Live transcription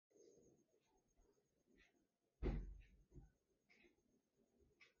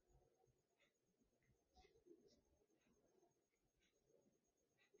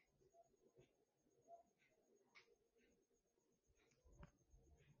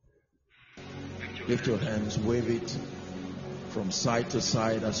Lift your hands, wave it from side to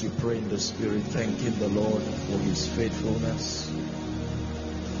side as you pray in the Spirit, thanking the Lord for His faithfulness.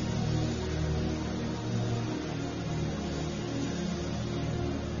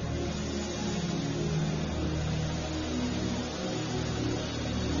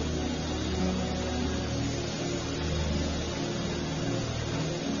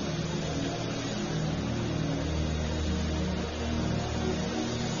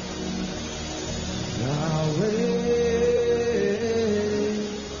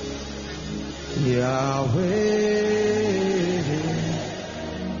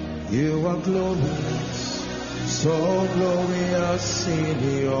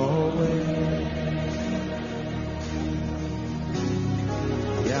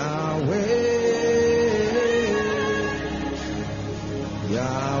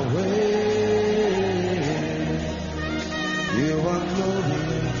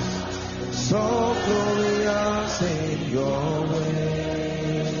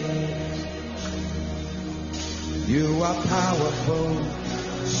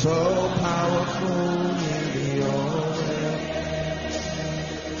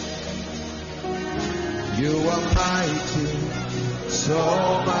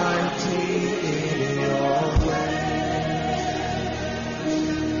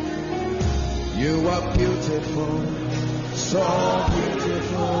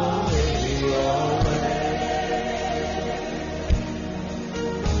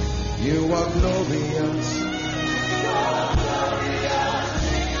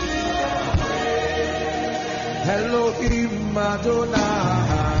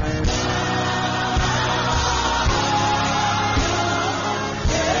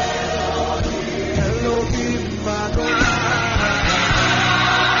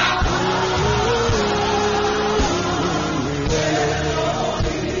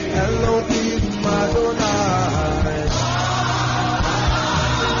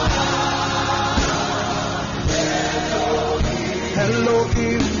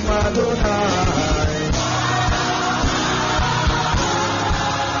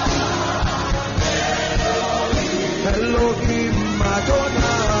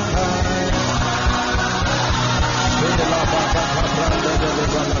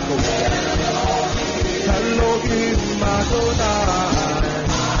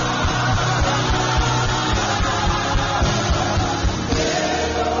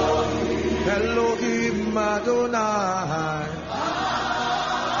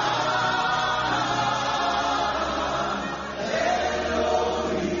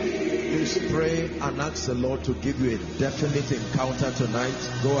 The Lord to give you a definite encounter tonight.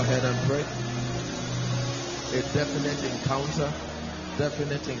 Go ahead and pray. A definite encounter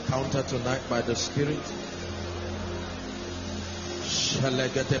tonight by the Spirit.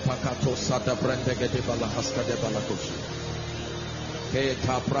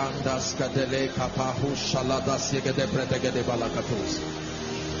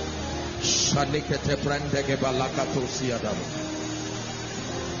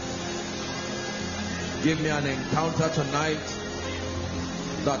 Give me an encounter tonight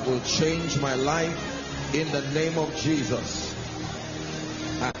that will change my life in the name of Jesus.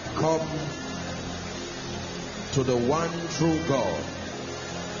 And come to the one true God.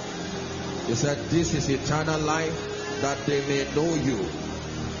 He said, this is eternal life, that they may know you,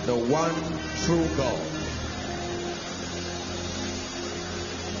 the one true God.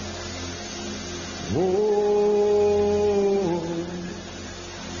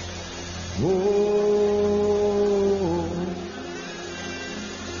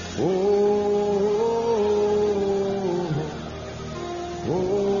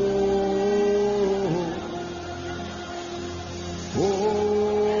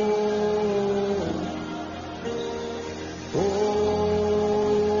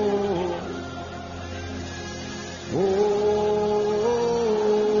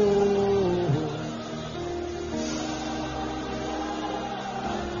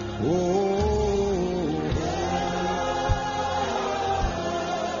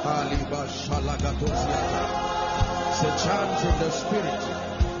 It's a chant in the Spirit.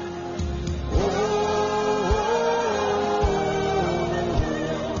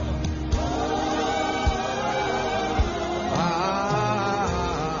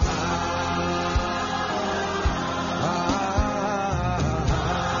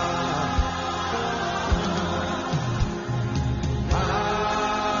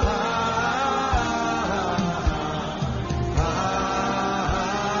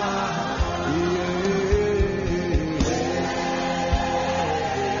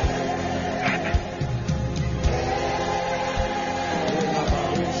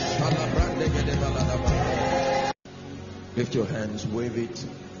 Lift your hands, wave it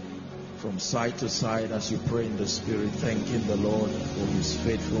from side to side as you pray in the Spirit, thanking the Lord for His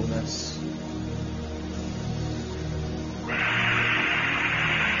faithfulness.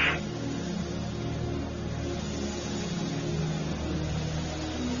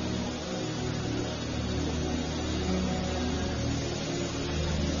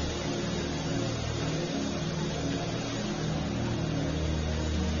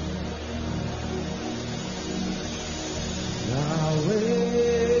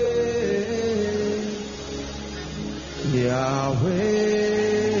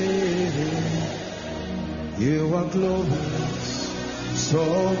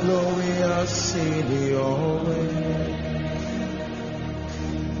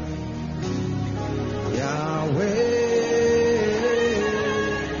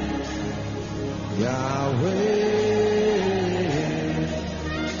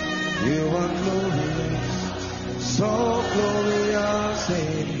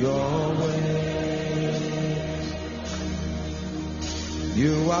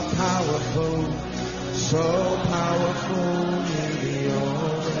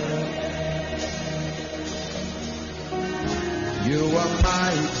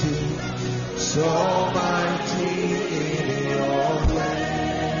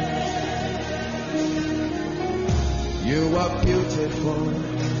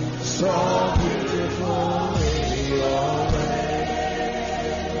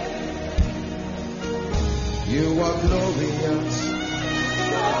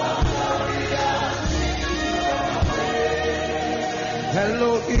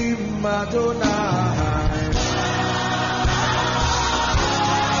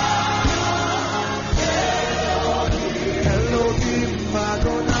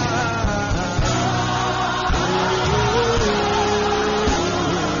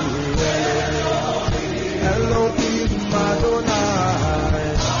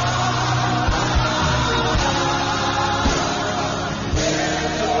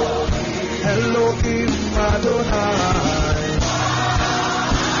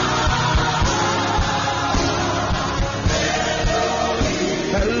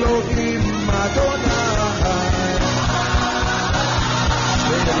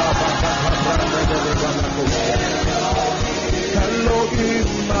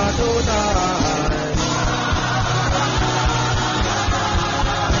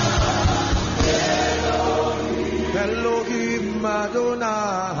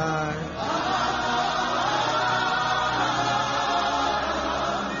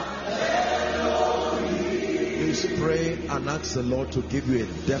 The Lord to give you a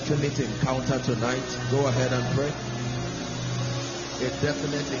definite encounter tonight. Go ahead and pray. A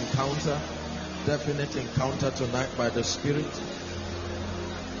definite encounter tonight by the Spirit.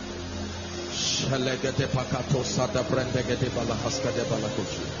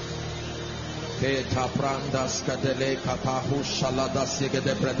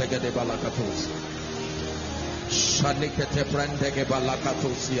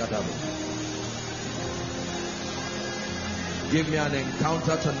 Give me an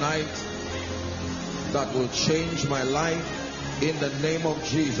encounter tonight that will change my life in the name of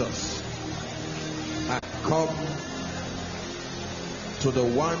Jesus. I come to the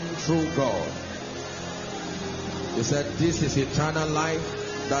one true God. He said, this is eternal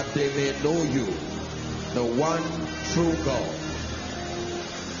life, that they may know you, the one true God.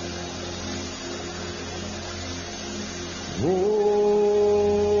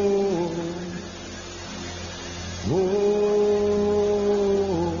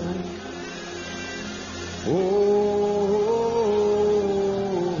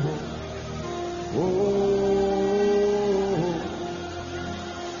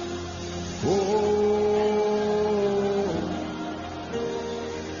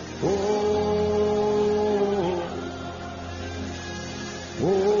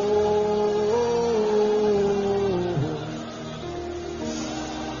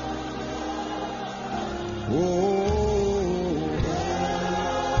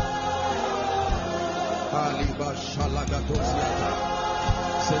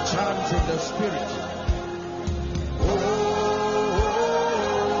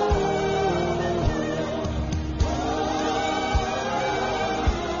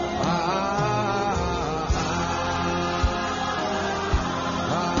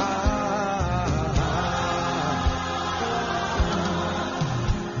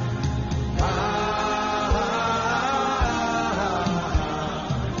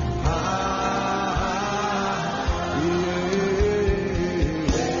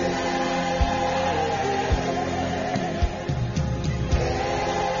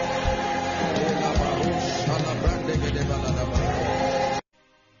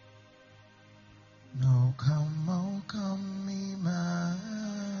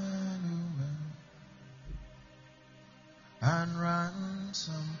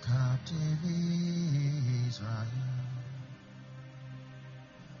 captive Israel.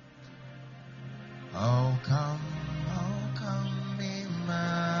 Oh come,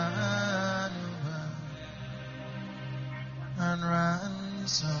 Emmanuel, and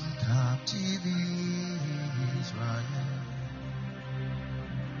ransom captive Israel.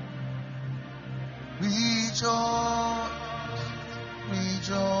 Rejoice,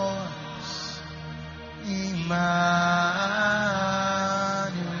 rejoice, Emmanuel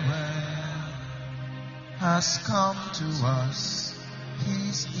has come to us,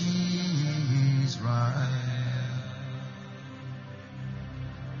 His Israel.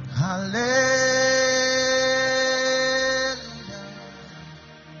 Hallelujah,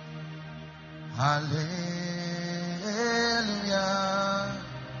 hallelujah,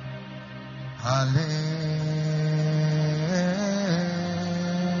 hallelujah,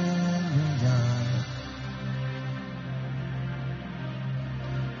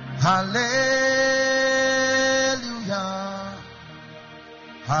 hallelujah,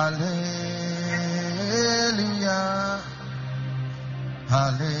 hallelujah,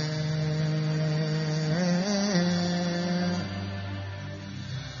 hallelujah.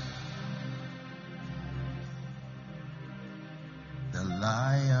 The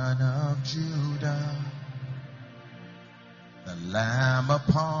Lion of Judah, the Lamb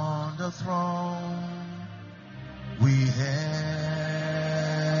upon the throne, we hail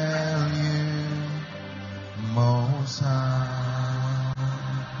you, Most High.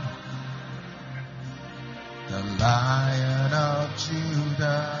 The Lion of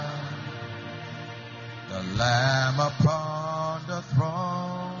Judah, the Lamb upon the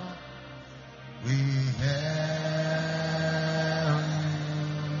throne, we hail you.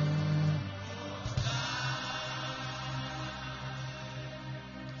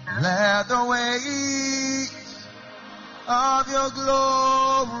 Let the weight of your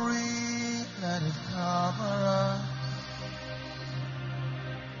glory, let it cover us.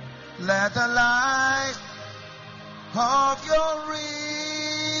 Let the light of your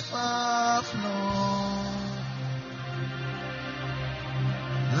river flow.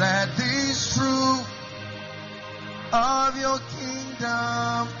 Let this truth of your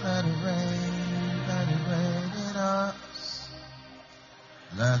kingdom, let it rain in us.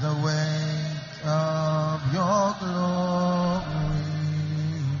 Let the weight of your glory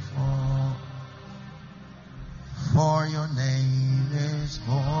fall. For your name is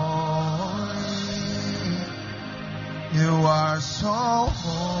holy. You are so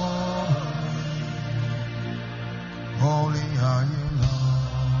holy. Holy are you, Lord.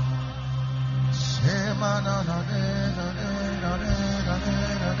 Shema na na de na de na de na de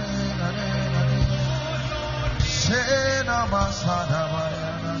na de na de na de. Shena masada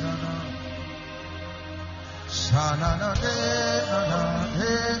baya na na na. Shana na de na na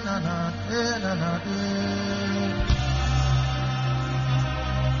de na na de na na de.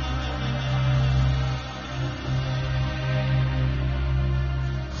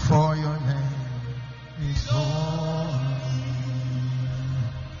 For your name is holy.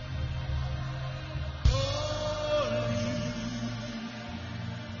 Holy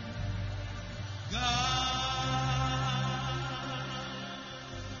God.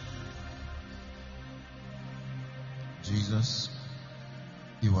 Jesus,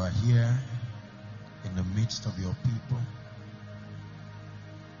 you are here in the midst of your people.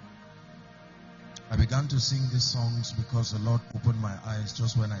 I began to sing these songs because the Lord opened my eyes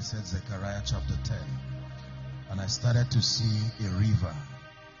just when I said Zechariah chapter 10. And I started to see a river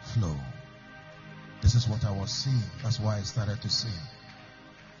flow. This is what I was seeing. That's why I started to sing.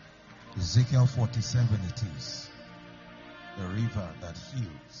 Ezekiel 47 it is. The river that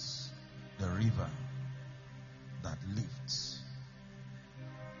heals. The river that lifts.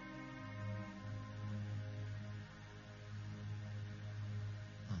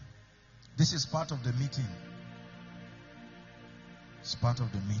 This is part of the meeting. It's part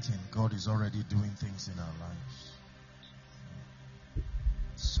of the meeting. God is already doing things in our lives.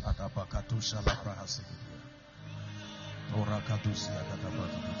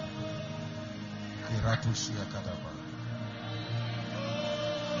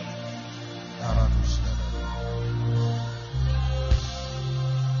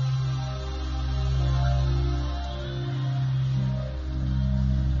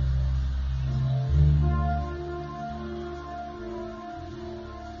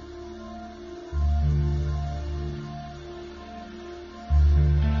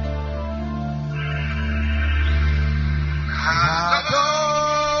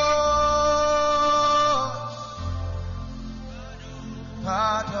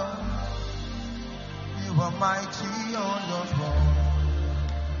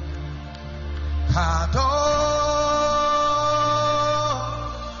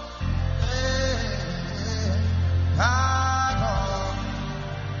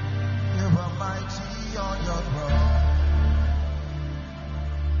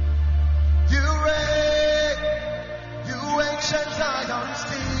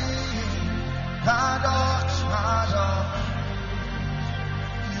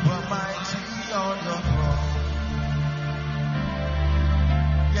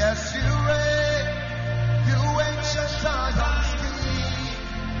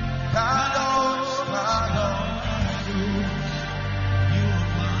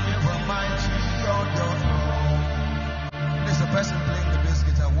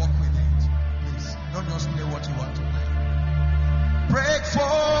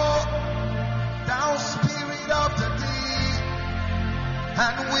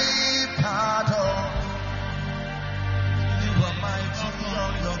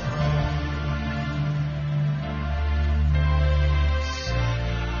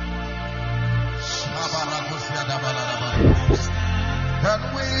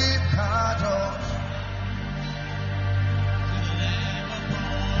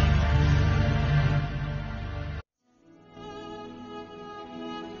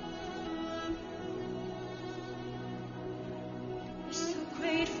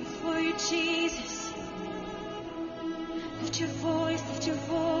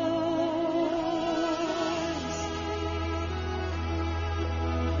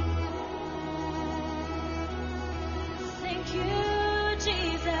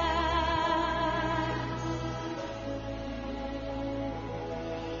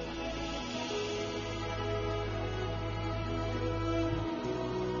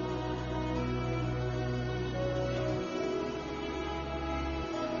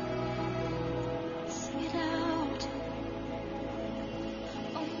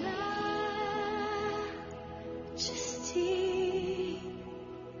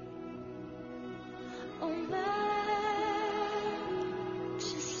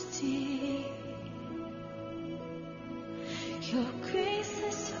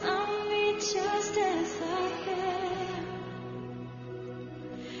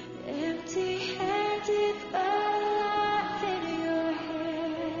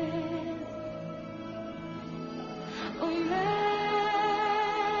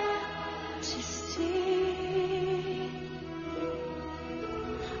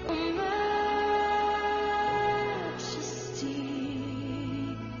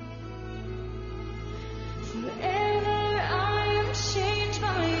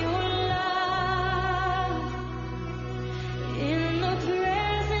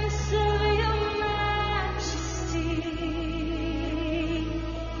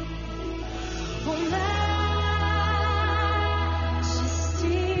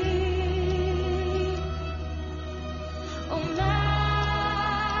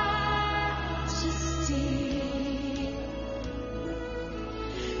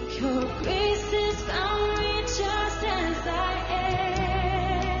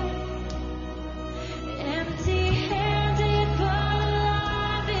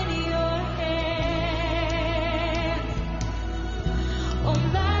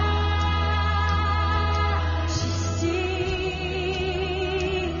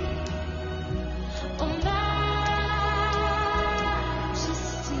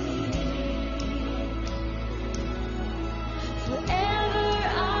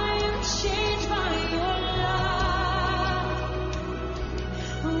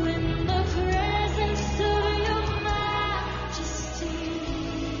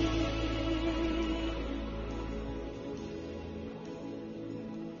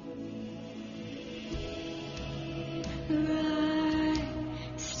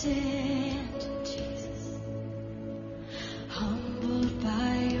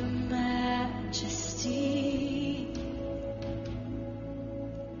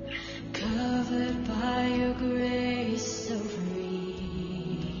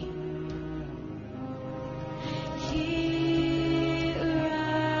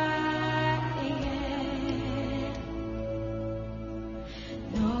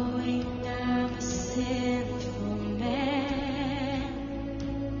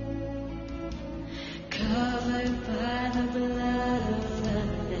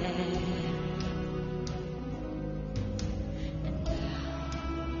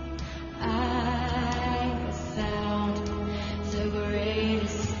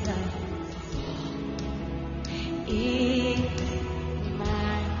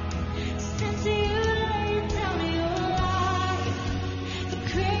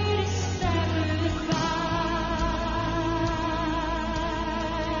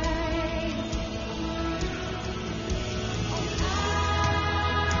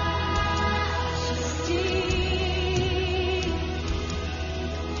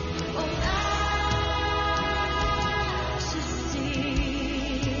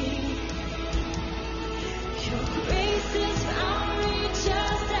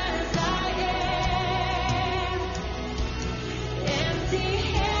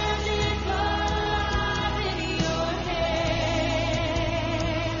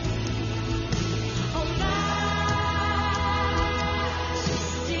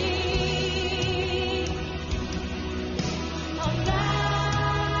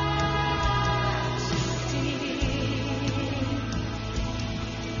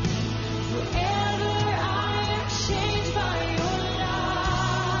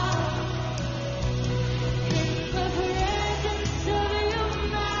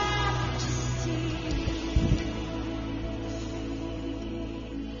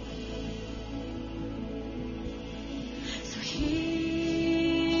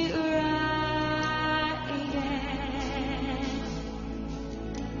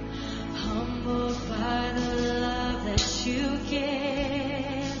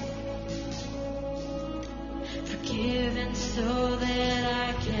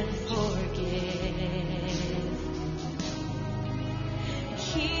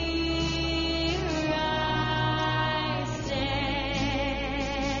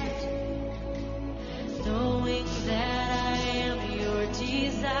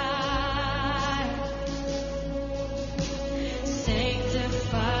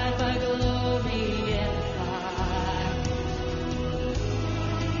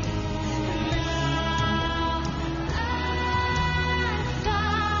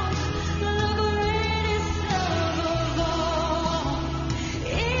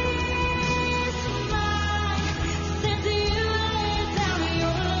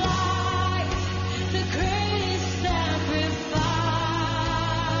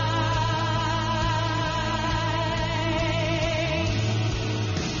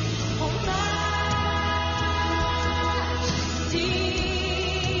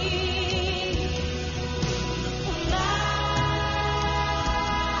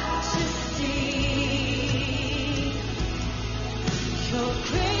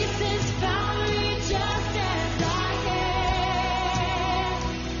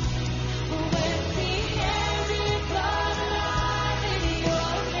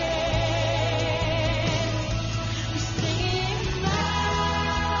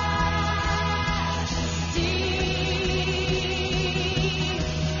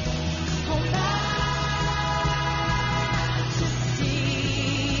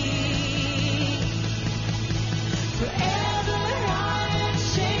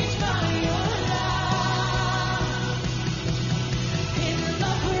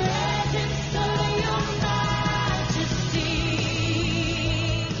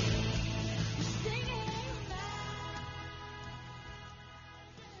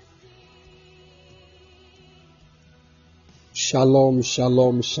 Shalom,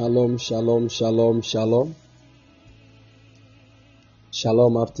 shalom, shalom, shalom, shalom, shalom.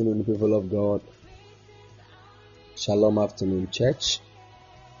 Shalom afternoon, people of God. Shalom afternoon, church.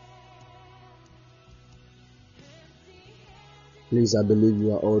 Please, I believe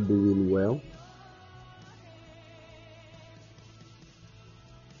you are all doing well.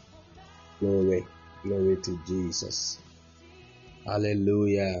 Glory, glory to Jesus.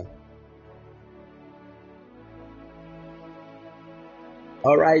 Hallelujah.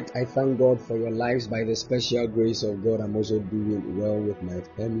 All right, I thank God for your lives. By the special grace of God, I'm also doing well with my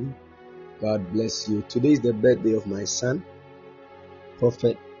family. God bless you. Today is the birthday of my son,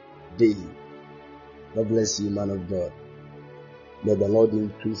 Prophet Day. God bless you, man of God. May the Lord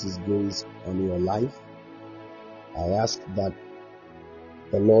increase His grace on your life. I ask that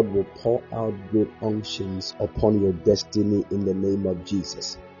the Lord will pour out great unctions upon your destiny in the name of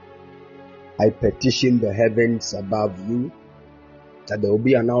Jesus. I petition the heavens above you that there will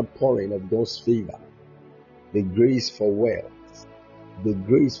be an outpouring of God's favor, the grace for wealth, the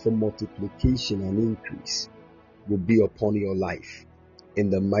grace for multiplication and increase will be upon your life in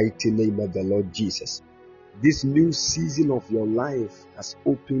the mighty name of the Lord Jesus. This new season of your life has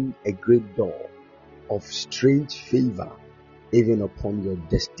opened a great door of strange favor even upon your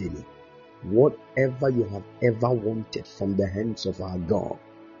destiny. Whatever you have ever wanted from the hands of our God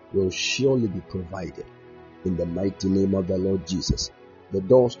will surely be provided in the mighty name of the Lord Jesus. The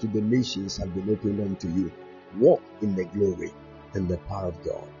doors to the nations have been opened unto you. Walk in the glory and the power of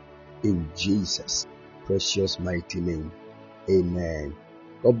God. In Jesus' precious mighty name. Amen.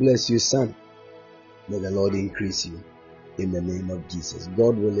 God bless you, son. May the Lord increase you in the name of Jesus.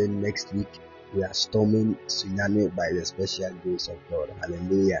 God willing, next week we are storming Sunyani by the special grace of God.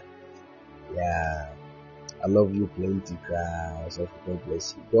 Hallelujah. Yeah. I love you plenty, crowds. God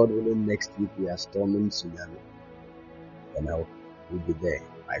bless you. God willing, next week we are storming Sunyani. And I will be there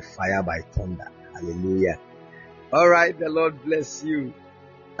by fire, by thunder. Hallelujah. All right. The Lord bless you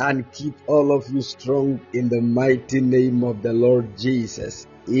and keep all of you strong in the mighty name of the Lord Jesus.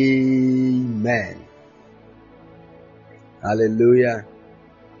 Amen. Hallelujah.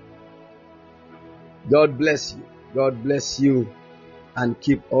 God bless you. God bless you and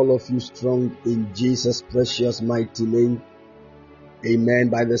keep all of you strong in Jesus' precious mighty name. Amen.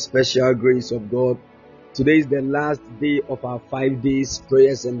 By the special grace of God. Today is the last day of our 5 days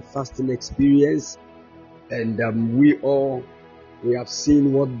prayers and fasting experience. And we have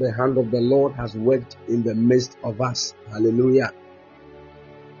seen what the hand of the Lord has worked in the midst of us. Hallelujah.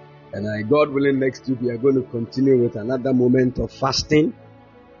 And God willing, next week we are going to continue with another moment of fasting.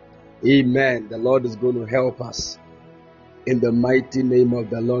 Amen. The Lord is going to help us. in the mighty name of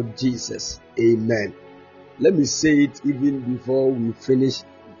the Lord Jesus. Amen. Let me say it even before we finish.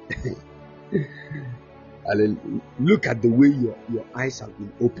 Look at the way your eyes have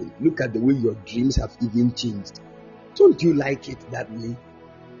been opened. Look at the way your dreams have even changed. Don't you like it that way?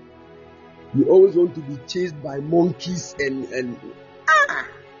 You always want to be chased by monkeys and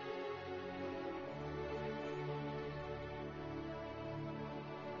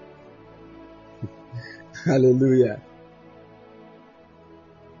Hallelujah.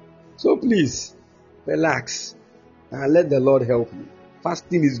 So please, relax and let the Lord help you.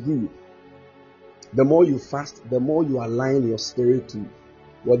 Fasting is good. The more you fast, the more you align your spirit to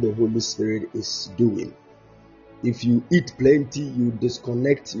what the Holy Spirit is doing. If you eat plenty, you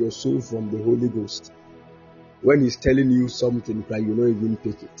disconnect your soul from the Holy Ghost. When He's telling you something, you don't even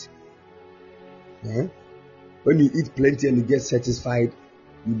take it. When you eat plenty and you get satisfied,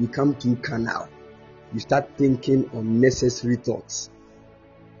 you become too carnal. You start thinking unnecessary thoughts.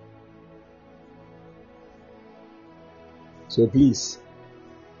 So please,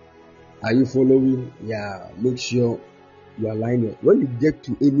 are you following? Yeah, make sure you align it. When you get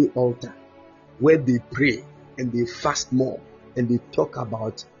to any altar where they pray and they fast more and they talk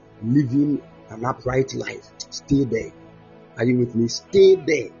about living an upright life, stay there. Are you with me? Stay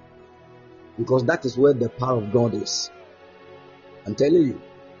there. Because that is where the power of God is. I'm telling you.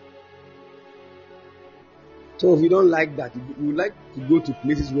 So if you don't like that, you like to go to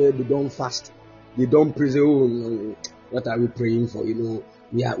places where they don't fast, they don't pray. Oh, what are we praying for?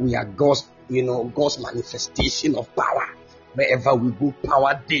 We are God's, God's manifestation of power. Wherever we go,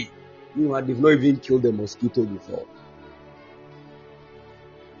 power day. They've not even killed a mosquito before.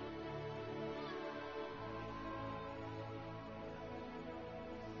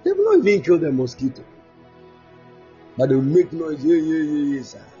 They've not even killed a mosquito. But they will make noise.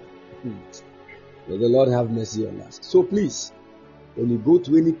 Yes. May the Lord have mercy on us. So please, when you go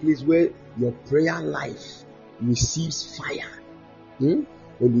to any place where your prayer life receives fire, when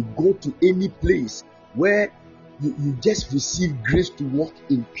you go to any place where you just receive grace to walk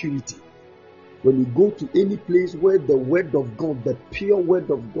in purity, when you go to any place where the word of God, the pure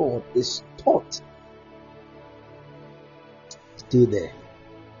word of God is taught, stay there.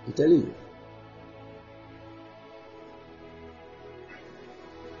 I'm telling you.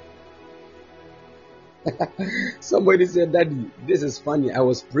 Somebody said, Daddy, this is funny. I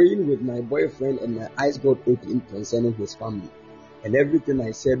was praying with my boyfriend and my eyes got opened concerning his family. And everything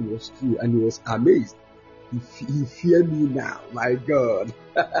I said was true. And he was amazed. He feared me now. My God.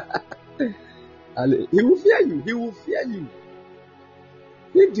 He will fear you. He will fear you.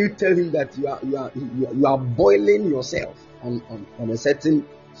 Did you tell him that you are boiling yourself on a certain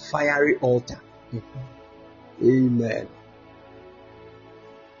fiery altar? Amen.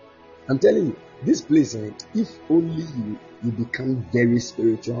 I'm telling you, this place, if only you become very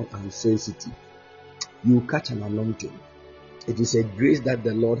spiritual and sensitive, you will catch an anointing. It is a grace that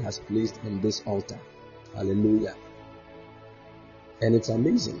the Lord has placed on this altar. Hallelujah. And it's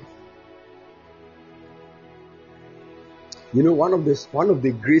amazing. One of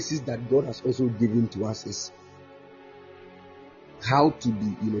the graces that God has also given to us is how to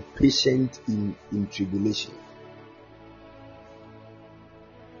be patient in tribulation.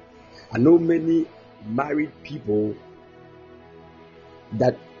 I know many married people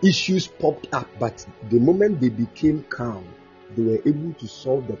that issues popped up, but the moment they became calm, they were able to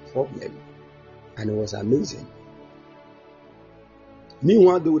solve the problem, and it was amazing.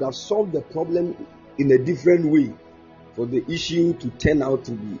 Meanwhile, they would have solved the problem in a different way for the issue to turn out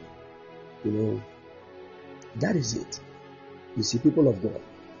to be, that is it. You see, people of God,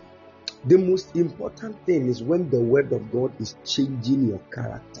 the most important thing is when the word of God is changing your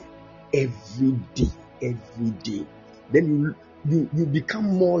character. Every day, then you become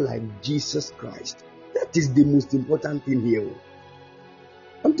more like Jesus Christ. That is the most important thing here.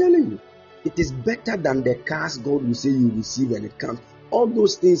 I'm telling you, it is better than the cars God will say you receive and it comes. All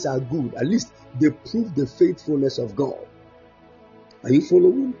those things are good. At least they prove the faithfulness of God. Are you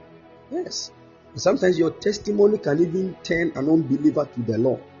following? Yes. Sometimes your testimony can even turn an unbeliever to the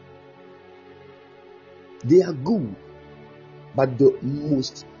Lord. They are good. But the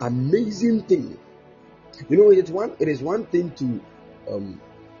most amazing thing, it is one thing to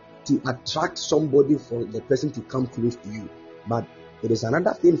attract somebody for the person to come close to you, but it is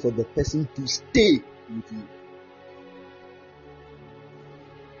another thing for the person to stay with you.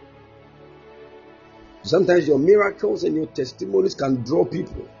 Sometimes your miracles and your testimonies can draw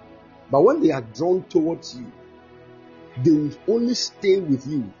people, but when they are drawn towards you, they will only stay with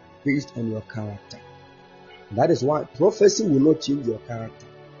you based on your character. That is why prophecy will not change your character,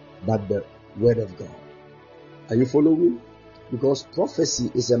 but the word of God. Are you following? Because prophecy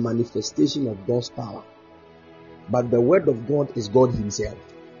is a manifestation of God's power. But the word of God is God himself.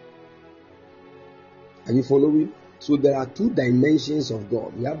 Are you following? So there are two dimensions of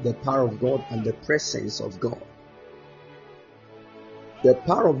God. We have the power of God and the presence of God. The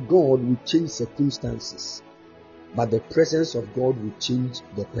power of God will change circumstances, but the presence of God will change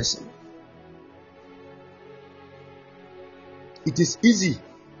the person. It is easy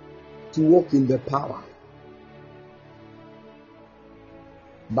to walk in the power,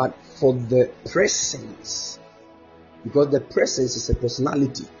 but for the presence, because the presence is a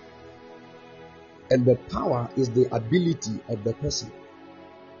personality, and the power is the ability of the person.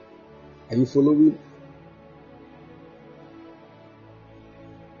 Are you following?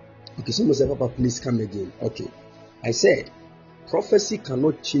 Okay, someone said, Papa, please come again. Okay. I said, prophecy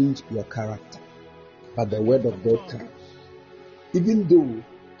cannot change your character, but the word of God can. Even though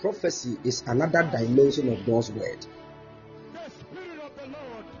prophecy is another dimension of God's word.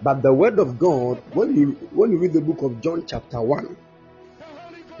 But the word of God, when you read the book of John chapter 1,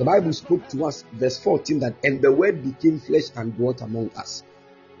 the Bible spoke to us, verse 14, that, and the word became flesh and dwelt among us.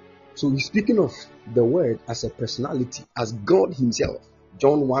 So he's speaking of the word as a personality, as God himself.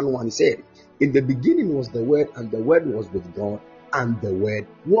 John 1:1 said, in the beginning was the word, and the word was with God, and the word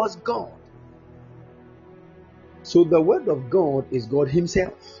was God. So the word of God is God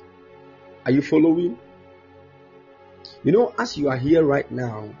himself. Are you following? You know, as you are here right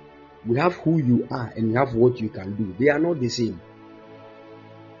now, we have who you are and you have what you can do. They are not the same.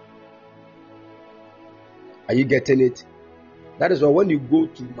 Are you getting it? That is why when you go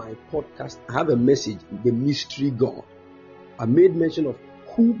to my podcast, I have a message, the mystery God. I made mention of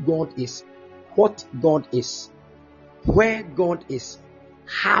who God is, what God is, where God is,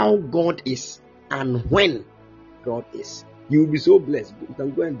 how God is, and when God is. You will be so blessed. You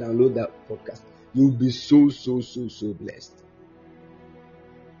can go and download that podcast. You will be so blessed.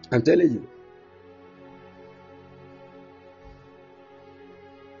 I'm telling you.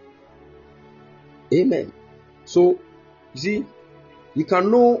 Amen. So, you see, you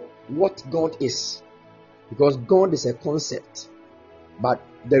can know what God is, because God is a concept, but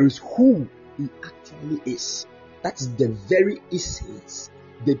there is who he actually is. That is the very essence,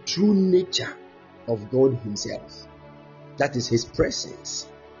 the true nature of God himself. That is his presence.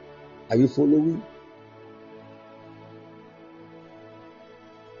 Are you following?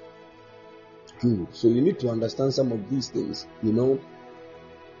 Good. So you need to understand some of these things. You know,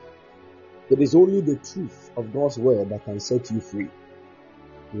 it is only the truth of God's word that can set you free.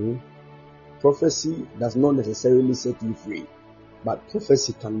 Prophecy does not necessarily set you free, but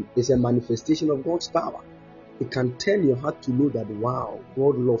prophecy is a manifestation of God's power. It can turn your heart to know that, wow,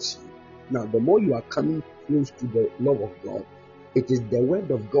 God loves you. Now, the more you are coming close to the love of God, it is the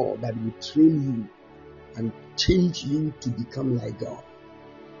word of God that will train you and change you to become like God.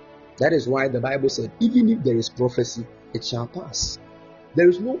 That is why the Bible said, even if there is prophecy, it shall pass. There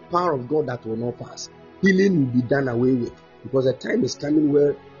is no power of God that will not pass. Healing will be done away with, because a time is coming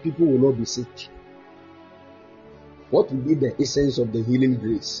where people will not be sick. What will be the essence of the healing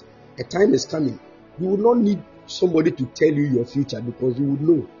grace? A time is coming. You will not need somebody to tell you your future, because you would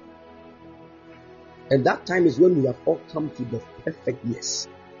know. And that time is when we have all come to the perfectness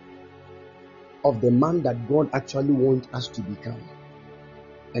of the man that God actually wants us to become.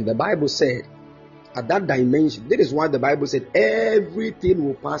 And the Bible said, at that dimension, that is why the Bible said everything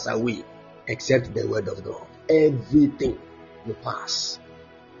will pass away except the word of God. Everything will pass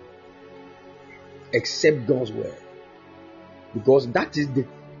except God's word, because that is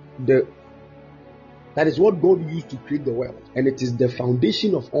that is what God used to create the world, and it is the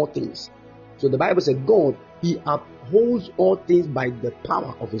foundation of all things. So the Bible said God, he upholds all things by the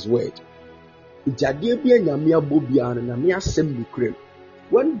power of his word.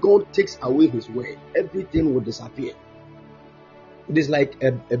 When God takes away his word, everything will disappear. It is like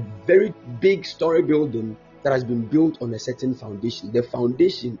a very big story building that has been built on a certain foundation. The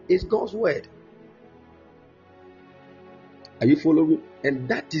foundation is God's word. Are you following? And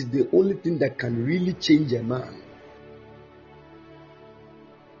that is the only thing that can really change a man.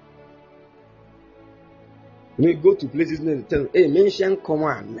 When you go to places and tell them, hey, mention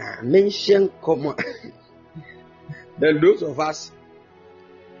command, mention command. Then those of us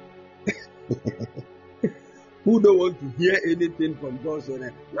who don't want to hear anything from God, so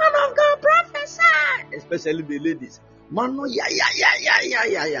then, man of God, prophesy, especially the ladies. Man, no, yeah.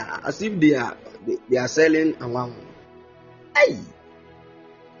 As if they are selling around. Hey.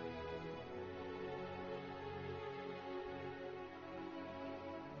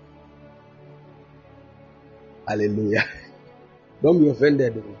 Hallelujah. Don't be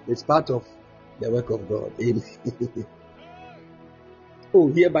offended. It's part of the work of God. Amen. Oh,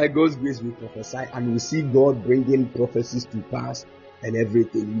 here by God's grace we prophesy and we see God bringing prophecies to pass and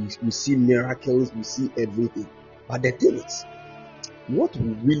everything. We see miracles, we see everything. But the thing is, what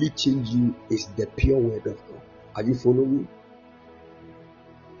will really change you is the pure word of God. Are you following?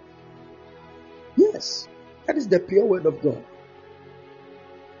 Yes, that is the pure word of God.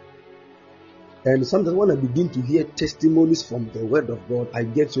 And sometimes when I begin to hear testimonies from the word of God, I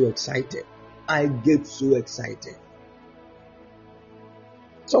get so excited. I get so excited.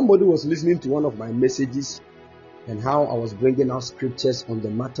 Somebody was listening to one of my messages and how I was bringing out scriptures on the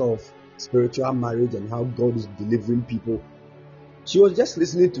matter of spiritual marriage and how God is delivering people. She was just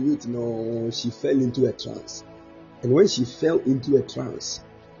listening to it. No, she fell into a trance. And when she fell into a trance,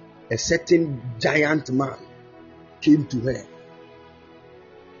 a certain giant man came to her.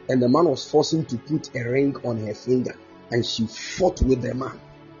 And the man was forcing to put a ring on her finger. And she fought with the man.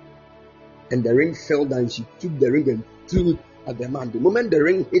 And the ring fell down. She took the ring and threw it at the man. The moment the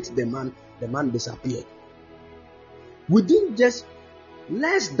ring hit the man disappeared. Within just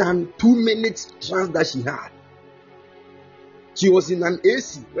less than 2 minutes trance that she had, she was in an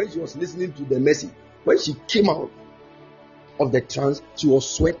AC when she was listening to the message. When she came out of the trance, she was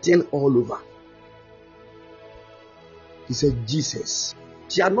sweating all over. She said, Jesus.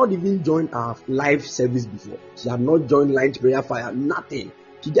 She had not even joined our live service before. She had not joined Light Prayer Fire, nothing.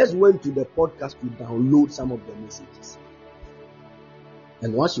 She just went to the podcast to download some of the messages.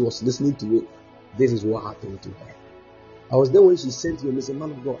 And once she was listening to it, this is what happened to her. I was there when she sent me a message,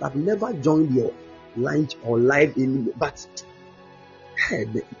 man of God, I've never joined your lunch or live in, but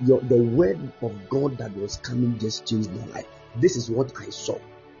the word of God that was coming just changed my life. This is what I saw.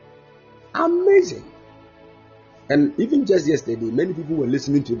 Amazing. And even just yesterday, many people were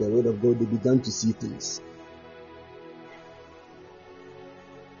listening to the word of God. They began to see things.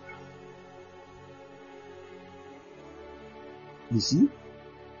 You see,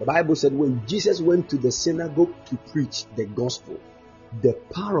 the Bible said when Jesus went to the synagogue to preach the gospel, the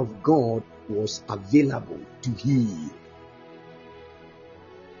power of God was available to heal.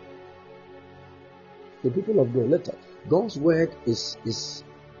 The people of God, let us. God's word is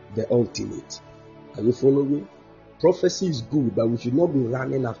the ultimate. Are you following? Prophecy is good, but we should not be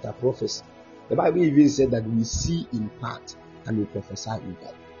running after prophecy. The Bible even said that we see in part and we prophesy in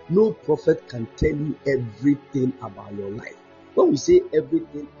part. No prophet can tell you everything about your life. When we say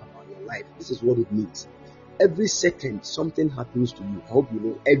everything about your life, this is what it means. Every second, something happens to you. I hope you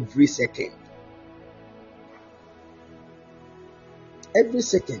know, every second. Every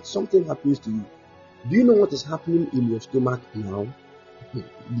second, something happens to you. Do you know what is happening in your stomach now? Do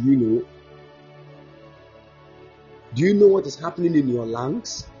you know? Do you know what is happening in your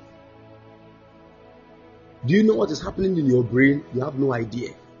lungs? Do you know what is happening in your brain? You have no idea.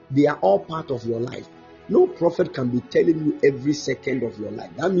 They are all part of your life. No prophet can be telling you every second of your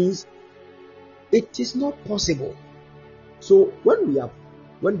life. That means it is not possible. So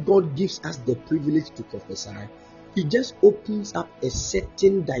when God gives us the privilege to prophesy, He just opens up a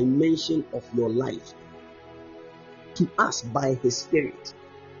certain dimension of your life to us by His Spirit.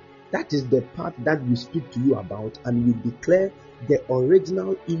 That is the part that we speak to you about, and we declare the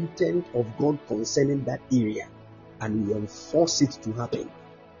original intent of God concerning that area, and we enforce it to happen.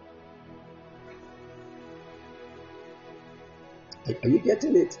 Are you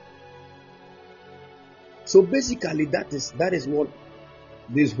getting it? So basically, that is what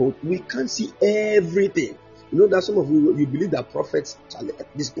this whole, we can't see everything. You know that some of you believe that prophets,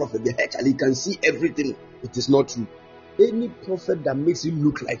 this prophet, they actually can see everything. It is not true. Any prophet that makes it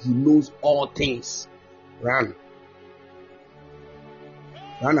look like he knows all things, run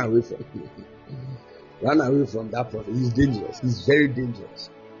away from him. Run away from that prophet. He's dangerous. He's very dangerous.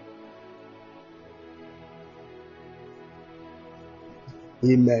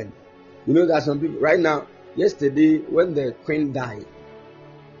 Amen. You know that some people right now, yesterday when the queen died,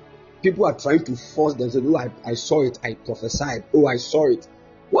 people are trying to force themselves. Oh, I saw it. I prophesied. Oh, I saw it.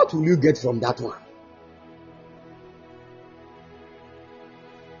 What will you get from that one?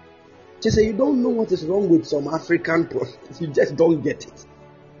 Just say you don't know what is wrong with some African prophets. You just don't get it.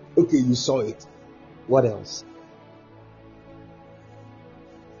 Okay, you saw it. What else?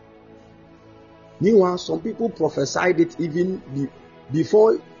 Meanwhile, some people prophesied it even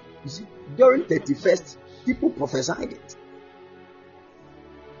before. You see, during 31st, people prophesied it.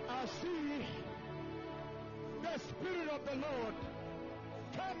 I see the Spirit of the Lord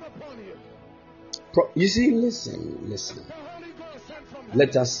come upon you. You see, listen. The Holy Ghost sent from heaven.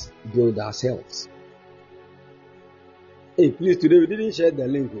 Let us build ourselves. Hey, please, today we didn't share the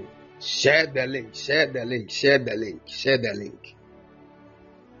link. Share the link. Share the link. Share the link. Share the link.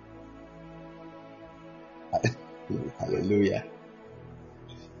 Hallelujah.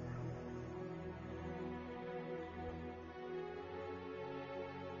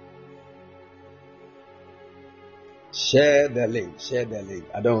 Share the link. Share the link.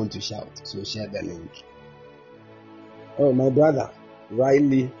 I don't want to shout, so share the link. Oh, my brother,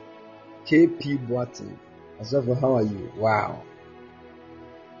 Riley KP Boatin. Asafo, how are you? Wow.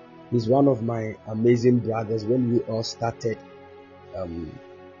 He's one of my amazing brothers when we all started the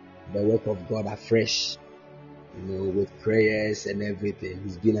work of God afresh, with prayers and everything.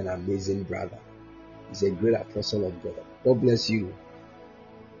 He's been an amazing brother. He's a great apostle of God. God bless you,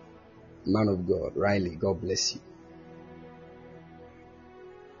 man of God. Riley, God bless you.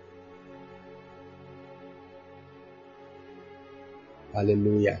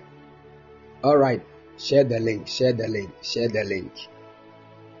 Hallelujah. All right. Share the link. Share the link. Share the link.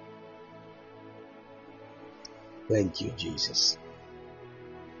 Thank you, Jesus.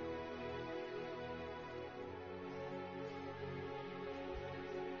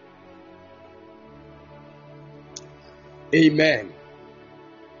 Amen.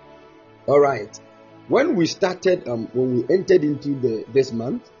 All right. When we started, when we entered into this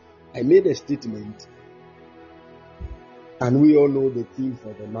month, I made a statement, and we all know the theme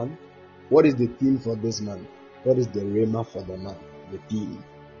for the month. What is the theme for this month? What is the rhema for the month? The theme.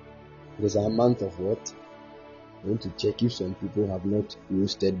 It is a month of what? I want to check if some people have not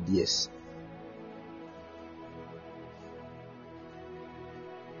roasted DS.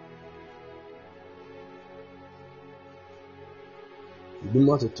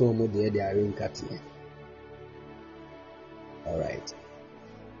 Alright.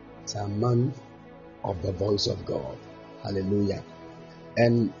 It's a month of the voice of God. Hallelujah.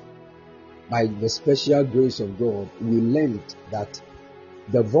 And by the special grace of God, we learned that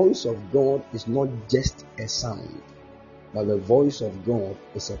the voice of God is not just a sound, but the voice of God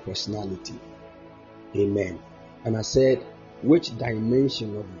is a personality. Amen. And I said, which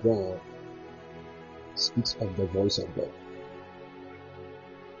dimension of God speaks of the voice of God?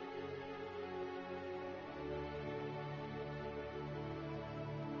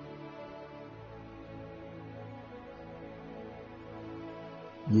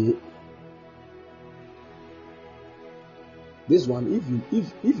 Yeah. This one,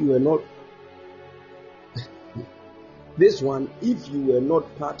 if you were not this one, if you were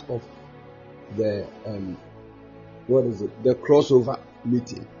not part of the the crossover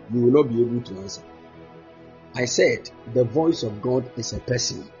meeting, you will not be able to answer. I said the voice of God is a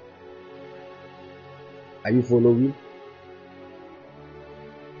person. Are you following?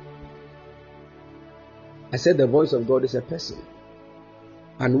 I said the voice of God is a person.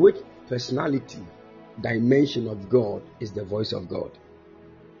 And which personality, dimension of God is the voice of God?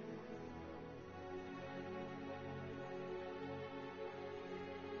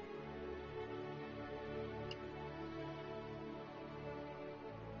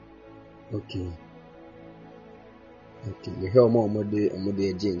 Okay. You hear more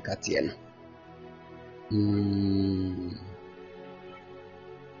Jane Katiana.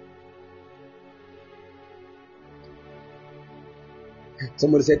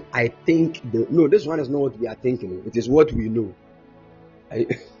 Somebody said, I think no, this one is not what we are thinking. It is what we know.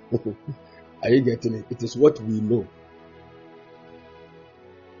 Are you getting it? It is what we know.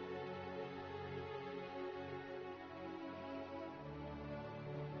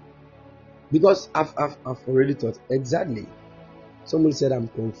 Because I've already thought exactly. Somebody said I'm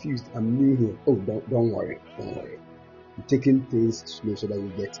confused. I'm new here. Oh, don't worry. I'm taking things slow so that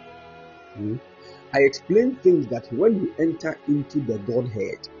you get. I explain things that when you enter into the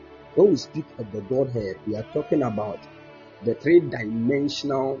Godhead, when we speak of the Godhead, we are talking about the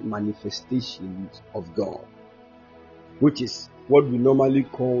three-dimensional manifestations of God, which is what we normally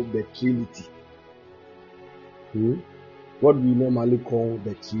call the Trinity. What we normally call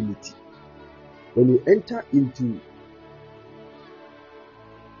the Trinity. When you enter into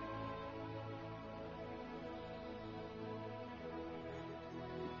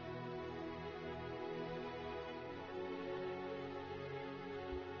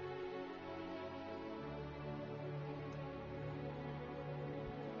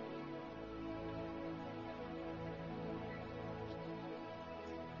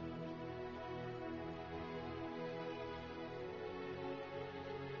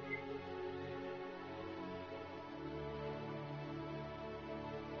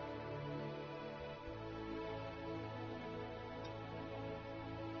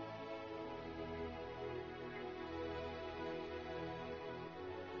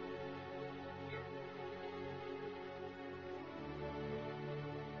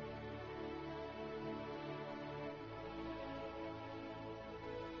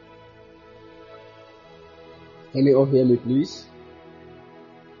Can you all hear me, please?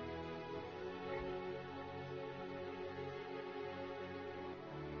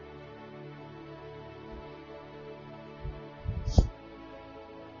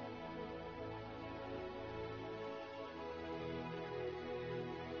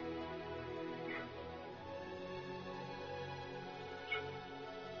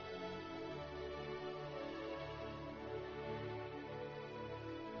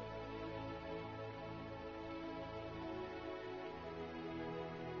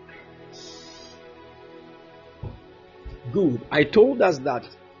 Good. I told us that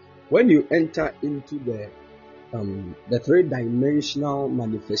when you enter into the three-dimensional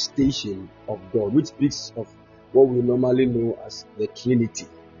manifestation of God, which speaks of what we normally know as the Trinity,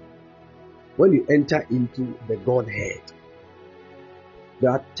 when you enter into the Godhead,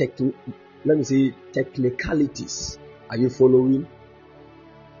 there are technicalities. Are you following?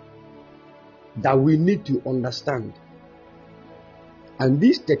 That we need to understand. And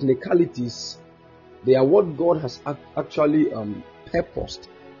these technicalities, they are what God has actually purposed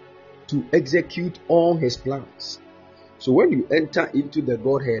to execute all his plans. So when you enter into the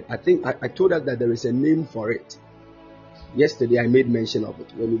Godhead, I think I told us that there is a name for it. Yesterday I made mention of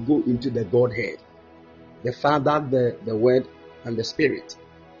it. When you go into the Godhead, the Father, the Word, and the Spirit,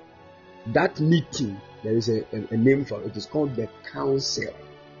 that meeting, there is a name for it. It is called the Council.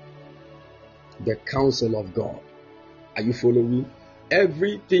 The Council of God. Are you following?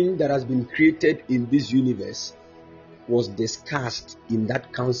 Everything that has been created in this universe was discussed in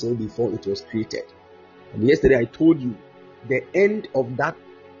that council before it was created. And yesterday I told you the end of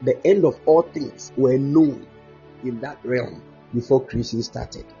all things were known in that realm before creation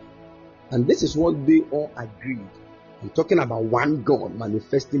started. And this is what they all agreed. I'm talking about one God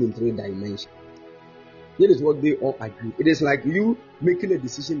manifesting in three dimensions. That is what they all agreed. It is like you making a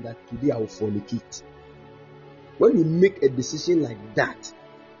decision that today I will fornicate. When you make a decision like that,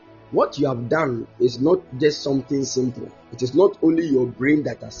 what you have done is not just something simple. It is not only your brain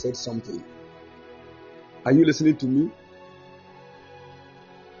that has said something. Are you listening to me?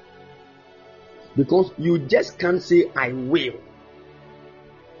 Because you just can't say, I will.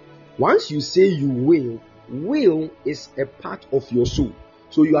 Once you say you will is a part of your soul.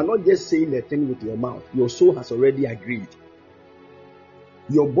 So you are not just saying a thing with your mouth. Your soul has already agreed.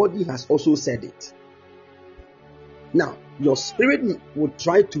 Your body has also said it. Now, your spirit will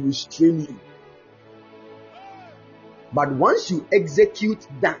try to restrain you. But once you execute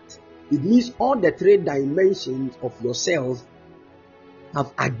that, it means all the three dimensions of yourself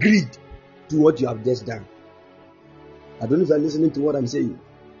have agreed to what you have just done. I don't know if you're listening to what I'm saying.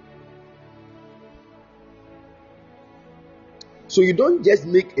 So you don't just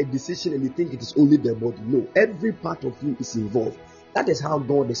make a decision and you think it is only the body. No, every part of you is involved. That is how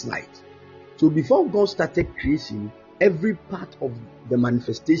God is like. So before God started creation, every part of the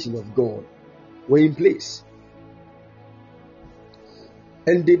manifestation of God were in place.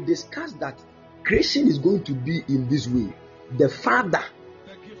 And they discussed that creation is going to be in this way. The Father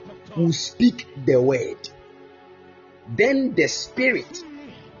will speak the word. Then the Spirit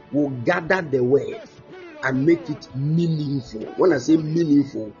will gather the word and make it meaningful. When I say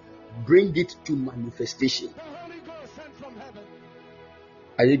meaningful, bring it to manifestation.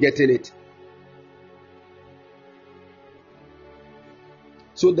 Are you getting it?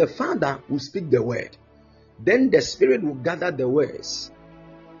 So the Father will speak the word. Then the Spirit will gather the words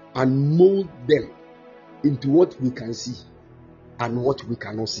and mold them into what we can see and what we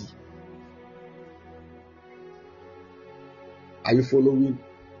cannot see. Are you following?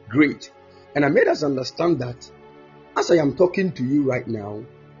 Great. And I made us understand that as I am talking to you right now,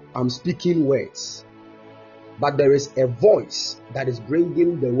 I'm speaking words. But there is a voice that is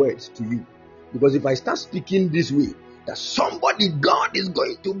bringing the words to you. Because if I start speaking this way, that somebody, God is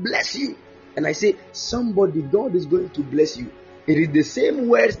going to bless you. And I say, somebody, God is going to bless you. It is the same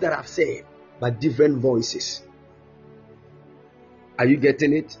words that I've said, but different voices. Are you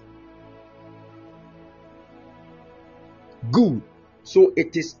getting it? Good. So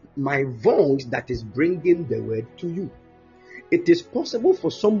it is my voice that is bringing the word to you. It is possible for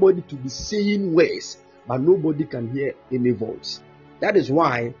somebody to be saying words, but nobody can hear any voice. That is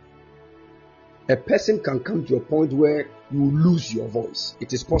why a person can come to a point where you lose your voice.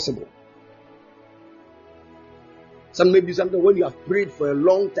 It is possible. Maybe something when you have prayed for a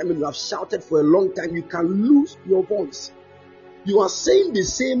long time and you have shouted for a long time, you can lose your voice. You are saying the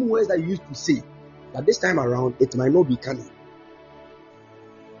same words that you used to say, but this time around, it might not be coming.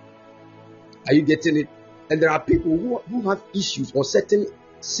 Are you getting it? And there are people who have issues or certain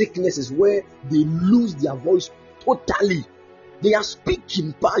sicknesses where they lose their voice totally. They are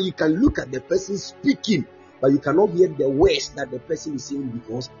speaking, but you can look at the person speaking, but you cannot hear the words that the person is saying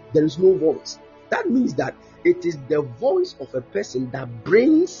because there is no voice. That means that it is the voice of a person that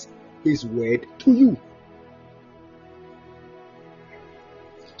brings his word to you.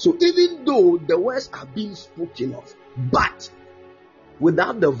 So even though the words are being spoken of, but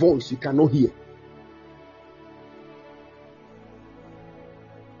without the voice, you cannot hear.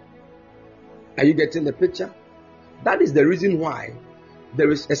 Are you getting the picture? That is the reason why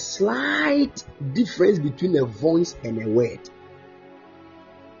there is a slight difference between a voice and a word.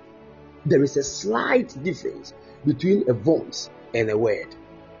 There is a slight difference. between a voice and a word.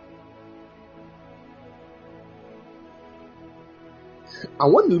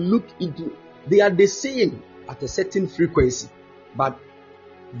 And when you look into, they are the same at a certain frequency, but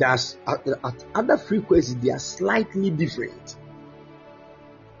at other frequencies they are slightly different.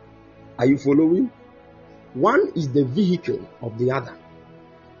 Are you following? One is the vehicle of the other.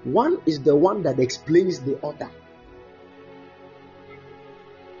 One is the one that explains the other.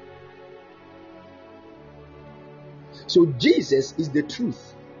 So Jesus is the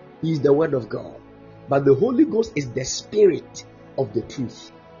truth. He is the word of God. But the Holy Ghost is the spirit of the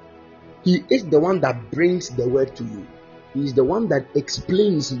truth. He is the one that brings the word to you. He is the one that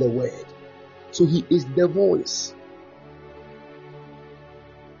explains the word. So he is the voice.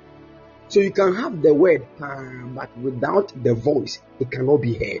 So you can have the word, but without the voice, it cannot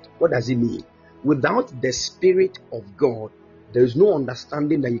be heard. What does it mean? Without the Spirit of God, there is no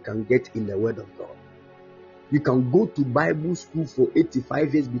understanding that you can get in the word of God. You can go to Bible school for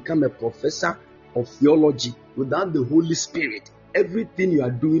 85 years, become a professor of theology. Without the Holy Spirit, everything you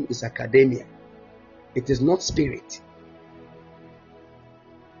are doing is academia. It is not spirit.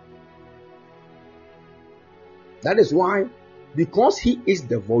 That is why, because he is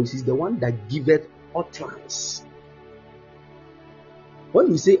the voice, he's the one that giveth utterance.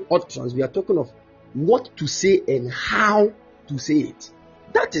 When we say utterance, we are talking of what to say and how to say it.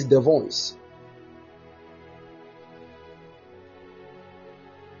 That is the voice.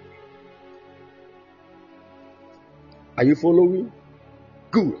 Are you following?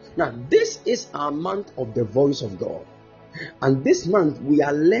 Good. Now, this is our month of the voice of God. And this month, we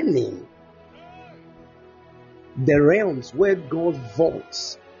are learning the realms where God's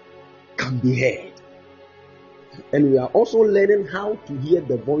voice can be heard. And we are also learning how to hear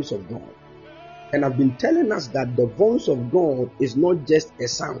the voice of God. And I've been telling us that the voice of God is not just a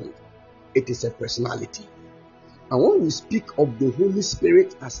sound, it is a personality. And when we speak of the Holy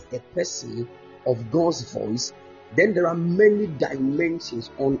Spirit as a person of God's voice, then there are many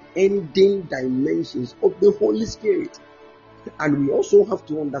dimensions, unending dimensions of the Holy Spirit. And we also have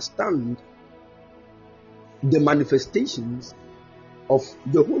to understand the manifestations of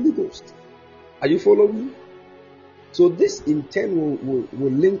the Holy Ghost. Are you following? So this in turn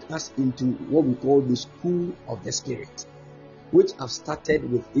will link us into what we call the School of the Spirit, which I've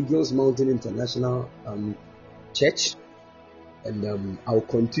started with Eagles Mountain International Church. And I'll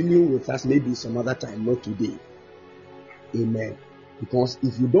continue with us maybe some other time, not today. Amen. Because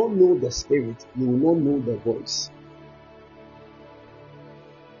if you don't know the Spirit, you will not know the voice.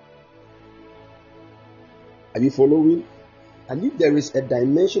 Are you following? And if there is a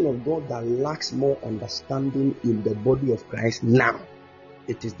dimension of God that lacks more understanding in the body of Christ now,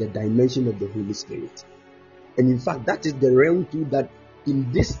 it is the dimension of the Holy Spirit. And in fact, that is the realm too that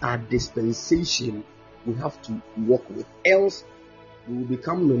in this our dispensation we have to work with. Else, we will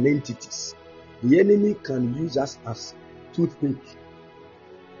become non-entities. The enemy can use us as toothpick.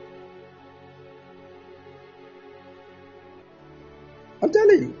 I'm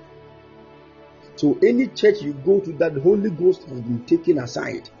telling you. So any church you go to that the Holy Ghost has been taken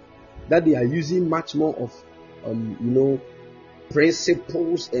aside, that they are using much more of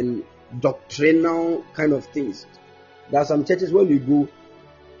principles and doctrinal kind of things. There are some churches when you go,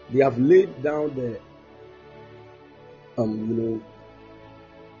 they have laid down the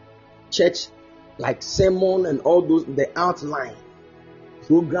church like sermon and all those, the outline,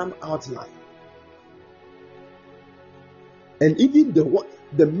 program outline, and even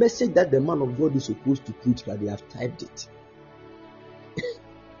the message that the man of God is supposed to preach, that they have typed it.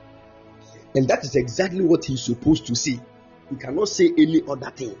 And that is exactly what he's supposed to say. He cannot say any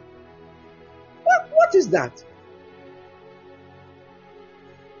other thing. What is that?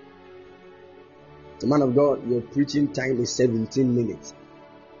 The man of God, your preaching time is 17 minutes.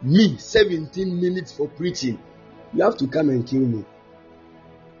 Me, 17 minutes for preaching. You have to come and kill me.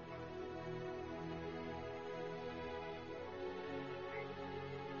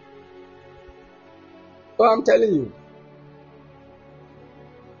 Oh, I'm telling you.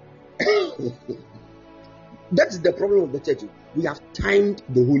 That is the problem of the church. We have timed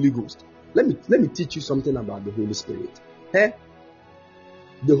the Holy Ghost. Let me teach you something about the Holy Spirit. The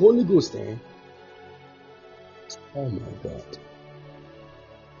Holy Ghost, oh my God.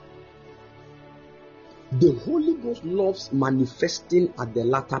 The Holy Ghost loves manifesting at the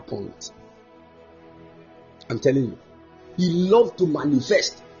latter point. I'm telling you. He loves to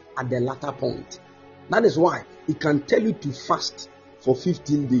manifest at the latter point. That is why he can tell you to fast for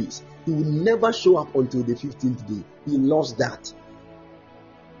 15 days. He will never show up until the 15th day. He loves that.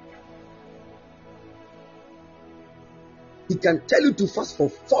 He can tell you to fast for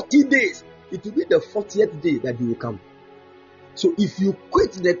 40 days. it will be the 40th day that he will come. So if you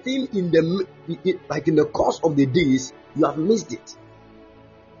quit the thing in the course of the days, you have missed it.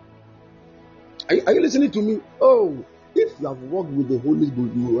 Are you listening to me? Oh, if you have walked with the Holy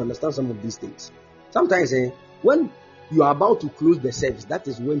Ghost, you will understand some of these things. Sometimes, when you are about to close the service, that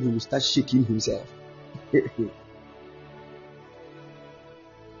is when he will start shaking himself.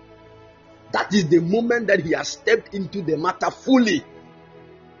 That is the moment that he has stepped into the matter fully.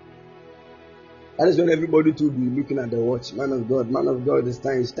 That is when everybody to be looking at the watch. Man of God, it's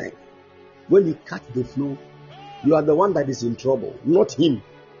time. When you cut the flow, you are the one that is in trouble, not him.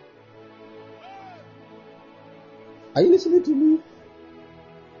 Are you listening to me?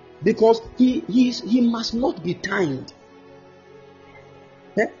 Because he must not be timed.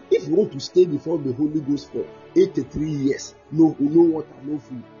 If you want to stay before the Holy Ghost for 83 years, no water, no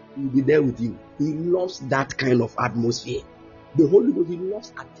food, he will be there with you. He loves that kind of atmosphere. The Holy Ghost, he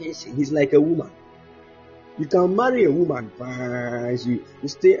loves attention. He's like a woman. You can marry a woman, fine. You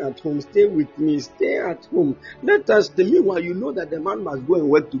stay at home, stay with me, stay at home. Meanwhile, you know that the man must go and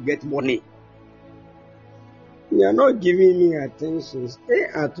work to get money. You are not giving me attention. Stay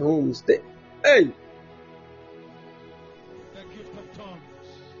at home. Stay. Hey. The gift of tongues.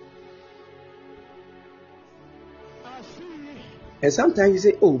 I see. And sometimes you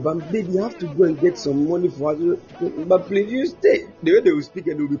say, oh, but baby, you have to go and get some money for us. But please, you stay. The way they will speak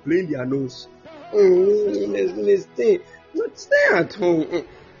and they will be playing their nose. Let's stay. But stay at home.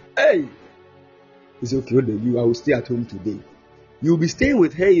 Hey. It's okay, I will stay at home today. You'll be staying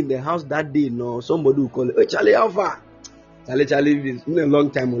with her in the house that day. No, somebody will call you. Hey, Charlie, how far? Charlie, it's been a long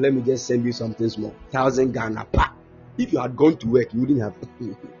time. Let me just send you something small. 1,000 Ghana. Pa. If you had gone to work, you wouldn't have.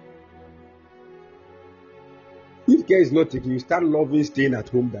 If care is not taken, you start loving staying at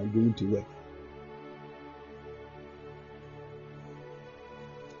home than going to work.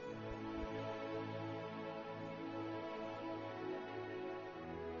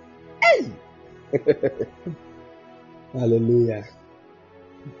 Hey! Hallelujah.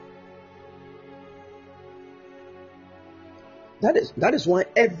 That is why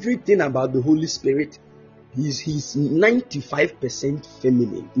everything about the Holy Spirit, he's 95%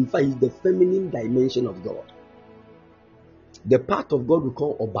 feminine. In fact, he's the feminine dimension of God. The part of God we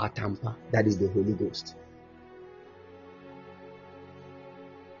call Obatampa, that is the Holy Ghost.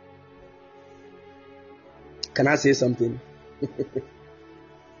 Can I say something?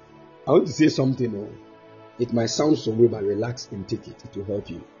 I want to say something. Oh. It might sound so way, but relax and take it. It will help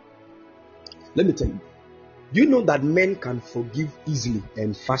you. Let me tell you. Do you know that men can forgive easily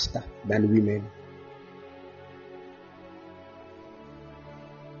and faster than women?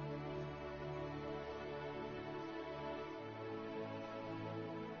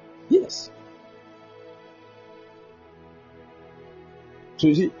 Yes. So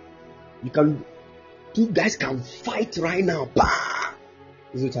you see, two guys can fight right now. Bah!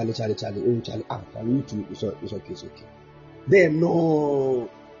 Is it Charlie? Oh, Charlie. Charlie, too. It's okay. Then no.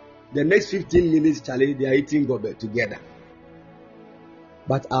 The next 15 minutes, Charlie, they are eating gobe together.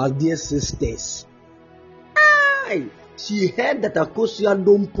 But our dear sisters, she heard that Akosua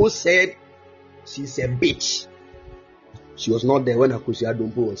Dompo said she's a bitch. She was not there when Akosua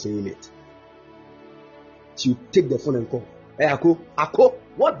Dompo was saying it. She would take the phone and call. Hey, Ako,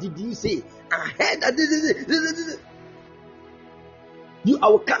 what did you say? I heard that this. I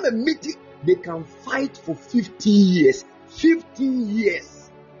will come and meet you. They can fight for 15 years. 15 years.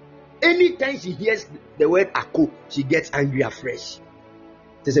 Anytime she hears the word Ako, she gets angry afresh.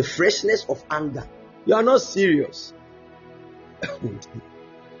 There's a freshness of anger. You are not serious. I'm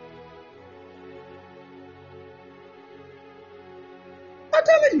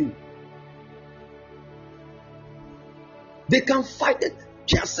telling you. They can fight it.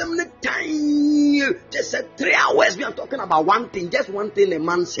 Just a 3 hours. We are talking about one thing. Just one thing a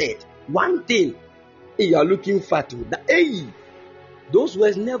man said. One thing. Hey, you are looking fat. Hey. Those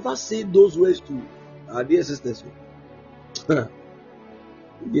words, never say those words to our dear sisters.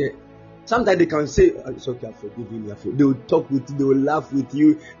 Yeah. Sometimes they can say, it's okay, I'm forgiving you. They will talk with you, they will laugh with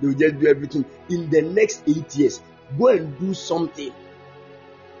you, they will just do everything. In the next 8 years, go and do something.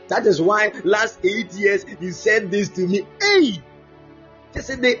 That is why last 8 years, he said this to me. Hey! They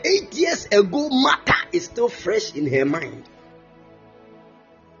said the 8 years ago matter is still fresh in her mind.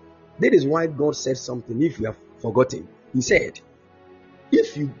 That is why God said something, if you have forgotten. He said,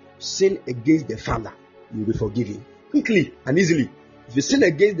 if you sin against the Father, you will be forgiven quickly and easily. If you sin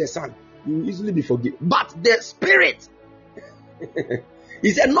against the Son, you will easily be forgiven. But the Spirit,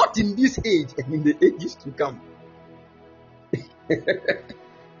 he said, not in this age and in the ages to come.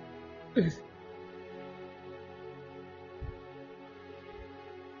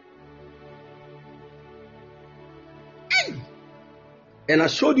 And I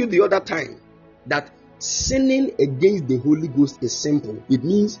showed you the other time that sinning against the Holy Ghost is simple. It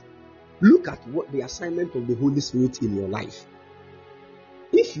means look at what the assignment of the Holy Spirit in your life.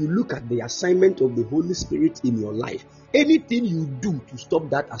 If you look at the assignment of the Holy Spirit in your life, anything you do to stop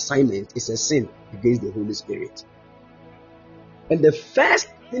that assignment is a sin against the Holy Spirit. And the first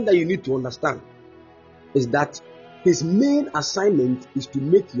thing that you need to understand is that his main assignment is to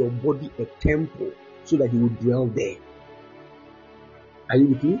make your body a temple so that he will dwell there. Are you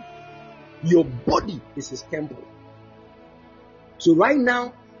with me? Your body is his temple. So right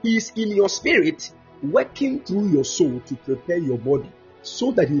now, he is in your spirit, working through your soul to prepare your body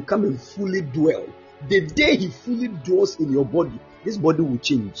so that he will come and fully dwell. The day he fully dwells in your body, this body will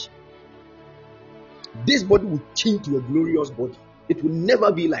change. This body will change to a glorious body. It will never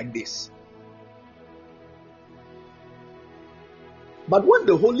be like this. But when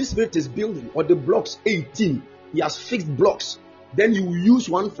the Holy Spirit is building, or the blocks 18, he has fixed blocks, then you will use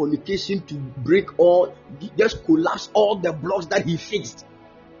one fornication to break all, just collapse all the blocks that he fixed.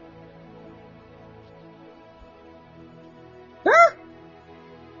 Huh?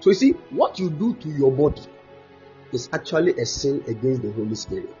 So you see, what you do to your body is actually a sin against the Holy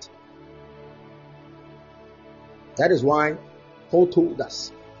Spirit. That is why Paul told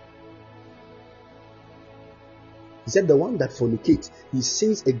us. He said, the one that fornicates, he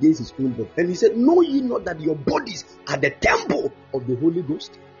sins against his own body. And he said, know ye not that your bodies are the temple of the Holy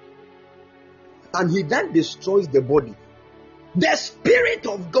Ghost? And he that destroys the body, the Spirit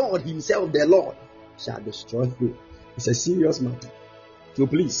of God himself, the Lord, shall destroy you. It's a serious matter. So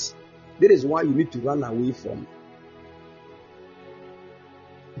please, that is why you need to run away from,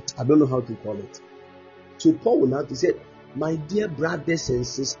 I don't know how to call it. So Paul will now say, my dear brothers and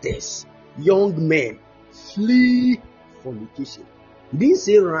sisters, young men, flee fornication. He didn't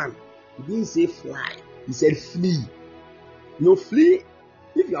say run. He didn't say fly. He said flee. You know, flee,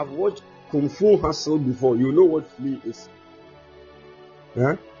 if you have watched Kung Fu Hustle before, you know what flee is.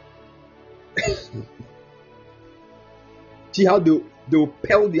 Huh? See how they will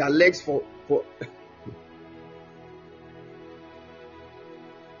peel their legs for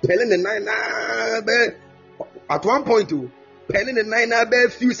peeling the nine at one point to peeling the nine a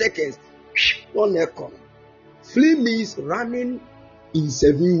few seconds. One neck come. Flee means running in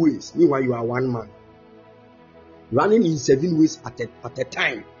 7 ways. Meanwhile, you are one man. Running in 7 ways at a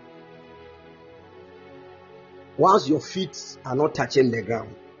time. Whilst your feet are not touching the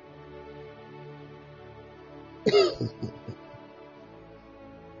ground.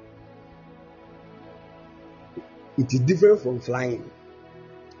 It is different from flying.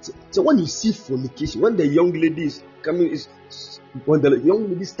 So when you see fornication, when the young ladies coming, when the young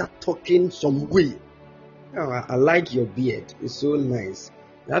ladies start talking some way, oh, I like your beard. It's so nice.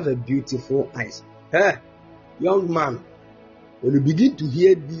 You have a beautiful eyes. Hey, young man, when you begin to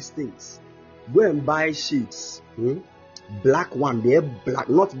hear these things, go and buy shades. Black one, they're black,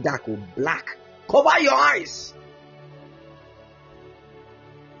 not dark or black. Cover your eyes.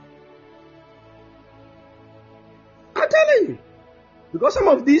 I'm telling you. Because some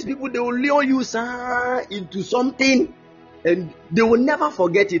of these people, they will lure you into something and they will never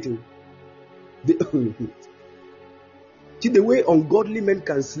forget it. See the way ungodly men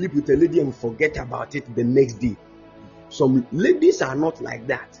can sleep with a lady and forget about it the next day. Some ladies are not like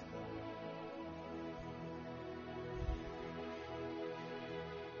that.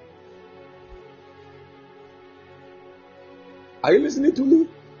 Are you listening to me?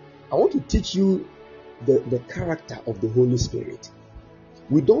 I want to teach you the character of the Holy Spirit.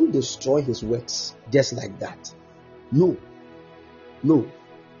 We don't destroy his works just like that. No.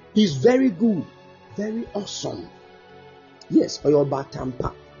 He's very good, very awesome. Yes, Oyoba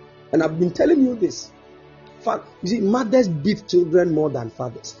Tampa. And I've been telling you this. You see, mothers beat children more than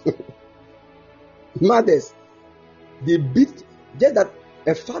fathers. Mothers, they beat, just that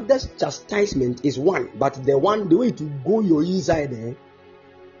a father's chastisement is one, but the way to go your inside there.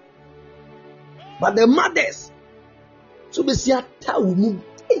 But the mothers, so they see I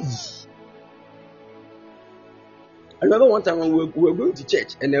remember one time when we were going to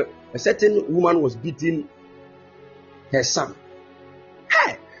church and a certain woman was beating her son.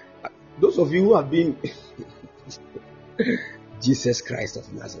 Hey, those of you who have been Jesus Christ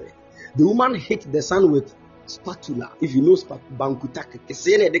of Nazareth, the woman hit the son with spatula. If you know bankutake,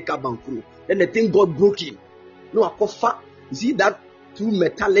 then the thing got broken. No, akofa. You see that two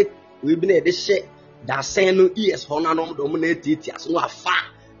metallic we been at the share that saying no ears honor dominate it as no afa.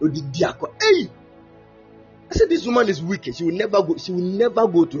 Hey, I said this woman is wicked. She will never go. She will never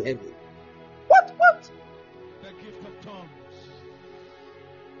go to heaven. What? The gift of tongues.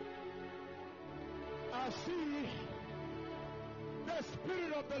 I see the Spirit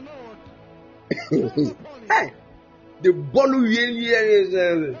of the Lord come upon you. Hey, the ball is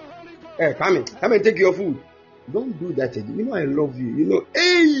hey, come and take your food. Don't do that again. You know I love you. You know,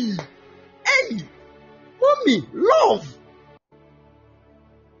 hey, mommy, love.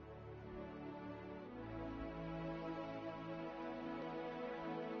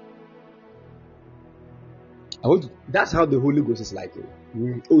 That's how the Holy Ghost is like.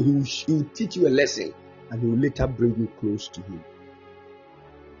 Oh, he will teach you a lesson and he will later bring you close to him.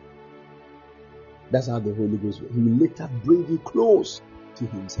 That's how the Holy Ghost will. He will later bring you close to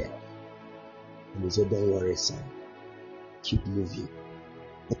himself. And he said, don't worry, son. Keep moving.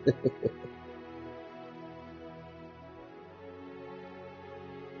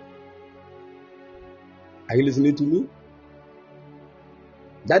 Are you listening to me?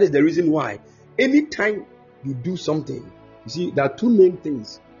 That is the reason why anytime you do something, you see, there are two main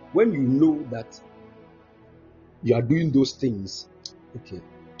things. When you know that you are doing those things, okay,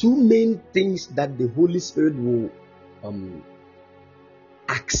 two main things that the Holy Spirit will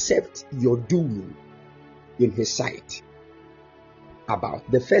accept your doing in his sight about.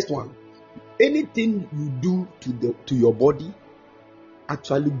 The first one, anything you do to your body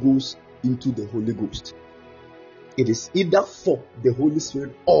actually goes into the Holy Ghost. It is either for the Holy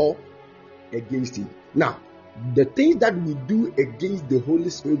Spirit or against him. Now, the things that we do against the Holy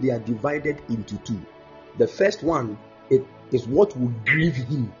Spirit, they are divided into two. The first one, it is what will grieve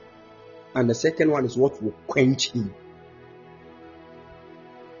him, and the second one is what will quench him.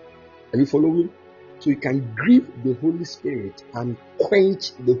 Are you following? So you can grieve the Holy Spirit and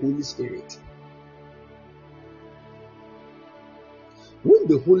quench the Holy Spirit. When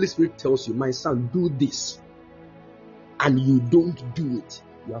the Holy Spirit tells you, my son, do this, and you don't do it,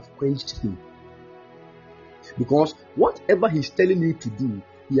 you have quenched him. Because whatever he's telling you to do,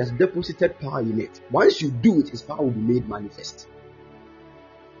 he has deposited power in it. Once you do it, his power will be made manifest.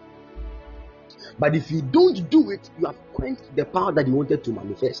 But if you don't do it, you have quenched the power that he wanted to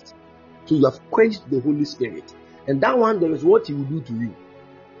manifest. So you have quenched the Holy Spirit. And that one, there is what he will do to you.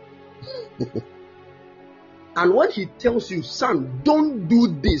 And when he tells you, son, don't do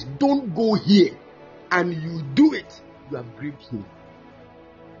this, don't go here, and you do it, you have grieved him.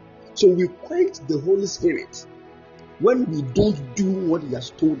 So we quench the Holy Spirit when we don't do what he has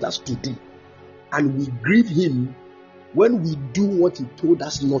told us to do, and we grieve him when we do what he told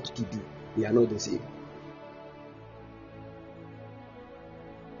us not to do. They are not the same.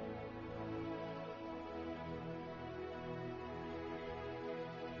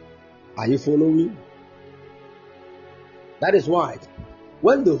 Are you following? That is why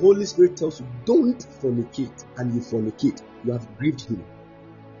when the Holy Spirit tells you don't fornicate and you fornicate, you have grieved him.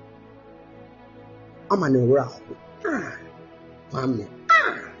 I'm an error. Family.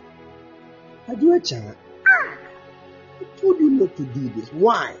 I do a child. I told you not to do this.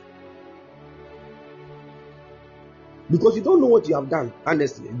 Why? Because you don't know what you have done.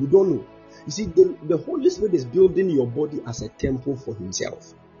 Honestly, you don't know. You see, the Holy Spirit is building your body as a temple for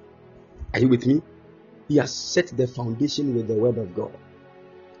himself. Are you with me? He has set the foundation with the word of God,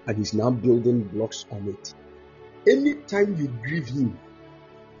 and he's now building blocks on it. Anytime you grieve him,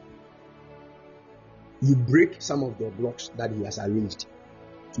 you break some of the blocks that he has arranged.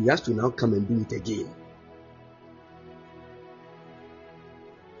 He has to now come and do it again.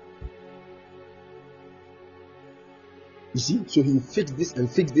 You see, so he will fix this and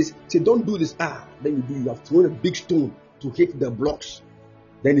fix this. Say, don't do this. Then you have thrown a big stone to hit the blocks.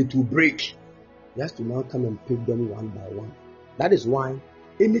 Then it will break. He has to now come and pick them one by one. That is why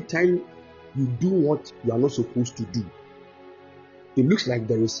anytime you do what you are not supposed to do, it looks like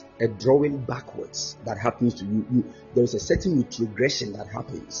there is a drawing backwards that happens to you. There is a certain retrogression that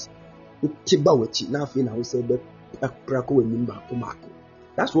happens.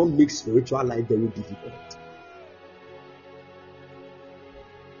 That's what makes spiritual life very difficult.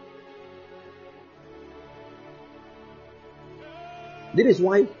 This is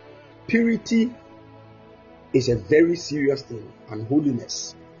why purity is a very serious thing, and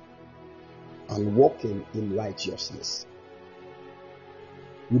holiness and walking in righteousness.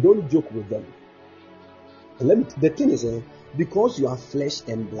 We don't joke with them. And the thing is, because you are flesh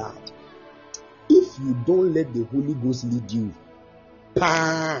and blood, if you don't let the Holy Ghost lead you,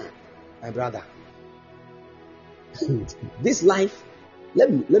 my brother, this life,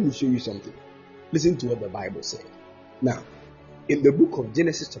 let me show you something. Listen to what the Bible said. Now, in the book of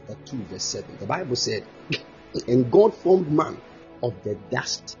Genesis chapter 2 verse 7, the Bible said, and God formed man of the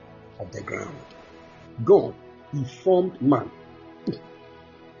dust of the ground. God, he formed man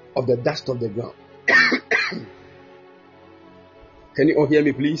of the dust of the ground. Can you all hear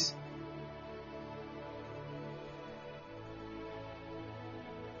me, please?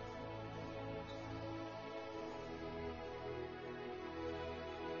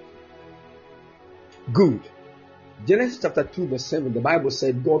 Good. Genesis chapter 2 verse 7, the Bible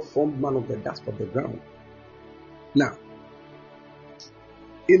said God formed man of the dust of the ground. Now,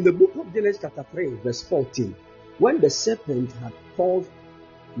 in the book of Genesis chapter 3 verse 14, when the serpent had caused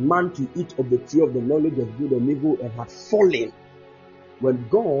man to eat of the tree of the knowledge of good and evil and had fallen, when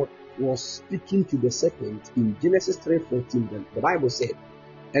God was speaking to the serpent in Genesis 3:14, the Bible said,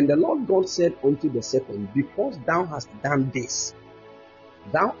 and the Lord God said unto the serpent, because thou hast done this,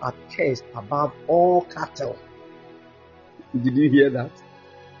 thou art cursed above all cattle. Did you hear that?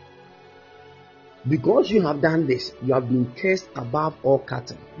 Because you have done this, you have been cursed above all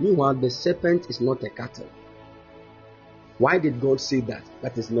cattle. Meanwhile, the serpent is not a cattle. Why did God say that?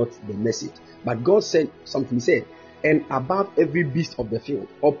 That is not the message. But God said something. He said, and above every beast of the field,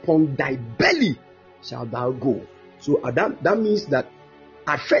 upon thy belly shalt thou go. So that means that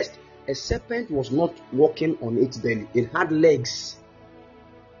at first, a serpent was not walking on its belly. It had legs.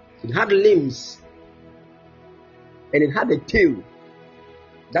 It had limbs. And it had a tail.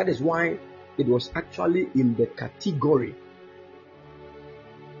 That is why it was actually in the category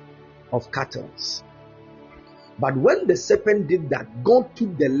of cattle. But when the serpent did that, God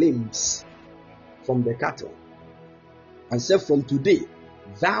took the limbs from the cattle and said, from today,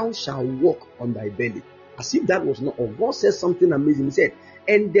 thou shalt walk on thy belly. As if that was not all. God said something amazing. He said,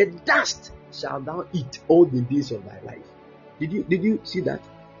 and the dust shalt thou eat all the days of thy life. Did you see that?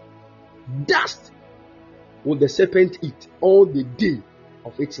 Dust will the serpent eat all the day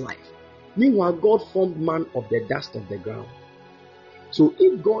of its life. Meanwhile, God formed man of the dust of the ground. So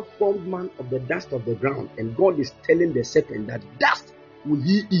if God formed man of the dust of the ground, and God is telling the serpent that dust will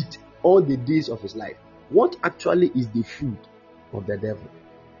he eat all the days of his life, what actually is the food of the devil?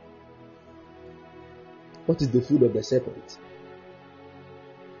 What is the food of the serpent?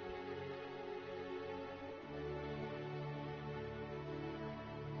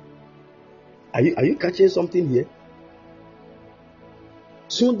 Are you catching something here?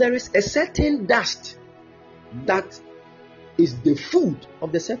 So there is a certain dust that is the food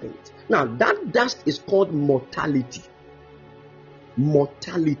of the serpent. Now that dust is called mortality.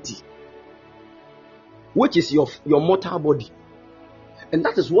 Mortality, which is your mortal body. And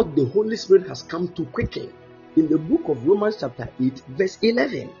that is what the Holy Spirit has come to quicken. In the book of Romans chapter 8 verse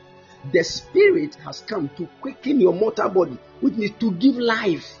 11, the Spirit has come to quicken your mortal body, which means to give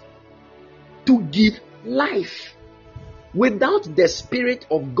life. To give life. Without the Spirit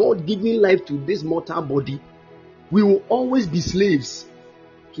of God giving life to this mortal body, we will always be slaves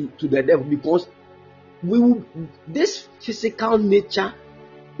to the devil, because this physical nature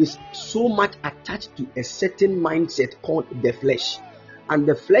is so much attached to a certain mindset called the flesh. And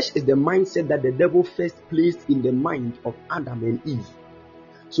the flesh is the mindset that the devil first placed in the mind of Adam and Eve.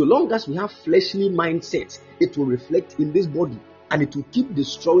 So long as we have fleshly mindsets, it will reflect in this body, and it will keep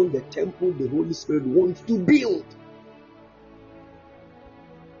destroying the temple the Holy Spirit wants to build.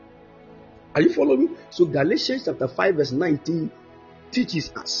 Are you following? So Galatians chapter 5 verse 19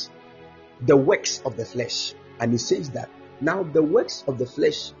 teaches us the works of the flesh. And it says that now the works of the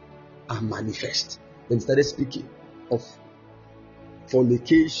flesh are manifest. Then started speaking of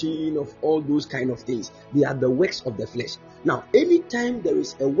fornication, of all those kind of things. They are the works of the flesh. Now, anytime there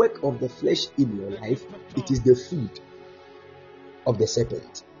is a work of the flesh in your life, it is the food of the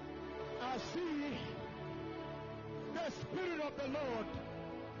serpent. I see the Spirit of the Lord.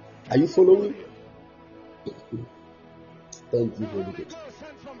 Are you following? Thank you, Holy Ghost.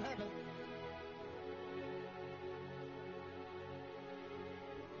 Sent from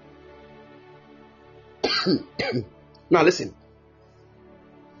heaven. Now listen.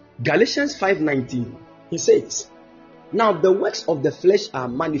 Galatians 5:19. He says, now the works of the flesh are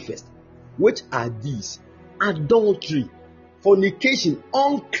manifest, which are these: adultery, fornication,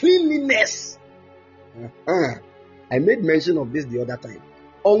 uncleanness. I made mention of this the other time.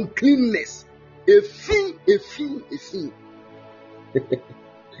 Uncleanness. A fin.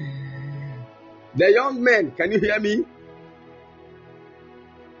 The young men, can you hear me?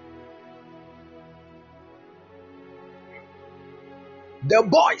 The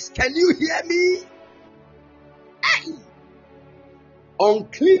boys, can you hear me? Hey!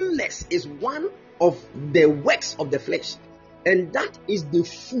 Uncleanness is one of the works of the flesh, and that is the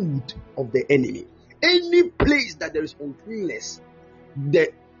food of the enemy. Any place that there is uncleanness,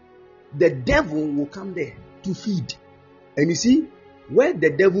 the devil will come there to feed. And you see, where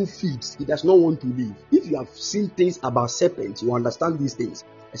the devil feeds, he does not want to leave. If you have seen things about serpents, you understand these things,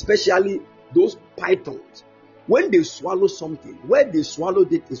 especially those pythons. When they swallow something, where they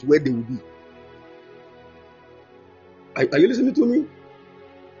swallowed it is where they will be. Are you listening to me?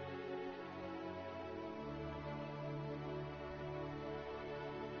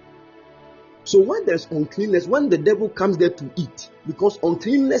 So when there's uncleanness, when the devil comes there to eat, because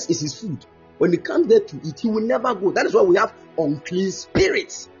uncleanness is his food, when he comes there to eat, he will never go. That is why we have unclean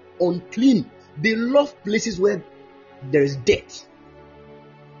spirits. Unclean. They love places where there is death.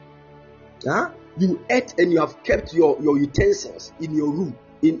 Huh? You ate and you have kept your utensils in your room,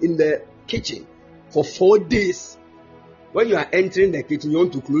 in the kitchen for 4 days. When you are entering the kitchen, you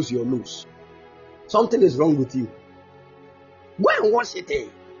want to close your nose. Something is wrong with you. Go and wash it in.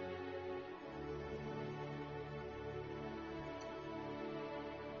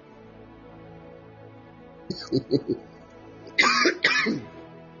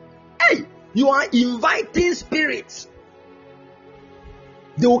 Hey, you are inviting spirits.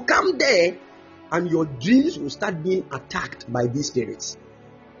 They will come there and your dreams will start being attacked by these spirits.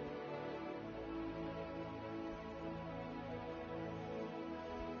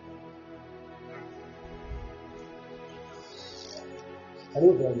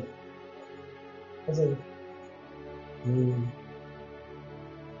 Hello, brother. What's up?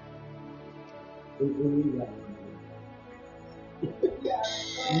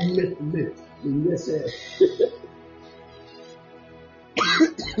 Yes, sir.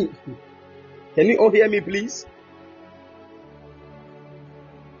 Can you all hear me, please?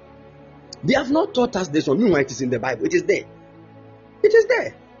 They have not taught us this one. Meanwhile, it is in the Bible. It is there. It is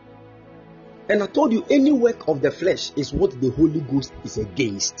there. And I told you, any work of the flesh is what the Holy Ghost is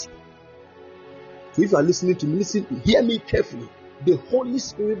against. So if you are listening to me, hear me carefully. The Holy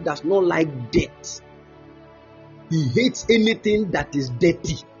Spirit does not like death. He hates anything that is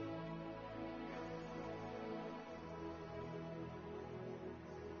dirty.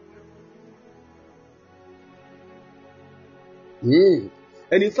 And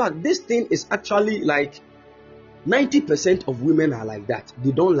in fact, this thing is actually like 90% of women are like that.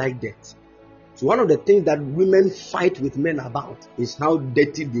 They don't like death. So one of the things that women fight with men about is how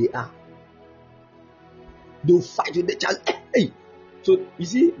dirty they are. They'll fight with the child. Hey. So you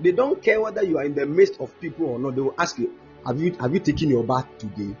see, they don't care whether you are in the midst of people or not. They will ask you, have you taken your bath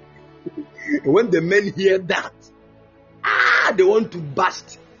today? And when the men hear that, they want to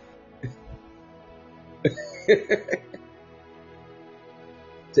burst.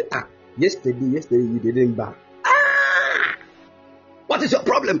 Say, yesterday you didn't bath. What is your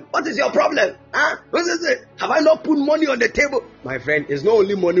problem? What is your problem? What is it? Have I not put money on the table? My friend, it's not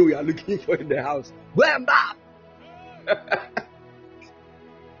only money we are looking for in the house. Go and bath.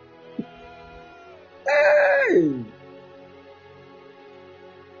 Hey.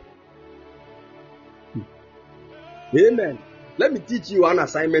 Amen. Let me teach you an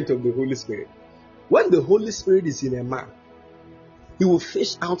assignment of the Holy Spirit. When the Holy Spirit is in a man, he will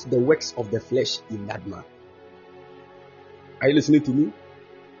fish out the works of the flesh in that man. Are you listening to me?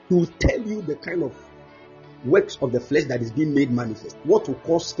 He will tell you the kind of works of the flesh that is being made manifest. What will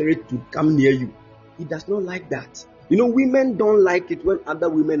cause spirit to come near you. He does not like that. You know, women don't like it when other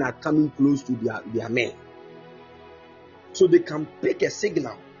women are coming close to their men. So they can pick a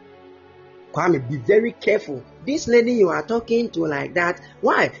signal. Kwame, be very careful. This lady you are talking to like that.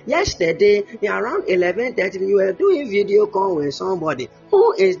 Why? Yesterday, around 11:30, you were doing video call with somebody.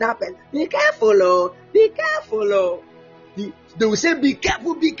 Who is that person? Be careful, oh. Be careful, oh. They will say, be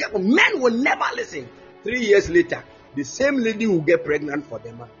careful, be careful. Men will never listen. 3 years later, the same lady will get pregnant for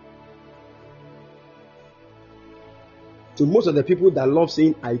the man. So most of the people that love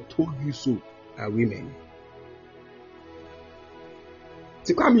saying, I told you so, are women.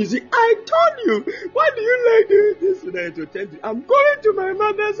 So come, you see, I told you. Why do you like doing this today? To tell you, I'm going to my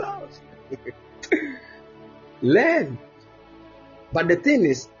mother's house. Learn. But the thing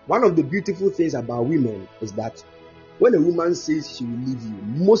is, one of the beautiful things about women is that when a woman says she will leave you,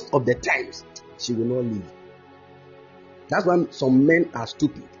 most of the times she will not leave. That's why some men are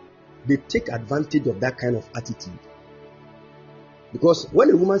stupid. They take advantage of that kind of attitude. Because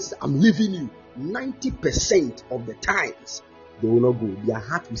when a woman says, I'm leaving you, 90% of the times they will not go. Their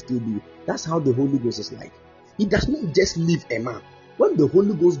heart will still be. That's how the Holy Ghost is like. He does not just leave a man. When the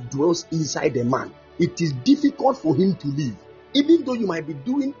Holy Ghost dwells inside a man, it is difficult for him to leave. Even though you might be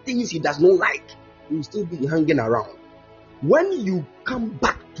doing things he does not like, he will still be hanging around. When you come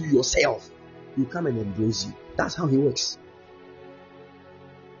back to yourself, he will come and embrace you. That's how he works.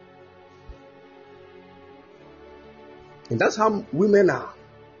 And that's how women are.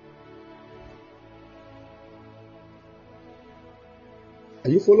 Are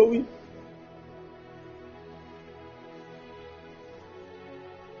you following?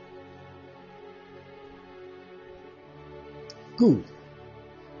 Good.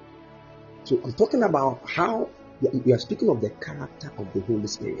 So I'm talking about how we are speaking of the character of the Holy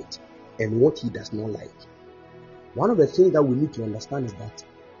Spirit and what he does not like. One of the things that we need to understand is that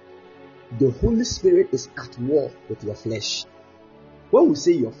the Holy Spirit is at war with your flesh. When we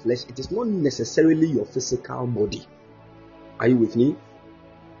say your flesh, it is not necessarily your physical body. Are you with me?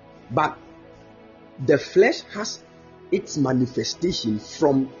 But the flesh has its manifestation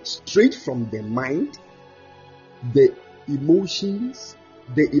straight from the mind, the emotions,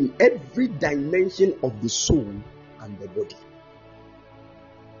 in every dimension of the soul and the body.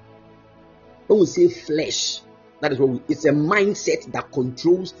 When we say flesh, that is what it's a mindset that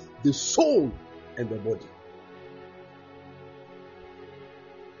controls the soul and the body.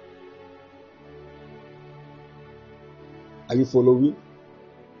 Are you following?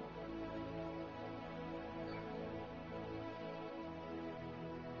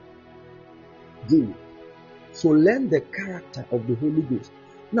 Good. So learn the character of the Holy Ghost.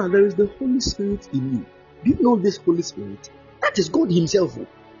 Now there is the Holy Spirit in you. Do you know this Holy Spirit? That is God Himself,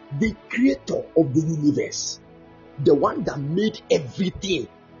 the creator of the universe, the one that made everything.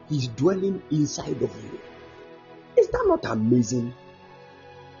 He's dwelling inside of you. Is that not amazing?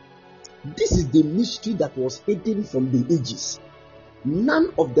 This is the mystery that was hidden from the ages.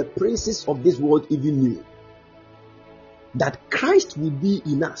 None of the princes of this world even knew that Christ will be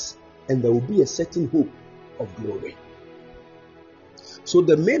in us and there will be a certain hope of glory. So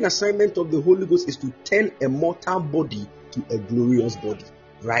the main assignment of the Holy Ghost is to turn a mortal body to a glorious body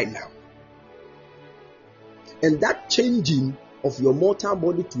right now. And that changing of your mortal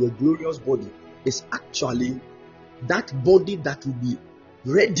body to a glorious body is actually that body that will be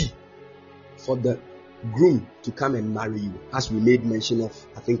ready for the groom to come and marry you, as we made mention of,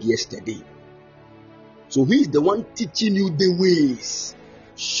 I think, yesterday. So He is the one teaching you the ways,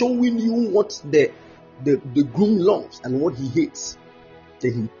 showing you what the groom loves and what he hates.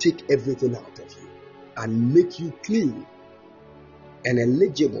 Then He take everything out of you and make you clean and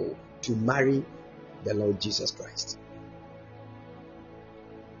eligible to marry the Lord Jesus Christ.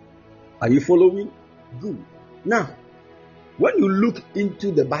 Are you following? Good. Now, when you look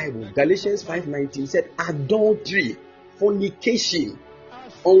into the Bible, Galatians 5:19 said adultery, fornication,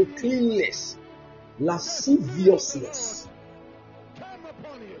 uncleanness, lasciviousness. Come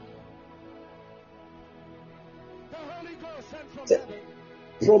upon you. The Holy Ghost sent from Said, heaven.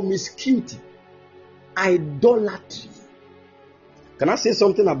 promiscuity, idolatry. Can I say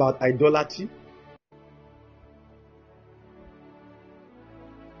something about idolatry?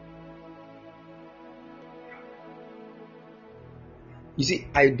 You see,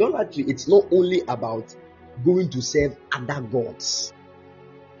 idolatry, it's not only about going to serve other gods.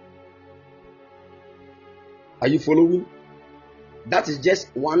 Are you following? That is just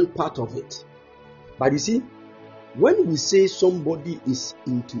one part of it. But you see, when we say somebody is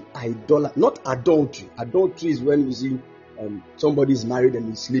into idolatry, not adultery. Adultery is when you see somebody is married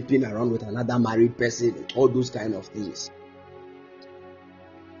and is sleeping around with another married person, all those kind of things.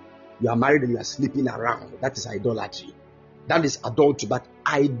 You are married and you are sleeping around. That is idolatry. That is adultery. But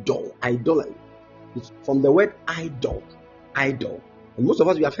idolatry, it's from the word idol. And most of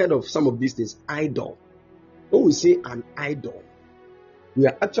us, we have heard of some of these things. Idol. When we say an idol, we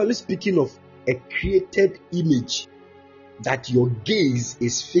are actually speaking of a created image that your gaze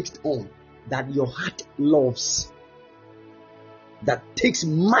is fixed on, that your heart loves, that takes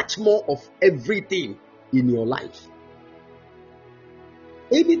much more of everything in your life.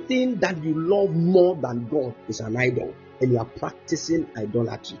 Anything that you love more than God is an idol, and you are practicing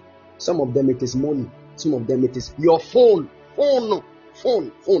idolatry. Some of them it is money, some of them it is your phone, the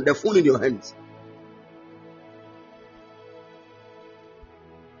phone in your hands.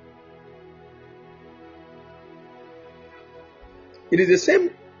 It is the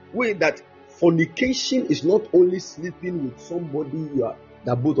same way that fornication is not only sleeping with somebody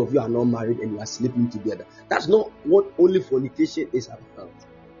that both of you are not married and you are sleeping together. That's not what only fornication is about.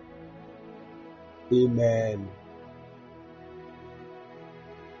 Amen.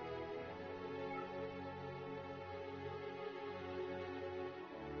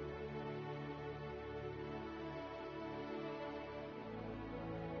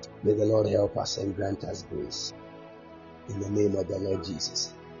 May the Lord help us and grant us grace. In the name of the Lord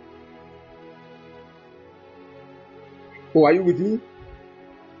Jesus. Oh, are you with me?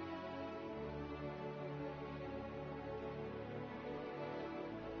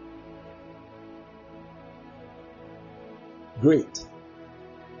 Great.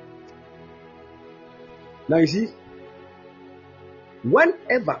 Now you see,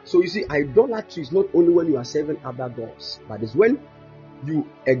 so you see, idolatry is not only when you are serving other gods, but it's when you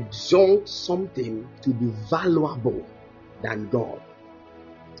exalt something to be valuable than God.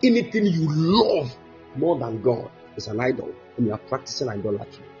 Anything you love more than God is an idol, and you are practicing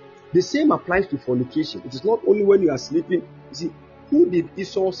idolatry. The same applies to fornication. It is not only when you are sleeping. You see, who did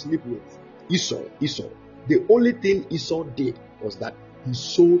Esau sleep with? Esau. The only thing Esau did was that he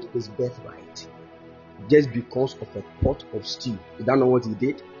sold his birthright just because of a pot of stew. You don't know what he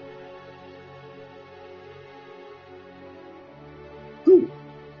did? Good.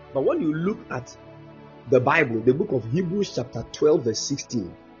 But when you look at the Bible, the book of Hebrews chapter 12 verse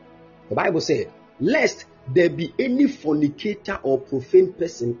 16, the Bible said, lest there be any fornicator or profane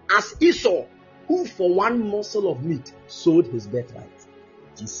person as Esau, who for one morsel of meat sold his birthright.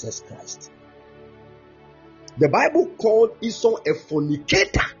 Jesus Christ. The Bible called Esau a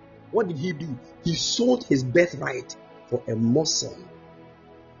fornicator. What did he do? He sold his birthright for a morsel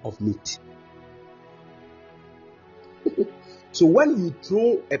of meat. So when you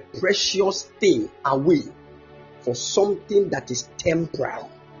throw a precious thing away for something that is temporal,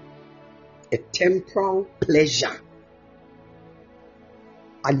 a temporal pleasure,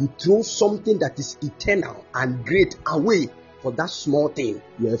 and you throw something that is eternal and great away for that small thing,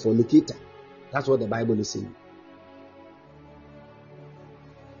 you are a fornicator. That's what the Bible is saying.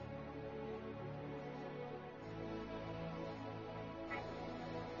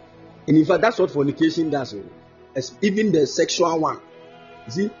 And in fact, that's what fornication does. Even the sexual one.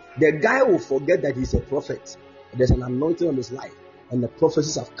 You see, the guy will forget that he's a prophet. There's an anointing on his life, and the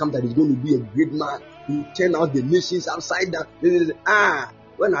prophecies have come that he's going to be a great man. He will turn out the nations upside down.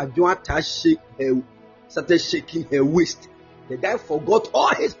 When Ajuata started shaking her waist, the guy forgot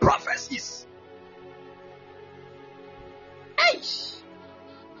all his prophecies. Hey!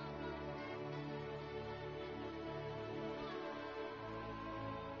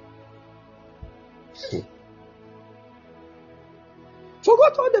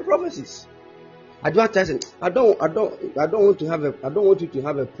 Forgot all the prophecies. Advertising. I don't want you to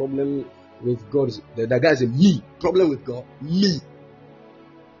have a problem with God. The guy said, me problem with God.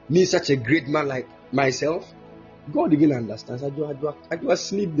 Me such a great man like myself. God even understands. I do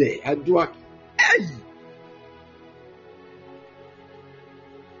sleep there. Hey.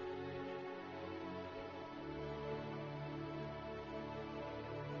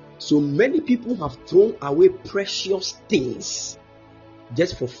 So many people have thrown away precious things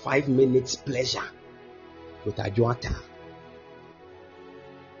just for 5 minutes pleasure with Ajuata.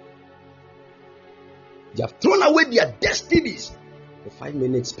 They have thrown away their destinies for 5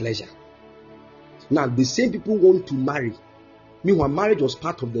 minutes pleasure. Now the same people want to marry. Meanwhile, marriage was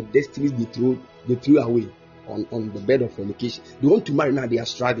part of the destinies they threw away on the bed of fornication. They want to marry, now they are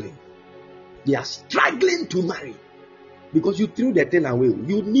struggling. They are struggling to marry because you threw the thing away.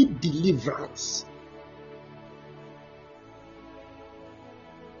 You need deliverance.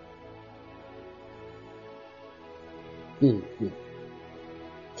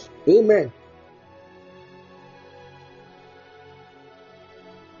 Amen.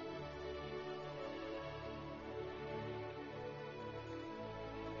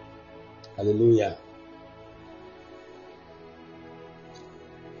 Hallelujah.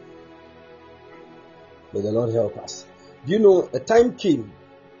 May the Lord help us. Do you know a time came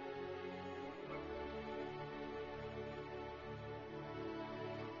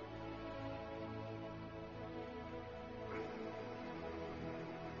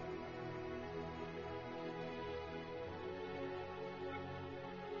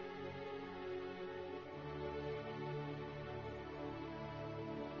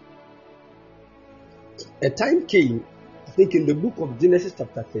I think in the book of Genesis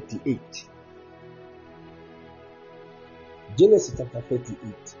chapter 38. Genesis chapter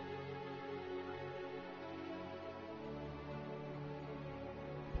 38.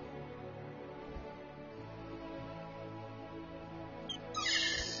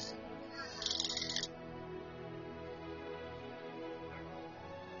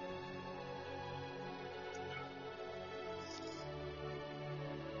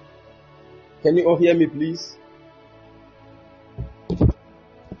 Can you all hear me, please?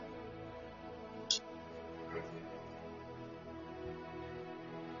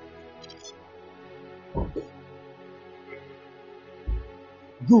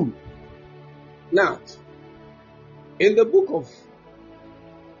 Good. Now, in the book of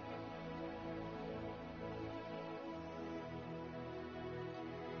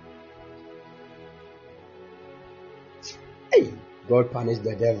God punished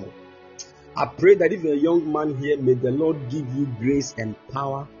the devil. I pray that if you're a young man here, may the Lord give you grace and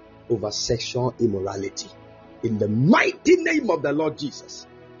power over sexual immorality. In the mighty name of the Lord Jesus.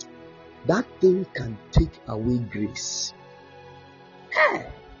 That thing can take away grace.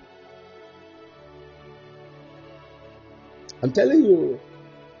 I'm telling you,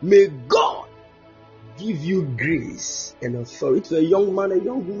 may God give you grace and authority. To a young man, a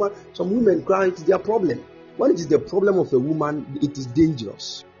young woman, some women cry, it's their problem. When it is the problem of a woman, it is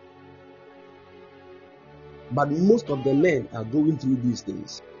dangerous. But most of the men are going through these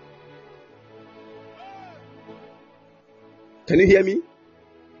things. Can you hear me?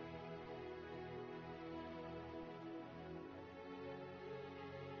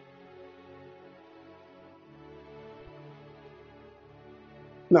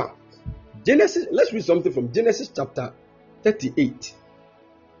 Now, Genesis, let's read something from Genesis chapter 38,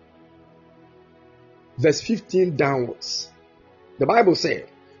 verse 15 downwards. The Bible said,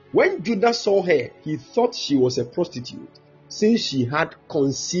 when Judah saw her, he thought she was a prostitute, since she had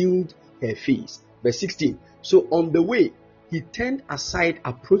concealed her face. Verse 16. So on the way, he turned aside,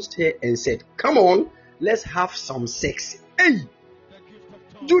 approached her, and said, come on, let's have some sex. Hey,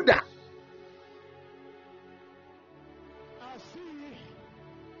 Judah.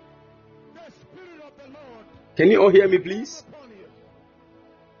 Can you all hear me, please?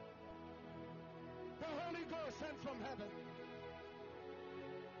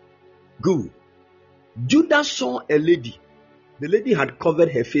 Good. Judah saw a lady. The lady had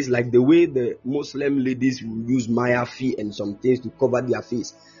covered her face like the way the Muslim ladies will use mayafi and some things to cover their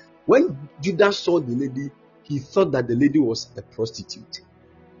face. When Judah saw the lady, he thought that the lady was a prostitute.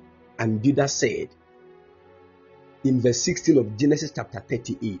 And Judah said, in verse 16 of Genesis chapter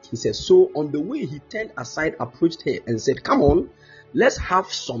 38, he says, so on the way he turned aside, approached her, and said, come on, let's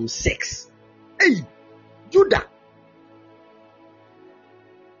have some sex. Hey, Judah.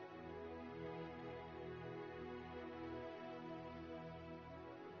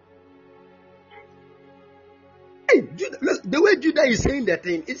 Hey, Judah, the way Judah is saying that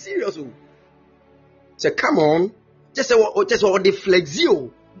thing, it's serious. Say, come on, just what the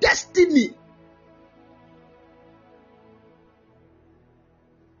flexio, destiny.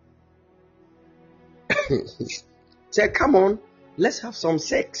 Say, come on, let's have some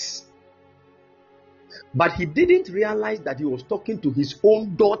sex. But he didn't realize that he was talking to his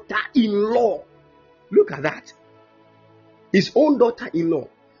own daughter-in-law. Look at that. His own daughter-in-law.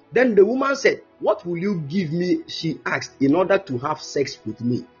 Then the woman said, what will you give me, she asked, in order to have sex with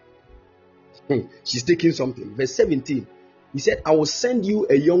me? She's taking something. Verse 17. He said, I will send you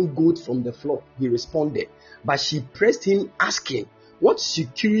a young goat from the flock. He responded. But she pressed him, asking, what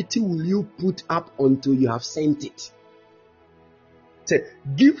security will you put up until you have sent it? Said,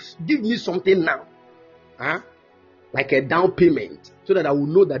 give me something now. Like a down payment, so that I will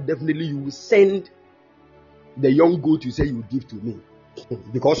know that definitely you will send the young goat you say you will give to me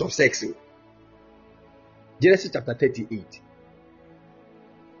because of sex. Genesis chapter 38.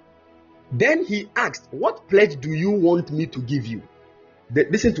 Then he asked, what pledge do you want me to give you?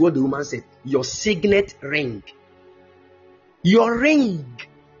 Listen to what the woman said. Your signet ring. Your ring.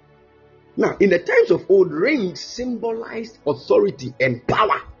 Now, in the times of old, rings symbolized authority and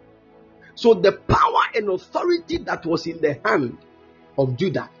power. So the power and authority that was in the hand of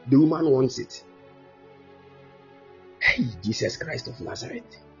Judah, the woman wants it. Hey, Jesus Christ of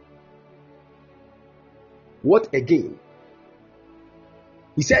Nazareth. What again?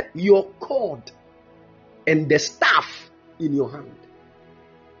 He said, your cord and the staff in your hand.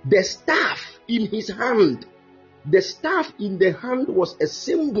 The staff in his hand. The staff in the hand was a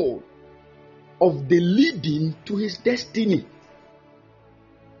symbol of the leading to his destiny.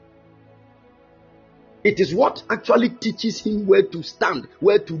 It is what actually teaches him where to stand,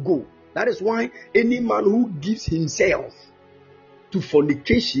 where to go. That is why any man who gives himself to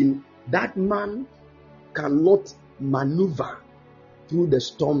fornication, that man cannot maneuver through the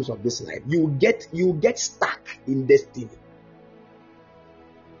storms of this life. You get stuck in destiny.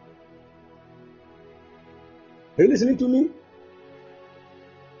 Are you listening to me?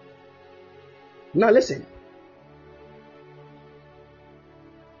 Now listen.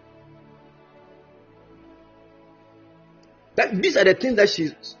 These are the things that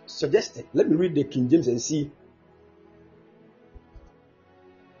she suggested. Let me read the King James and see.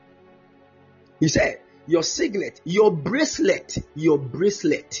 He said, your signet, your bracelet.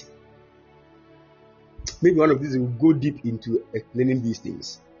 Maybe one of these will go deep into explaining these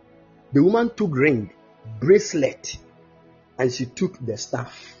things. The woman took ring, bracelet, and she took the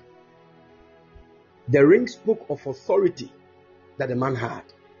staff. The ring spoke of authority that the man had.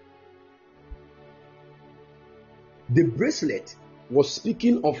 The bracelet was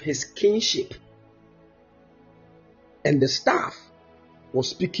speaking of his kingship. And the staff was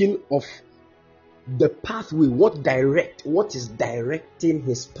speaking of the pathway, what is directing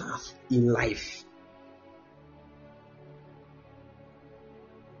his path in life.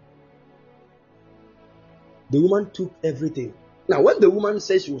 The woman took everything. Now, when the woman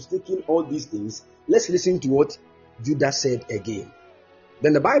said she was taking all these things, let's listen to what Judah said again.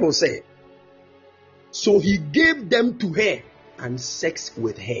 Then the Bible said, so he gave them to her and sex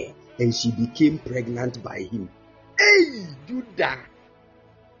with her. and she became pregnant by him. Hey, Judah!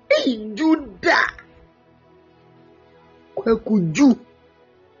 Hey, Judah! Where could you?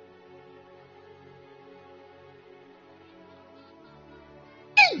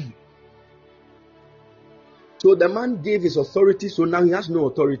 Hey! So the man gave his authority, so now he has no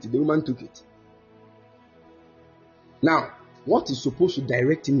authority. The woman took it. Now, what is supposed to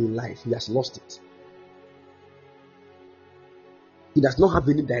direct him in life, he has lost it. He does not have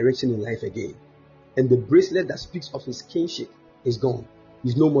any direction in life again. And the bracelet that speaks of his kingship is gone.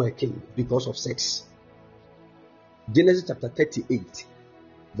 He's no more a king because of sex. Genesis chapter 38,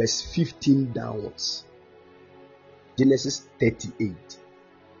 verse 15 downwards. Genesis 38.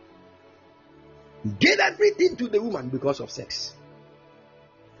 He gave everything to the woman because of sex.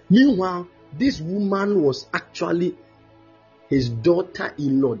 Meanwhile, this woman was actually his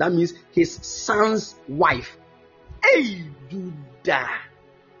daughter-in-law. That means his son's wife. Hey, Judah!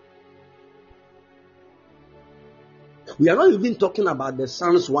 We are not even talking about the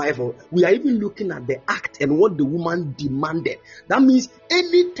son's wife. We are even looking at the act and what the woman demanded. That means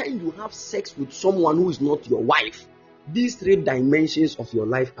anytime you have sex with someone who is not your wife, these three dimensions of your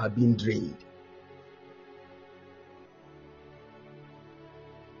life are being drained.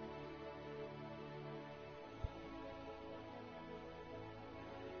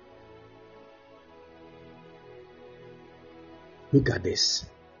 Look at this.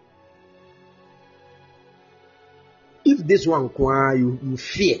 If this one you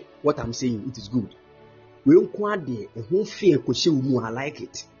fear what I'm saying, it is good. We don't fear. I like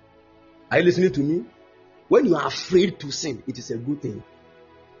it. Are you listening to me? When you are afraid to sin, it is a good thing.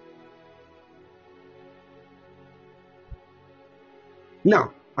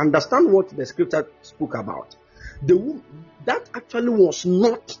 Now, understand what the scripture spoke about. That actually was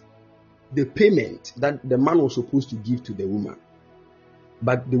not the payment that the man was supposed to give to the woman.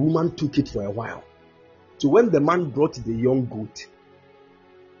 But the woman took it for a while. So when the man brought the young goat,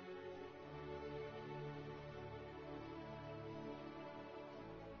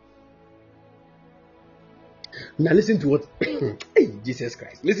 now listen to what hey, Jesus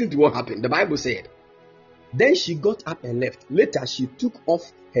Christ, listen to what happened. The Bible said, then she got up and left. Later she took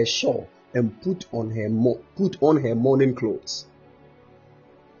off her shawl and put on her mourning clothes.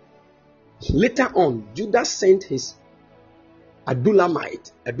 Later on, Judah sent his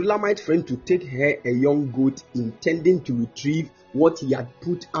Adullamite friend to take her a young goat, intending to retrieve what he had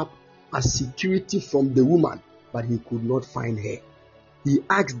put up as security from the woman, but he could not find her. He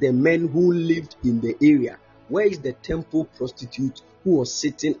asked the men who lived in the area, where is the temple prostitute who was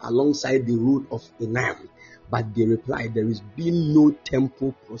sitting alongside the road of Enam? But they replied, there is been no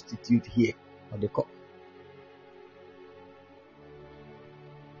temple prostitute here. Or the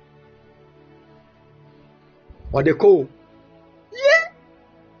call. Yeah.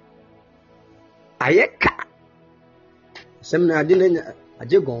 Ayeka. Semna adina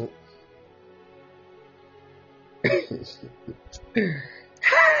ajegon.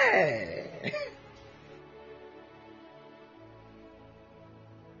 Hey.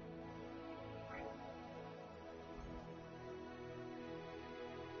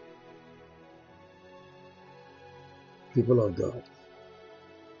 People of God.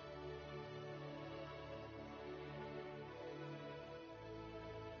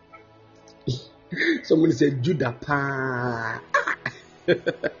 Somebody said Judah pa.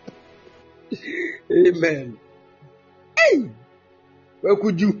 Amen. Hey, where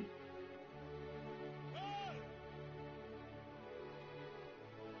could you?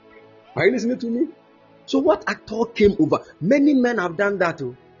 Are you listening to me? So what actor came over? Many men have done that.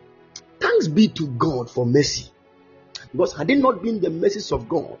 Oh. Thanks be to God for mercy. Because had it not been the mercies of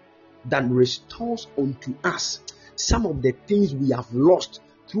God that restores unto us some of the things we have lost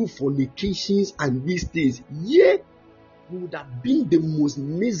through fornications and these things, yet we would have been the most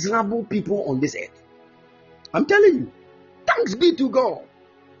miserable people on this earth. I'm telling you, thanks be to God.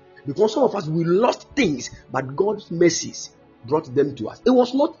 Because some of us, we lost things, but God's mercies brought them to us. It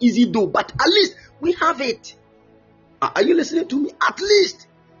was not easy though, but at least we have it. Are you listening to me? At least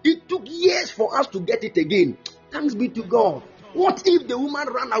it took years for us to get it again. Thanks be to God. What if the woman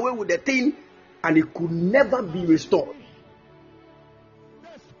ran away with the thing and it could never be restored?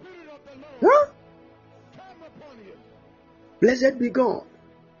 Huh? Blessed be God.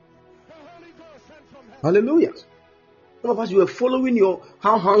 Hallelujah. Some of us, you were following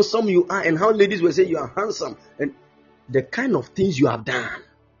how handsome you are and how ladies were saying you are handsome and the kind of things you have done.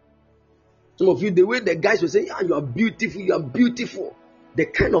 Some of you, the way the guys were saying, you are beautiful, you are beautiful. The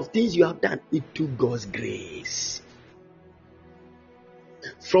kind of things you have done, it took God's grace.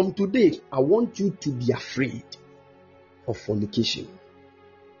 From today, I want you to be afraid of fornication.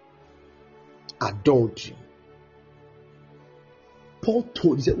 adultery. Paul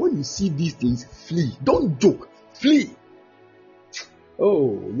told, he said, when you see these things, flee. Don't joke, flee.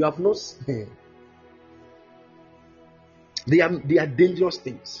 Oh, you have not. They are dangerous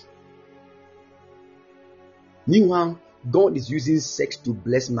things. Meanwhile, God is using sex to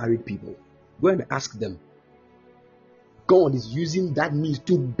bless married people. Go and ask them. God is using that means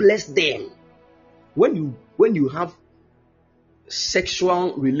to bless them. When you have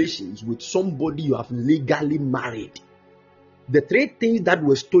sexual relations with somebody you have legally married, the 3 things that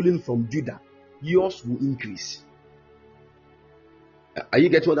were stolen from Judah, yours will increase. Are you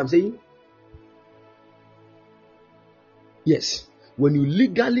getting what I'm saying? Yes. When you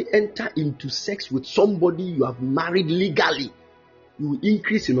legally enter into sex with somebody you have married legally, you will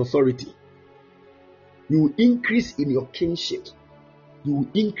increase in authority. You will increase in your kinship. You will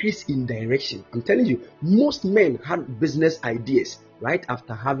increase in direction. I'm telling you, most men had business ideas right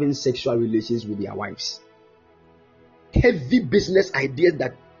after having sexual relations with their wives. Heavy business ideas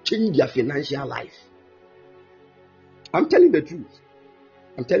that change their financial life. I'm telling the truth.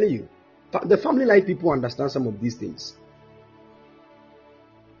 I'm telling you. The family life people understand some of these things.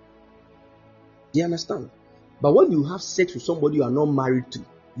 You understand? But when you have sex with somebody you are not married to,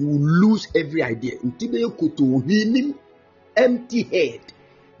 you will lose every idea. Empty head,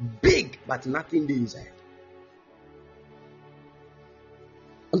 big, but nothing there inside.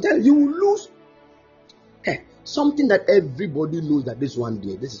 I'm telling you, you will lose something that everybody knows that this one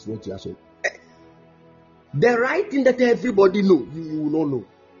day, this is what you are saying. The right thing that everybody knows, you will not know.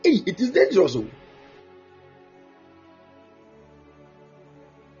 It is dangerous.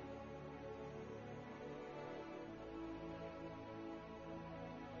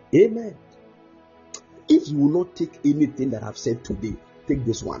 Amen. If you will not take anything that I've said today, take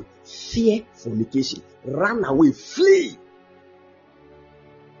this one. Fear fornication. Run away. Flee.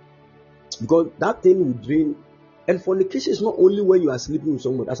 Because that thing will drain. And fornication is not only when you are sleeping with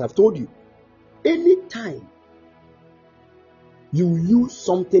someone. As I've told you, anytime you use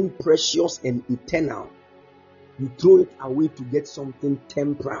something precious and eternal, you throw it away to get something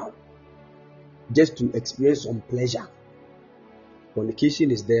temporal, just to experience some pleasure.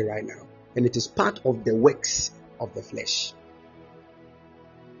 Fornication is there right now, and it is part of the works of the flesh.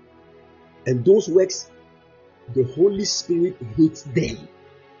 And those works, the Holy Spirit hates them.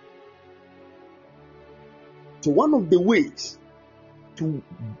 So one of the ways to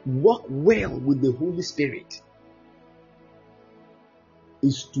work well with the Holy Spirit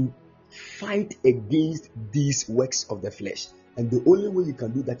is to fight against these works of the flesh. And the only way you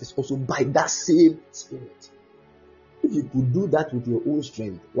can do that is also by that same Spirit. If you could do that with your own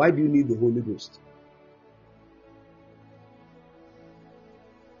strength, why do you need the Holy Ghost?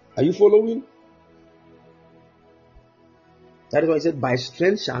 Are you following? That is why I said, by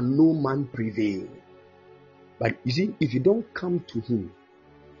strength shall no man prevail. But you see, if you don't come to Him,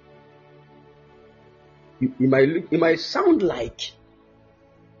 it might sound like,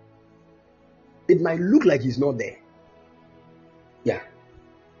 it might look like He's not there. Yeah,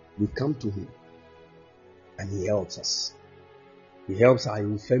 we come to Him, and He helps us. He helps our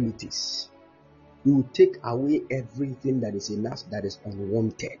infirmities. He will take away everything that is in us that is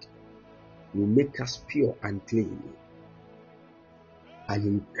unwanted. He will make us pure and clean, and He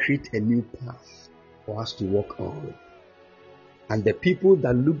will create a new path for us to walk on. And the people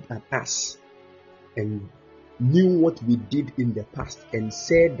that looked at us and knew what we did in the past and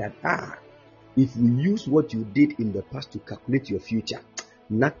said that, if we use what you did in the past to calculate your future,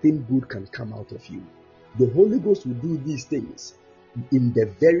 nothing good can come out of you. The Holy Ghost will do these things in the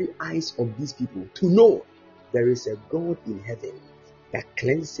very eyes of these people to know there is a God in heaven that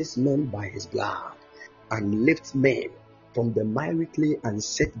cleanses men by His blood and lifts men from the miry clay and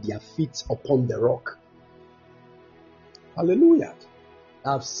set their feet upon the rock. Hallelujah.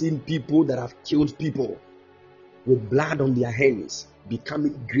 I've seen people that have killed people with blood on their hands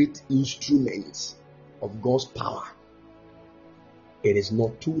becoming great instruments of God's power. It is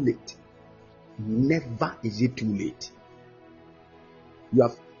not too late. Never is it too late.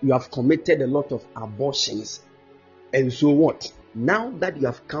 You have committed a lot of abortions, and so what? Now that you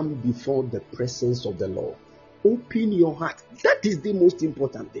have come before the presence of the Lord, open your heart. That is the most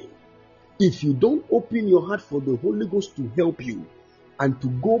important thing. If you don't open your heart for the Holy Ghost to help you and to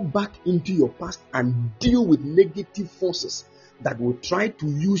go back into your past and deal with negative forces that will try to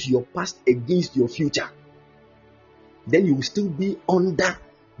use your past against your future, then you will still be under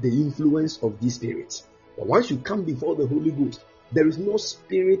the influence of these spirits. But once you come before the Holy Ghost, there is no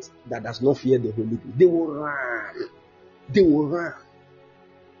spirit that does not fear the Holy Ghost. They will run. They will run.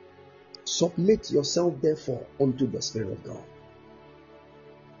 Submit yourself, therefore, unto the Spirit of God.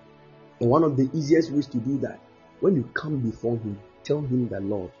 And one of the easiest ways to do that, when you come before Him, tell Him that,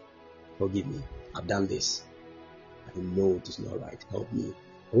 Lord, forgive me. I've done this. I know it is not right. Help me.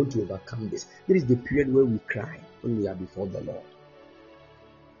 I want to overcome this. There is the period where we cry when we are before the Lord.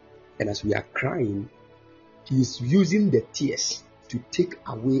 And as we are crying, He is using the tears to take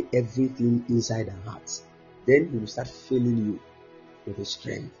away everything inside our hearts. Then He will start filling you with His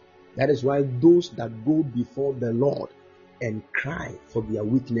strength. That is why those that go before the Lord and cry for their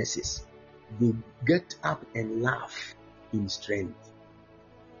weaknesses, they get up and laugh in strength.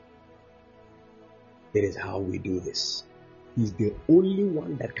 That is how we do this. He's the only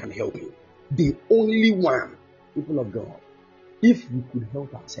one that can help you. The only one. People of God, if we could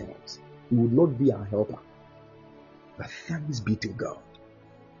help ourselves, He would not be our helper. But thanks be to God.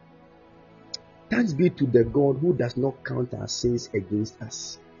 Thanks be to the God who does not count our sins against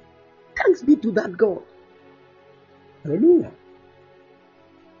us. Thanks be to that God. Hallelujah.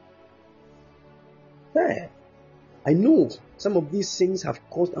 Hey, I know some of these things have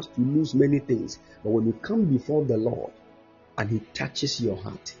caused us to lose many things. But when you come before the Lord and He touches your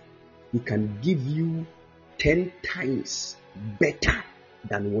heart, He can give you 10 times better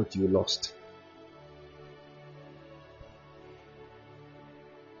than what you lost.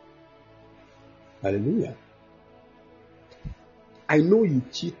 Hallelujah. I know you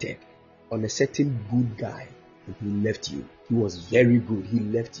cheated on a certain good guy and he left you. He was very good. He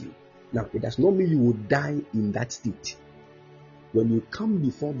left you. Now, it does not mean you will die in that state. When you come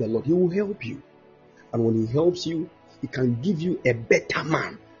before the Lord, He will help you. And when He helps you, He can give you a better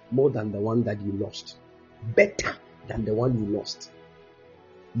man more than the one that you lost. Better than the one you lost.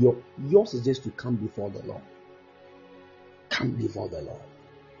 Yours is just to come before the Lord. Come before the Lord.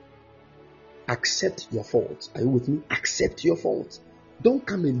 Accept your faults. Are you with me? Accept your faults. Don't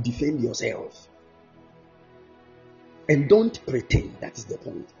come and defend yourself. And don't pretend. That is the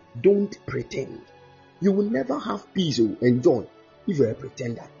point. Don't pretend. You will never have peace and joy if you're a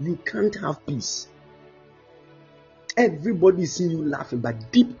pretender. You can't have peace. Everybody is seeing you laughing,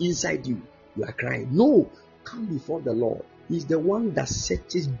 but deep inside you, you are crying. No, come before the Lord. He's the one that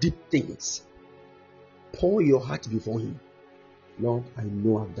searches deep things. Pour your heart before Him. Lord, I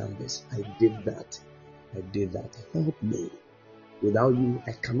know I've done this. I did that. I did that. Help me. Without you,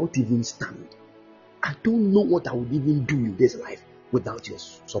 I cannot even stand. I don't know what I would even do in this life without your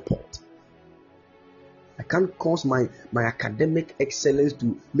support. I can't cause my academic excellence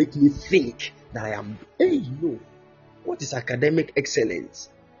to make me think that I am. Hey, no. What is academic excellence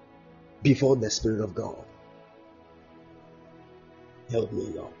before the Spirit of God? Help me,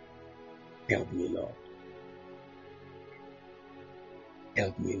 Lord. Help me, Lord.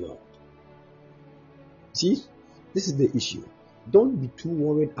 Help me, Lord. See, this is the issue. Don't be too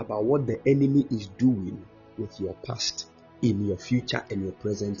worried about what the enemy is doing with your past, in your future, and your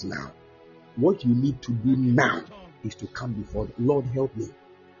present now. What you need to do now is to come before the Lord. Help me.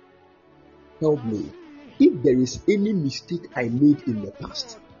 Help me. If there is any mistake I made in the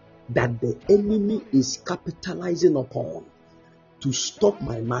past that the enemy is capitalizing upon to stop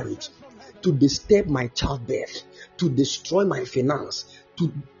my marriage, to disturb my childbirth, to destroy my finance,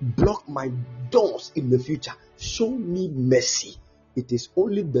 to block my doors in the future, show me mercy. It is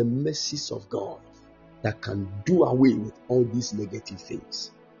only the mercies of God that can do away with all these negative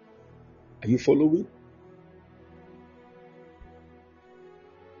things. Are you following?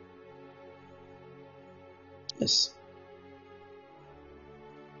 Yes.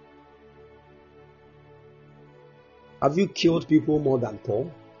 Have you killed people more than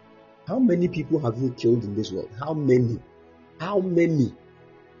Paul? How many people have you killed in this world? How many? How many?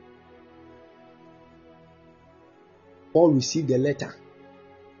 Paul received a letter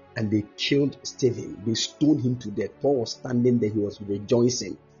and they killed Stephen. They stoned him to death. Paul was standing there. He was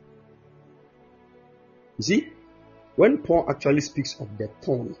rejoicing. You see, when Paul actually speaks of the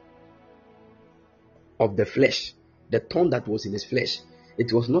thorn of the flesh, the thorn that was in his flesh,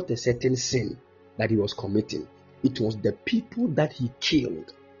 it was not a certain sin that he was committing. It was the people that he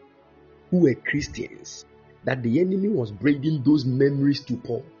killed who were Christians, that the enemy was bringing those memories to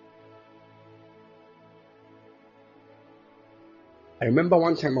Paul. I remember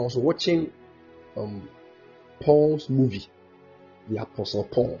one time I was watching Paul's movie, The Apostle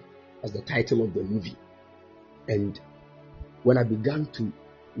Paul, as the title of the movie. And when I began to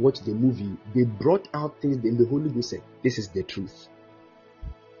watch the movie, they brought out things and the Holy Ghost said, this is the truth.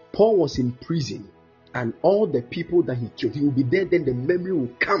 Paul was in prison and all the people that he killed, he will be there, then the memory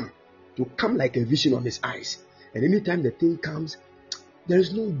will come like a vision on his eyes. And anytime the thing comes, there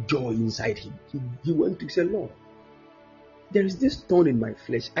is no joy inside him. He went to say, Lord, there is this thorn in my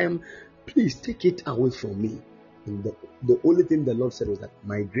flesh. Please take it away from me. And the only thing the Lord said was that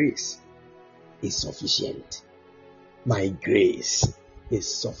my grace is sufficient. My grace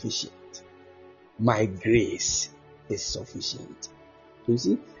is sufficient. My grace is sufficient. You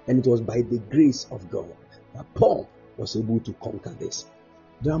see? And it was by the grace of God that Paul was able to conquer this.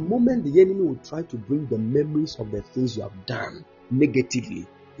 There are moments the enemy will try to bring the memories of the things you have done negatively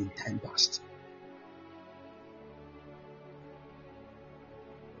in time past.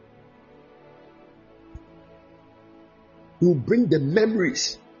 He will bring the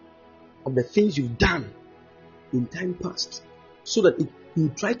memories of the things you've done in time past, so that he will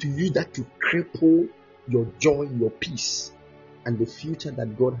try to use that to cripple your joy, your peace, and the future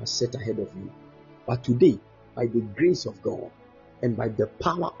that God has set ahead of you. But today, by the grace of God and by the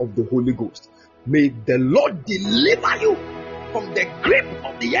power of the Holy Ghost, may the Lord deliver you from the grip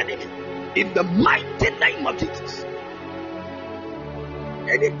of the enemy in the mighty name of Jesus.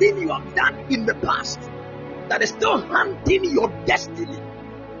 Anything you have done in the past that is still hunting your destiny,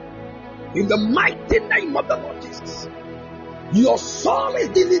 in the mighty name of the Lord Jesus, your soul is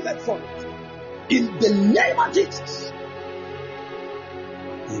delivered from it in the name of Jesus.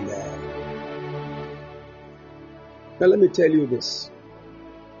 Amen. Now let me tell you this.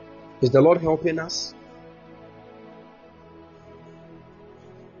 Is the Lord helping us?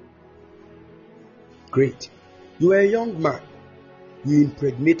 Great. You are a young man. You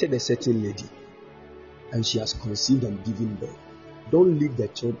impregnated a certain lady, and she has conceived and given birth. Don't leave the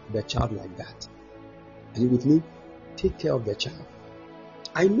child like that. Are you with me? Take care of the child.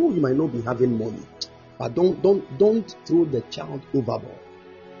 I know you might not be having money, but don't throw the child overboard.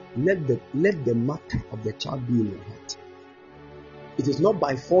 Let the matter of the child be in your heart. It is not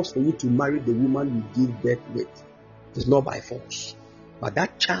by force for you to marry the woman you give birth with. It is not by force. But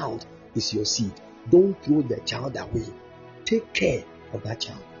that child is your seed. Don't throw the child away. Take care of that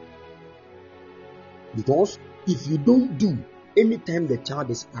child. Because if you don't do, anytime the child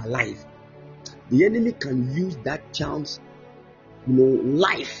is alive, the enemy can use that child's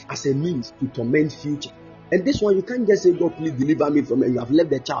life as a means to torment future. And this one, you can't just say, God, please deliver me from it. You have left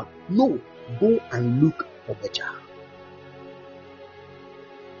the child. No, go and look for the child.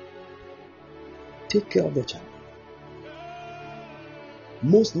 Take care of the child.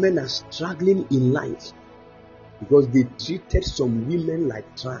 Most men are struggling in life because they treated some women like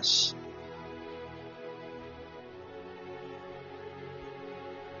trash.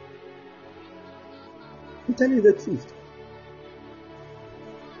 I'm telling you the truth.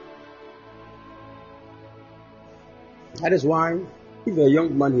 That is why, if you're a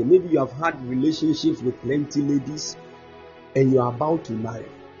young man here, maybe you have had relationships with plenty ladies and you are about to marry.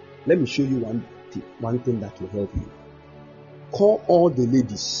 Let me show you one thing that will help you. Call all the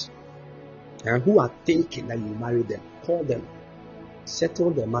ladies and who are thinking that you marry them. Call them.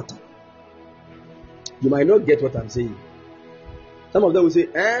 Settle the matter. You might not get what I'm saying. Some of them will say,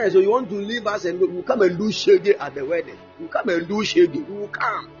 so you want to leave us and you come and do shege at the wedding. You come and do shege. You will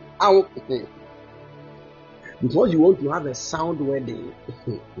come. Because you want to have a sound wedding.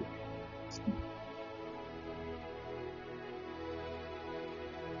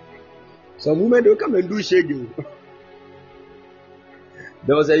 Some women, they will come and do shege.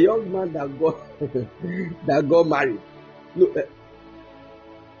 There was a young man that got married. No,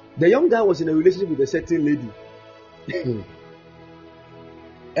 the young guy was in a relationship with a certain lady.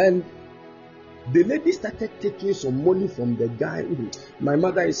 And the lady started taking some money from the guy. My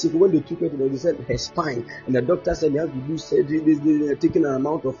mother is sick. When they took her to they said her spine, and the doctor said they have to do surgery. Taking an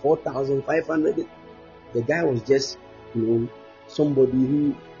amount of 4,500. The guy was just, somebody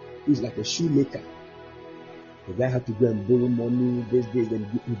who is like a shoemaker. The guy had to go and borrow money.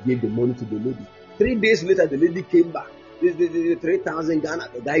 Then he gave the money to the lady. 3 days later, the lady came back. 3,000 Ghana.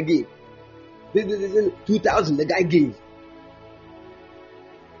 The guy gave. 2,000. The guy gave.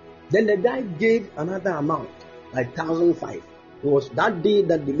 Then the guy gave another amount, like 1,500. It was that day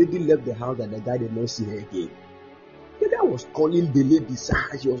that the lady left the house that the guy did not see her again. The guy was calling the lady,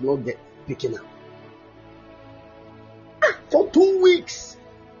 she was not picking up. For 2 weeks.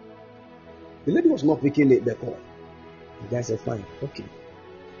 The lady was not picking the call. The guy said, fine, okay.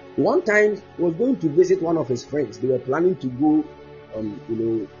 One time, he was going to visit one of his friends. They were planning to go,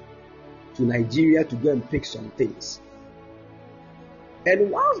 to Nigeria to go and pick some things.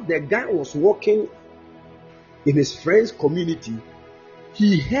 And whilst the guy was walking in his friend's community,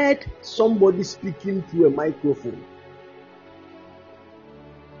 he heard somebody speaking through a microphone.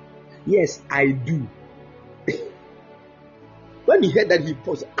 Yes, I do. When he heard that, he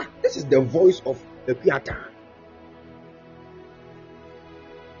paused. This is the voice of the Piata.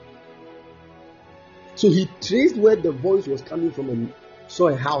 So he traced where the voice was coming from and saw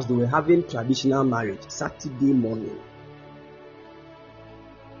a house. They were having traditional marriage Saturday morning.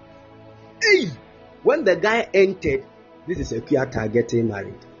 Hey! when the guy entered, this is Equiata getting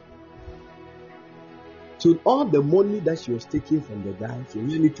married. So all the money that she was taking from the guy, she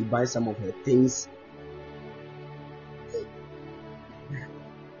used it to buy some of her things.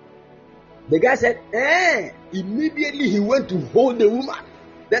 The guy said, immediately he went to hold the woman.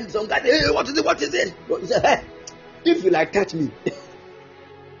 Then some guy said, hey, what is it? What is it? He said, hey, if you like, touch me.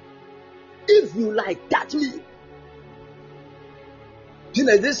 If you like, touch me. You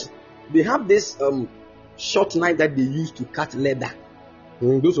know this, they have this short knife that they use to cut leather.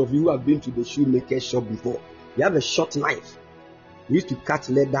 Those of you who have been to the shoemaker shop before, they have a short knife. They used to cut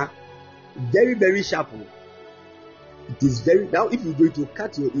leather. Very, very sharp. It is very, now if you go to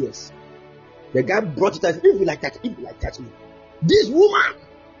cut your ears, the guy brought it as, if you like touch me. This woman,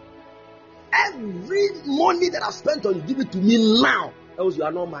 every money that I've spent on you, give it to me now, else you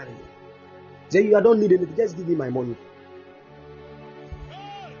are not married. Then you don't need anything, just give me my money.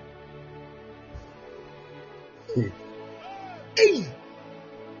 Hey.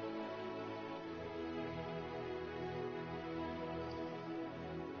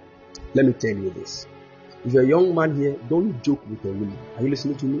 Let me tell you this. If you're a young man here, don't joke with a woman. Are you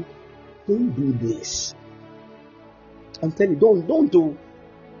listening to me? Don't do this. I'm telling you, don't do.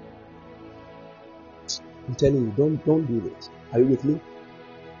 I'm telling you, don't do this. Are you with me?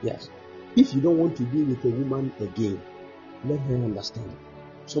 Yes. If you don't want to be with a woman again, let her understand.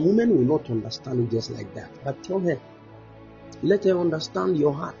 Some women will not understand it just like that. But tell her, let her understand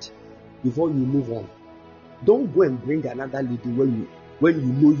your heart before you move on. Don't go and bring another lady when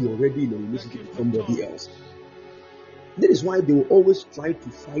you know you're already in a relationship with somebody else. That is why they will always try to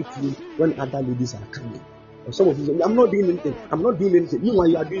fight you when other ladies are coming. Or some of you say, I'm not doing anything. I'm not doing anything. Meanwhile,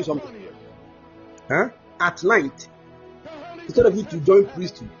 you are doing something. At night, instead of you to join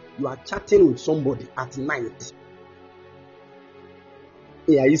priesthood, you are chatting with somebody at night.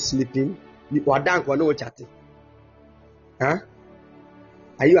 Hey, are you sleeping? You are down for no chatting. Are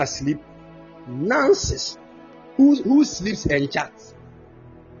you asleep? Nonsense. Who sleeps and chats?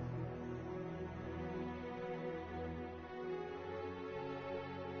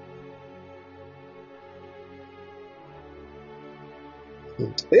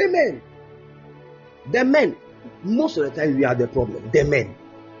 Amen. The men, most of the time we are the problem. The men.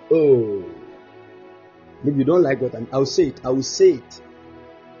 Oh, maybe you don't like what I'll say it. I will say it.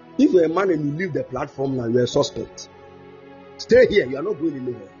 If you're a man and you leave the platform now, you're a suspect. Stay here. You are not going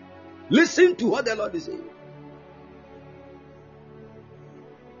anywhere. Listen to what the Lord is saying.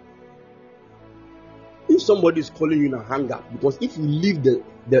 If somebody is calling you now, hang up. Because if you leave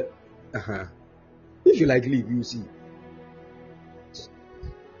if you like leave, you see.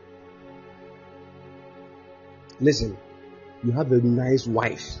 Listen, you have a nice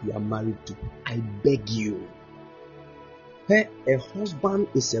wife you are married to. I beg you. A husband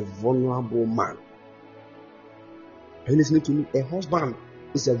is a vulnerable man. Are you listening to me? A husband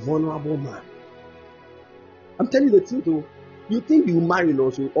is a vulnerable man. I'm telling you the truth though. You think you marry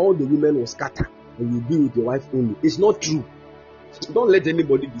also, all the women will scatter and you be with your wife only. It's not true. Don't let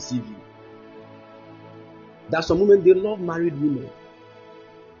anybody deceive you. There are some women, they love married women.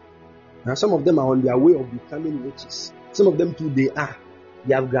 Now some of them are on their way of becoming witches. Some of them too, they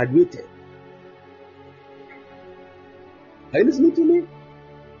have graduated. Are you listening to me?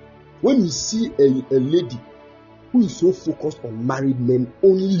 When you see a lady who is so focused on married men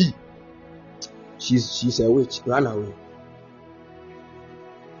only, she's a witch. Run away.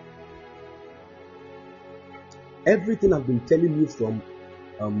 Everything I've been telling you from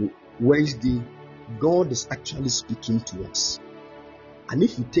Wednesday, God is actually speaking to us. And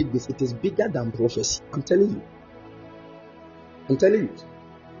if you take this, it is bigger than prophecy. I'm telling you. I'm telling you.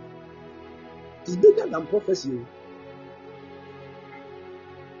 It is bigger than prophecy.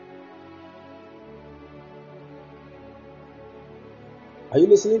 Are you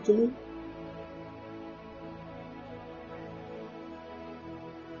listening to me?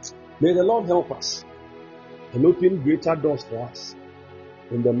 May the Lord help us and open greater doors for us.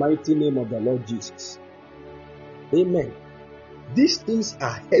 In the mighty name of the Lord Jesus. Amen. These things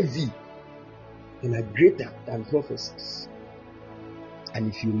are heavy and are greater than prophecies.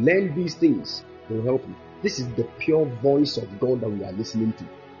 And if you learn these things, it will help you. This is the pure voice of God that we are listening to.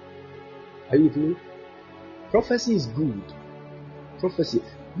 Are you with me? Prophecy is good. Prophecy.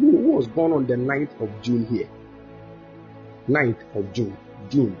 Who was born on the 9th of June here? 9th of June.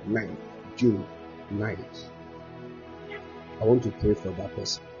 June 9th. June 9th. I want to pray for that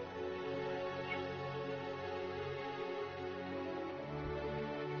person.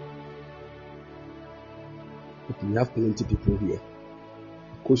 Okay, we have plenty people here.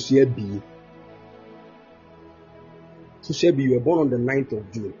 Kosiebi, you were born on the 9th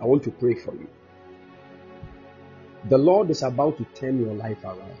of June. I want to pray for you. The Lord is about to turn your life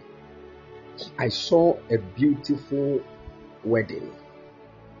around. I saw a beautiful wedding.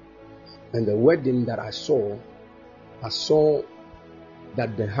 And the wedding that I saw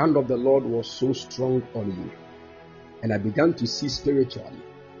that the hand of the Lord was so strong on you. And I began to see spiritually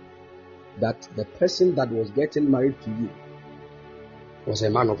that the person that was getting married to you was a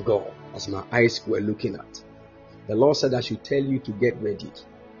man of God, as my eyes were looking at. The Lord said I should tell you to get ready,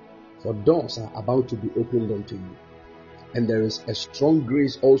 for doors are about to be opened unto you. And there is a strong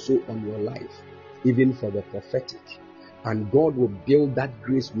grace also on your life, even for the prophetic. And God will build that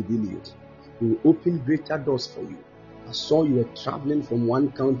grace within you. He will open greater doors for you. I saw you were traveling from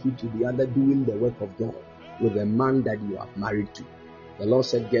one country to the other doing the work of God with a man that you are married to. The Lord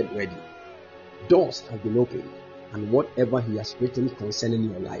said, get ready. Doors have been opened, and whatever He has written concerning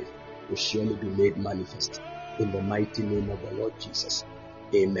your life will surely be made manifest. In the mighty name of the Lord Jesus.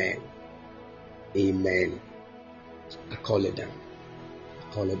 Amen. Amen. I call it down.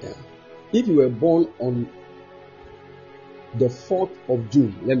 I call it down. If you were born on the 4th of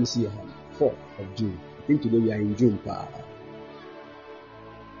June, let me see your hand. 4th of June. I think today we are in June.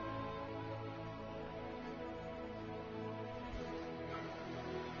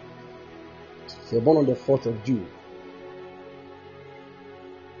 So you're born on the 4th of June.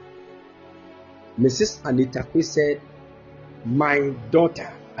 Mrs. Anita Kwe said, my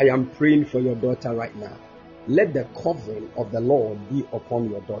daughter, I am praying for your daughter right now. Let the covering of the Lord be upon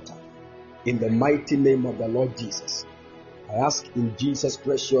your daughter. In the mighty name of the Lord Jesus. I ask in Jesus'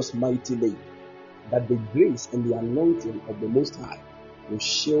 precious mighty name that the grace and the anointing of the Most High will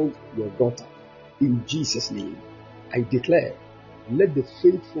shield your daughter. In Jesus' name, I declare, let the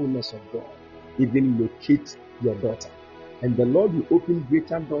faithfulness of God even locate your daughter. And the Lord will open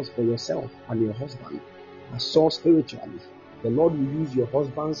greater doors for yourself and your husband. I saw spiritually, the Lord will use your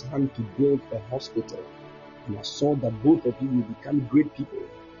husband's hand to build a hospital. And I saw that both of you will become great people,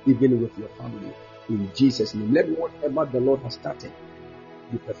 even with your family. In Jesus' name, let whatever the Lord has started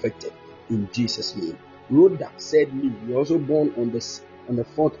be perfected. In Jesus' name. Rhoda said, me, you're also born on the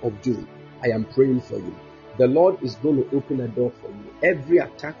 4th of June. I am praying for you. The Lord is going to open a door for you. Every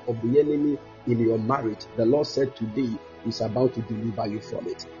attack of the enemy in your marriage, the Lord said today is about to deliver you from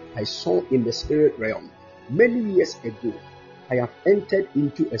it. I saw in the spirit realm, many years ago, I have entered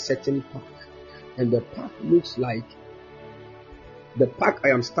into a certain park. And the park looks like, the park I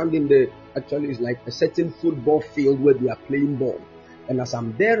am standing there actually is like a certain football field where they are playing ball. And as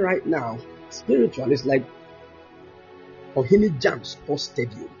I'm there right now, spiritual is like Ohini Jam Sports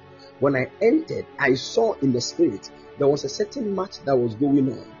Stadium. When I entered, I saw in the spirit there was a certain match that was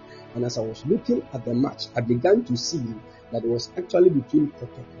going on. And as I was looking at the match, I began to see that it was actually between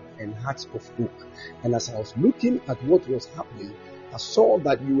Kotoko and Hearts of Oak. And as I was looking at what was happening, I saw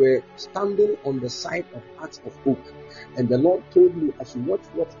that you were standing on the side of Hearts of Oak. And the Lord told me, as you watch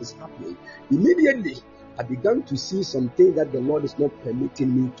what is happening, immediately I began to see something that the Lord is not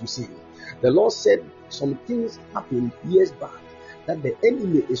permitting me to see. The Lord said some things happened years back that the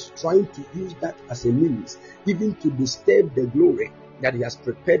enemy is trying to use that as a means, even to disturb the glory that He has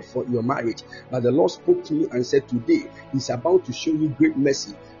prepared for your marriage. But the Lord spoke to me and said, today He's about to show you great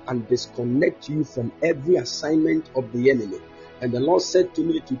mercy and disconnect you from every assignment of the enemy. And the Lord said to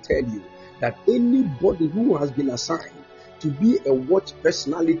me to tell you that anybody who has been assigned to be a watch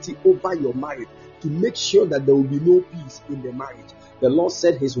personality over your marriage, to make sure that there will be no peace in the marriage, the Lord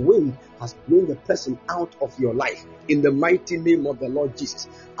said His wind has blown the person out of your life. In the mighty name of the Lord Jesus.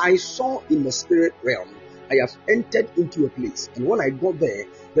 I saw in the spirit realm, I have entered into a place, and when I got there,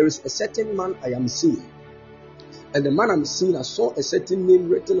 there is a certain man I am seeing. And the man I'm seeing, I saw a certain name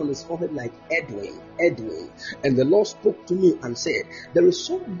written on his forehead like Edwin. And the Lord spoke to me and said, there is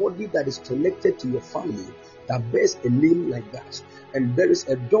somebody that is connected to your family that bears a name like that. And there is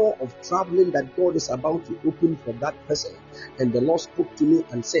a door of traveling that God is about to open for that person. And the Lord spoke to me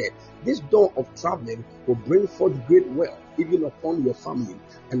and said, this door of traveling will bring forth great wealth even upon your family.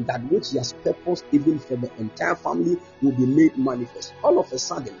 And that which He has purposed even for the entire family will be made manifest. All of a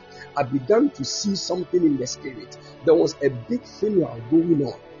sudden, I began to see something in the spirit. There was a big funeral going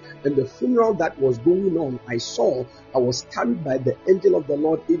on. And the funeral that was going on, I was carried by the angel of the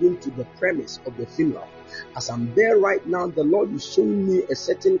Lord even to the premise of the funeral. As I'm there right now, the Lord is showing me a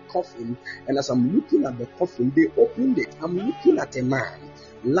certain coffin. And as I'm looking at the coffin, they opened it. I'm looking at a man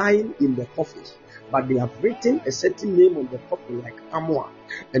lying in the coffin. But they have written a certain name on the coffin like Amwa.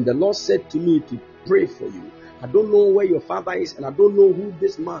 And the Lord said to me to pray for you. I don't know where your father is, and I don't know who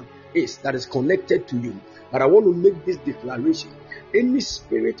this man is that is connected to you. But I want to make this declaration. Any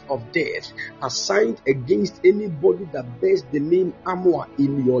spirit of death assigned against anybody that bears the name Amor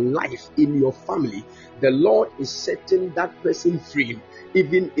in your life, in your family, the Lord is setting that person free,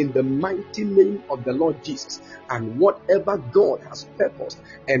 even in the mighty name of the Lord Jesus. And whatever God has purposed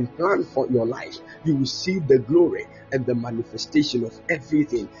and planned for your life, you will see the glory and the manifestation of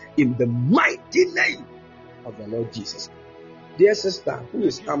everything in the mighty name of the Lord Jesus. Dear sister, who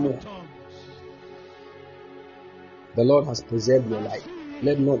is Amor? The Lord has preserved your life.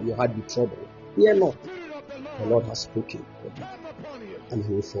 Let not your heart be troubled. Fear not. The Lord has spoken, and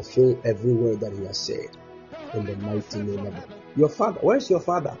He will fulfill every word that He has said in the mighty name of God. Your father, where is your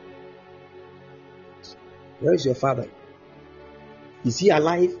father? Where is your father? Is he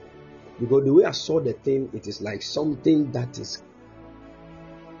alive? Because the way I saw the thing, it is like something that is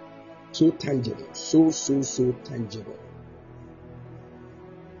so tangible, so tangible.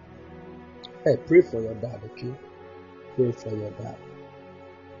 Hey, pray for your dad, okay? Pray for your dad.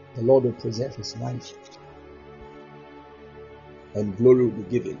 The Lord will preserve his life, and glory will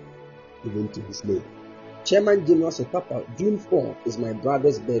be given even to his name. Chairman General said, Papa, June 4th is my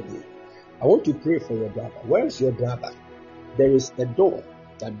brother's birthday. I want to pray for your brother. Where is your brother? There is a door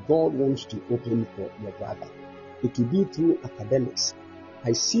that God wants to open for your brother. It will be through academics.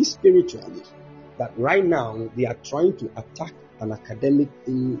 I see spiritually that right now they are trying to attack an academic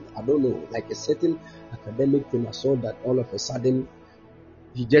thing. I don't know, like a certain academic thing. I saw that all of a sudden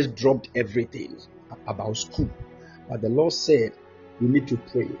he just dropped everything about school. But the Lord said, we need to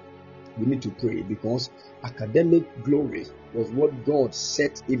pray. We need to pray because academic glory was what God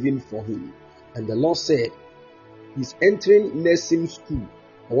set even for him. And the Lord said, he's entering nursing school.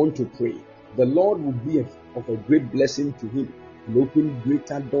 I want to pray. The Lord will be of a great blessing to him and open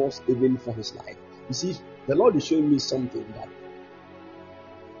greater doors even for his life. You see, the Lord is showing me something that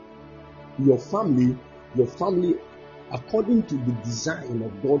your family, according to the design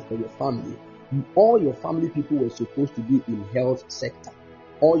of God for your family, all your family people were supposed to be in health sector.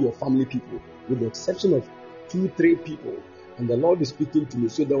 All your family people, with the exception of 2-3 people. And the Lord is speaking to me.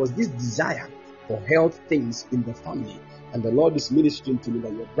 So there was this desire for health things in the family. And the Lord is ministering to me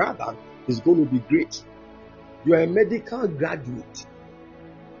that your brother is going to be great. You are a medical graduate.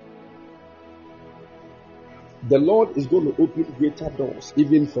 The Lord is going to open greater doors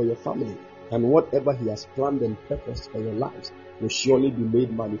even for your family. And whatever He has planned and purposed for your lives will surely be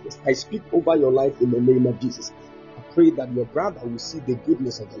made manifest. I speak over your life in the name of Jesus. I pray that your brother will see the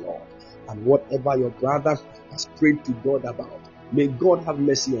goodness of the Lord. And whatever your brother has prayed to God about, may God have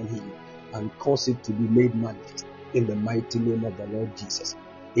mercy on him and cause it to be made manifest in the mighty name of the Lord Jesus.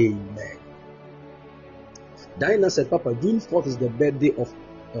 Amen. Diana said, Papa, June 4th is the birthday of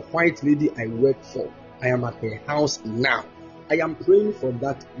a white lady I work for. I am at her house now. I am praying for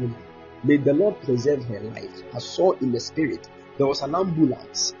that woman. May the Lord preserve her life. I saw in the spirit, there was an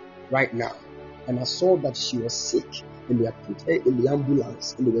ambulance right now. And I saw that she was sick. And they had put her in the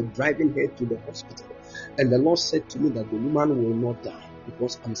ambulance. And they were driving her to the hospital. And the Lord said to me that the woman will not die.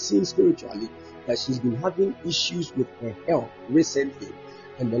 Because I'm seeing spiritually that she's been having issues with her health recently.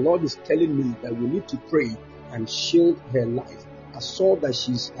 And the Lord is telling me that we need to pray and shield her life. I saw that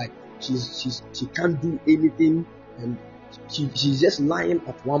she can't do anything. And she's just lying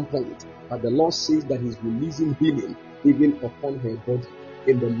at one point. But the Lord says that He's releasing healing even upon her body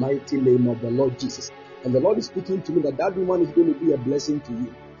in the mighty name of the Lord Jesus. And the Lord is speaking to me that that woman is going to be a blessing to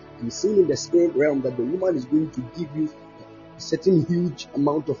you. I'm seeing in the spirit realm that the woman is going to give you a certain huge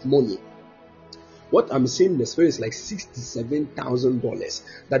amount of money. What I'm seeing in the spirit is like $67,000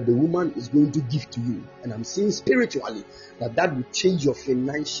 that the woman is going to give to you. And I'm seeing spiritually that will change your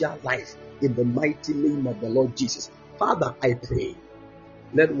financial life in the mighty name of the Lord Jesus. Father, I pray,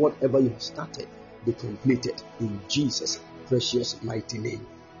 let whatever you have started be completed in Jesus' precious mighty name.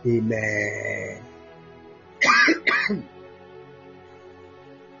 Amen.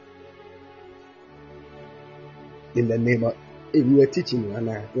 In the name of, if we were teaching,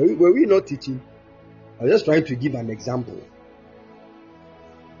 Anna, were we not teaching? I was just trying to give an example.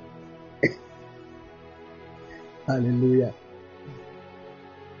 Hallelujah.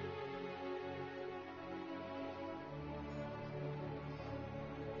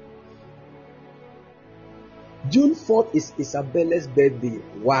 June 4th is Isabella's birthday.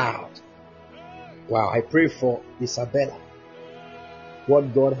 Wow. I pray for Isabella.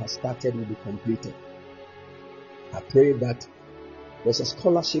 What God has started will be completed. I pray that there's a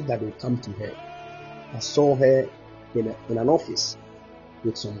scholarship that will come to her. I saw her in an office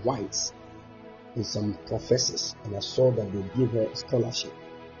with some whites and some professors, and I saw that they give her a scholarship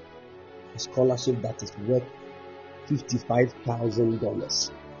that is worth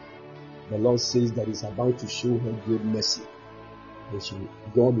 $55,000. The Lord says that He's about to show her great mercy. And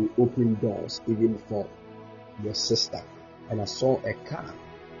God will open doors even for your sister. And I saw a car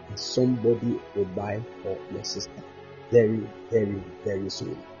that somebody will buy for your sister very, very, very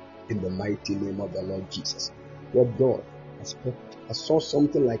soon. In the mighty name of the Lord Jesus. What God has put, I saw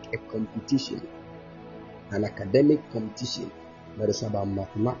something like a competition, an academic competition that is about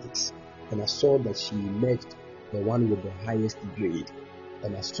mathematics. And I saw that she emerged the one with the highest grade.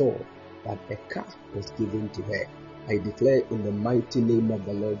 And I saw that a car was given to her. I declare in the mighty name of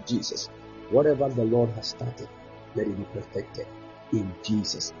the Lord Jesus, whatever the Lord has started, let it be perfected in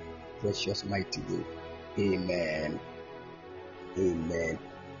Jesus' precious mighty name. Amen. Amen.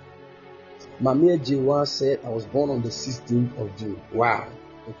 Mamia Jiwa said, I was born on the 16th of June. Wow.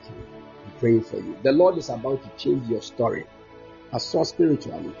 Okay. I'm praying for you. The Lord is about to change your story. I saw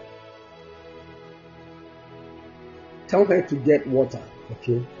spiritually. Tell her to get water,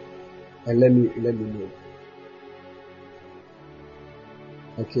 okay? And let me know.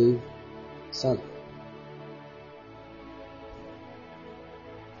 Okay, son.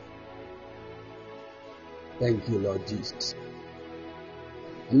 Thank you, Lord Jesus.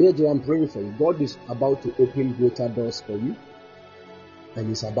 I'm praying for you. God is about to open greater doors for you, and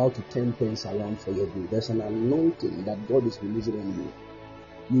He's about to turn things around for your good. There's an anointing that God is releasing on you.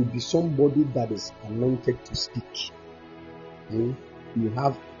 You'll be somebody that is anointed to speak. You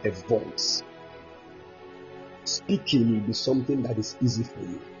have a voice. Speaking will be something that is easy for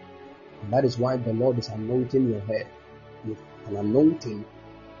you. And that is why the Lord is anointing your head with an anointing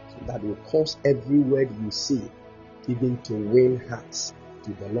that will cause every word you say even to win hearts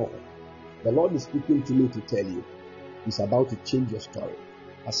to the Lord. The Lord is speaking to me to tell you He's about to change your story.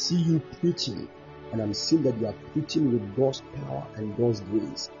 I see you preaching, and I'm seeing that you are preaching with God's power and God's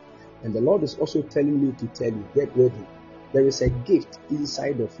grace. And the Lord is also telling me to tell you, get ready. There is a gift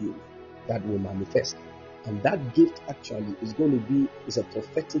inside of you that will manifest. And that gift actually is a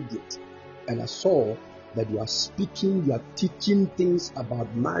prophetic gift. And I saw that you are speaking, you are teaching things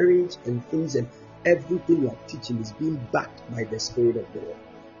about marriage and things, and everything you are teaching is being backed by the Spirit of God.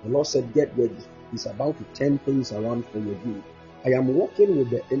 The Lord said, get ready. He's about to turn things around for your good. I am walking with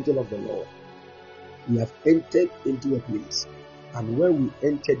the angel of the Lord. We have entered into a place. And where we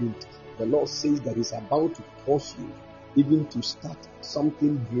entered into, the Lord says that He's about to force you even to start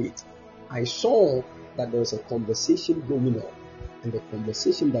something great. I saw that there is a conversation going on. And the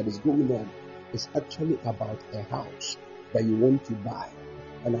conversation that is going on is actually about a house that you want to buy.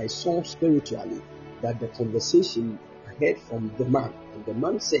 And I saw spiritually that the conversation I heard from the man. And the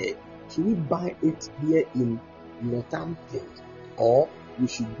man said, should we buy it here in Northampton, or we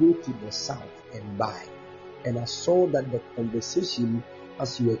should go to the south and buy? And I saw that the conversation,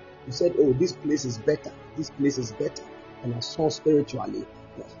 as you said, oh, this place is better, this place is better. And I saw spiritually,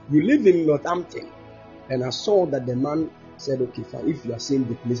 you live in Northampton. And I saw that the man said, okay, fine, if you are saying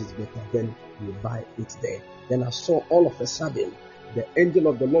the place is better, then you buy it there. Then I saw all of a sudden, the angel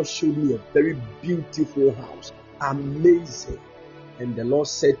of the Lord showed me a very beautiful house. Amazing. And the Lord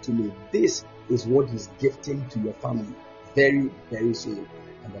said to me, this is what He's gifting to your family very, very soon.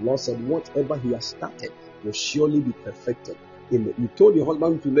 And the Lord said, whatever He has started will surely be perfected. You told your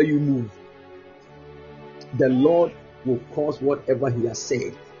husband to let you move. The Lord will cause whatever He has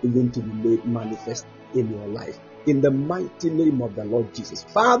said even to be made manifest in your life. In the mighty name of the Lord Jesus.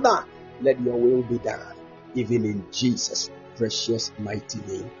 Father, let your will be done, even in Jesus' precious mighty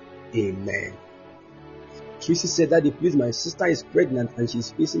name. Amen. Tracy said that, please, my sister is pregnant and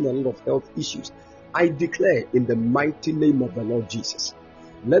she's facing a lot of health issues. I declare in the mighty name of the Lord Jesus,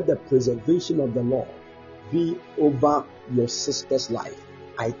 let the preservation of the Lord be over your sister's life.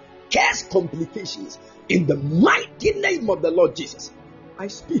 I curse complications in the mighty name of the Lord Jesus. I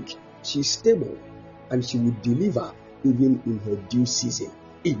speak, she's stable and she will deliver even in her due season.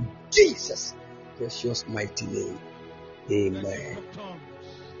 In Jesus' precious mighty name. Amen.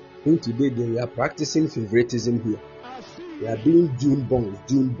 And today we are practicing favoritism here. We are doing June bonds.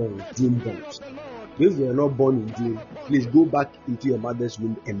 If you are not born in June, please go back into your mother's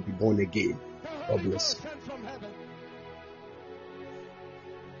womb and be born again. God bless you.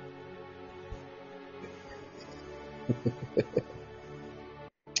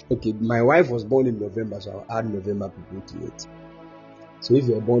 Okay, my wife was born in November, so I'll add November people to it. So if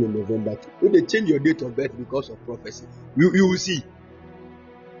you are born in November, when they change your date of birth because of prophecy, you will see.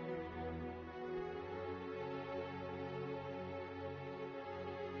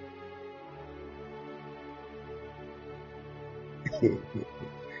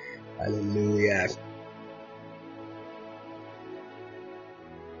 Hallelujah.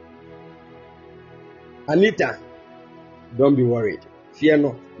 Anita, don't be worried. Fear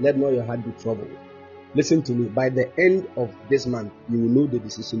not, let not your heart be troubled. Listen to me. By the end of this month, you will know the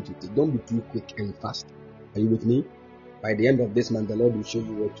decision to take. Don't be too quick and fast. Are you with me? By the end of this month, the Lord will show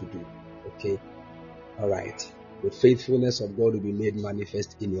you what to do. Okay? All right. The faithfulness of God will be made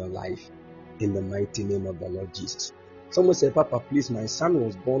manifest in your life in the mighty name of the Lord Jesus. Someone said, Papa, please, my son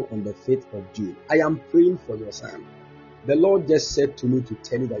was born on the 5th of June. I am praying for your son. The Lord just said to me to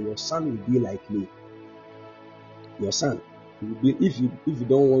tell you that your son will be like me. Your son will be, if you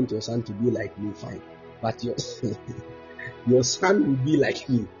don't want your son to be like me, fine. But your son will be like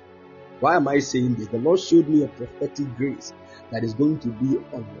me. Why am I saying this? The Lord showed me a prophetic grace that is going to be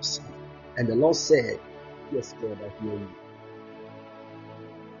on your son. And the Lord said, yes, Lord, I hear you.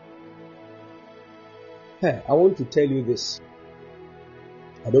 Hey, I want to tell you this.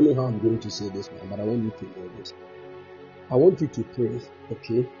 I don't know how I'm going to say this now, but I want you to know this. I want you to pray,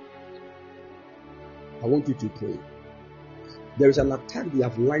 okay? I want you to pray. There is an attack they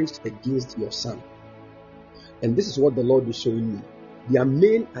have launched against your son. And this is what the Lord is showing me. Their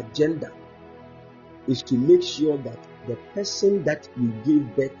main agenda is to make sure that the person that you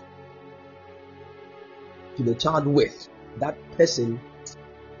gave birth to the child with, that person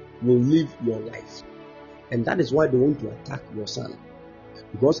will live your life. And that is why they want to attack your son.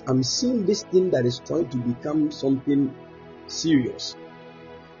 Because I'm seeing this thing that is trying to become something serious.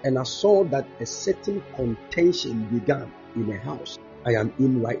 And I saw that a certain contention began in a house I am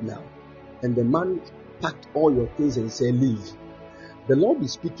in right now. And the man packed all your things and said, leave. The Lord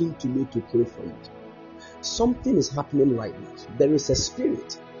is speaking to me to pray for you. Something is happening right now. There is a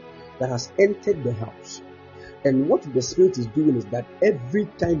spirit that has entered the house. And what the spirit is doing is that every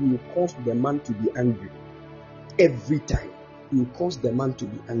time you cause the man to be angry, every time you cause the man to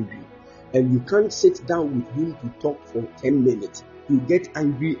be angry, and you can't sit down with him to talk for 10 minutes, you get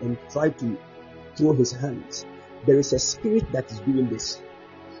angry and try to throw his hands. There is a spirit that is doing this.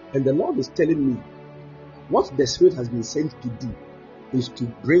 And the Lord is telling me, what the spirit has been sent to do is to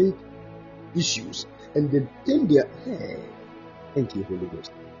bring issues. And the thing they are, thank you, Holy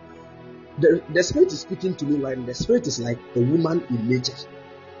Ghost. The spirit is speaking to me right now. The spirit is like a woman in nature.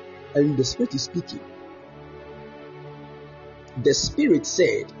 And the spirit is speaking. The spirit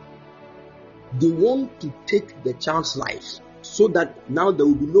said they want to take the child's life so that now there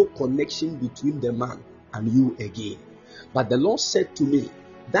will be no connection between the man and you again. But the Lord said to me,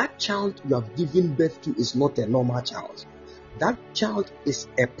 that child you have given birth to is not a normal child. That child is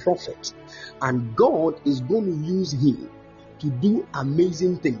a prophet, and God is going to use him to do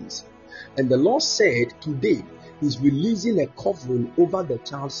amazing things. And the Lord said today He's releasing a covering over the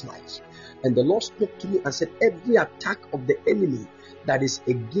child's life. And the Lord spoke to me and said, every attack of the enemy that is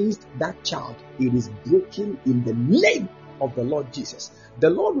against that child, it is broken in the name of the Lord Jesus. The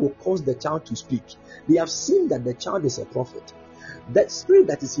Lord will cause the child to speak. They have seen that the child is a prophet. That spirit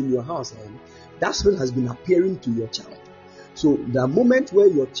that is in your house, that spirit has been appearing to your child. So the moment where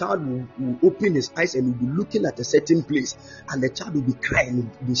your child will open his eyes and will be looking at a certain place, and the child will be crying,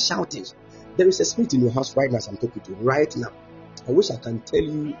 will be shouting. There is a spirit in your house right now as I'm talking to you, right now. I wish I can tell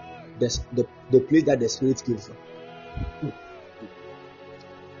you the place that the spirit came from.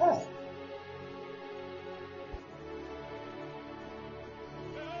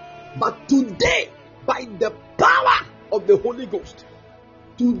 But today, by the power of the Holy Ghost,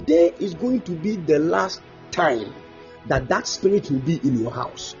 today is going to be the last time that spirit will be in your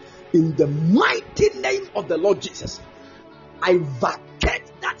house. In the mighty name of the Lord Jesus, I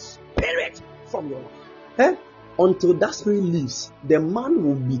vacate that spirit from your life. Until that spirit leaves, the man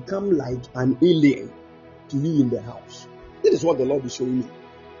will become like an alien to you in the house. This is what the Lord is showing me.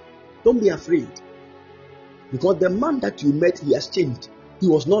 Don't be afraid. Because the man that you met, he has changed. He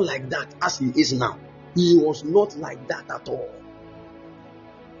was not like that as he is now. He was not like that at all.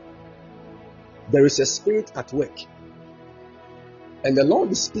 There is a spirit at work. And the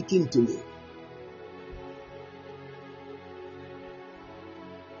Lord is speaking to me.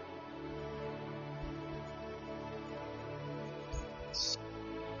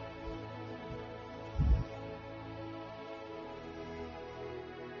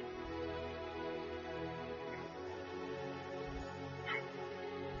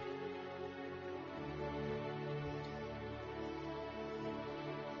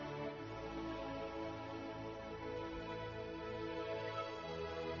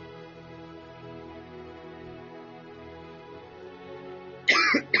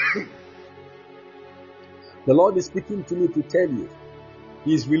 The Lord is speaking to me to tell you,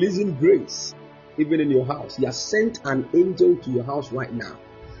 He is releasing grace even in your house. He has sent an angel to your house right now.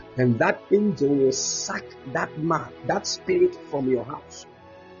 And that angel will sack that man, that spirit from your house.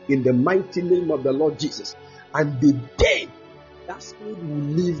 In the mighty name of the Lord Jesus. And the day that that spirit will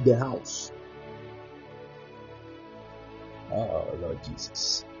leave the house. Oh, Lord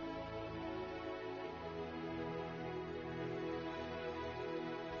Jesus.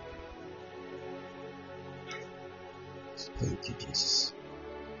 Thank you, Jesus.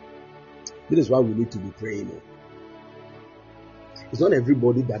 This is why we need to be praying. It's not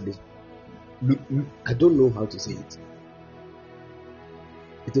everybody that is. I don't know how to say it.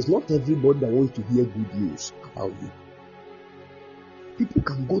 It is not everybody that wants to hear good news about you. People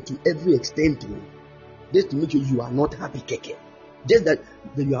can go to every extent just to make sure you are not happy, keke. Just that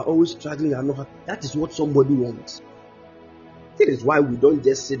you are always struggling and not happy. That is what somebody wants. That is why we don't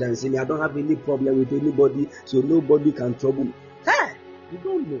just sit and say, I don't have any problem with anybody, so nobody can trouble me. Hey, you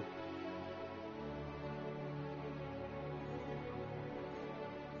don't know.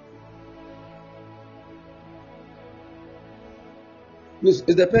 Is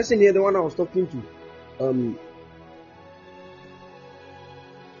the person here the one I was talking to?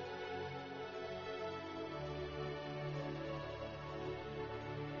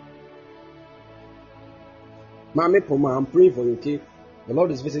 Mame Poma, I'm praying for you, okay? The Lord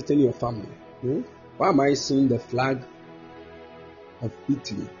is visiting your family. Why am I seeing the flag of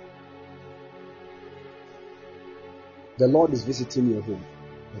Italy? The Lord is visiting your home,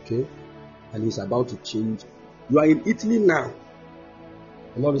 okay? And He's about to change. You are in Italy now.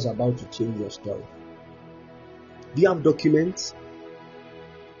 The Lord is about to change your story. Do you have documents?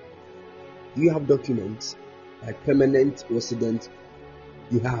 Do you have documents? Like permanent resident?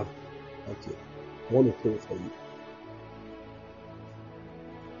 You have? Okay. I want to pray for you.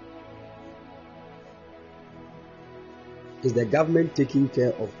 Is the government taking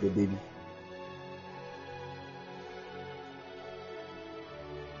care of the baby?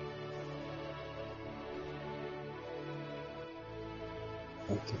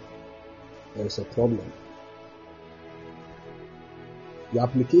 Okay. There is a problem. Your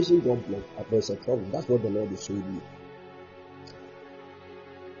application got blocked. There is a problem. That's what the Lord is showing me.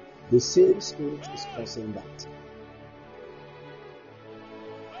 The same spirit is causing that.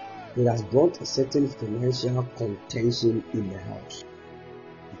 It has brought a certain financial contention in the house.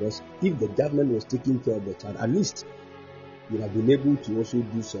 Because if the government was taking care of the child, at least you would have been able to also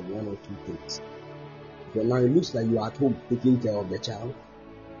do some one or two things. But now it looks like you are at home taking care of the child.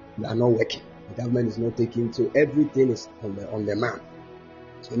 You are not working. The government is not taking, so everything is on the man.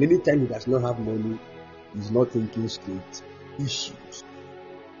 So anytime he does not have money, he's not thinking straight. Issues,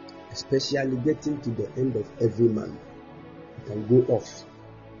 especially getting to the end of every month, it can go off.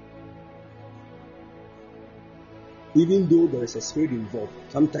 Even though there is a spirit involved,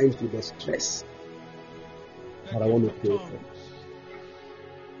 sometimes with the stress. But I want to pray for you.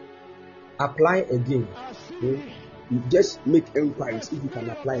 Apply again. Okay? You just make inquiries. If you can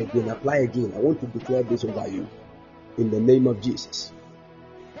apply again, apply again. I want to declare this over you in the name of Jesus.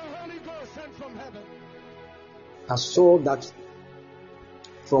 I saw that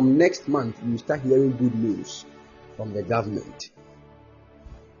from next month you start hearing good news from the government.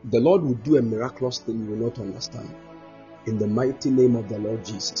 The Lord will do a miraculous thing you will not understand. In the mighty name of the Lord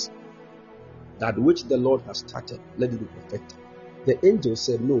Jesus. That which the Lord has started, let it be perfected. The angel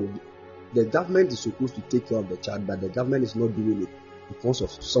said, no, the government is supposed to take care of the child, but the government is not doing it because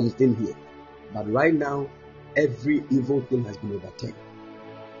of something here. But right now, every evil thing has been overturned.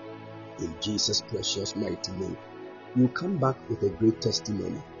 In Jesus' precious mighty name. You come back with a great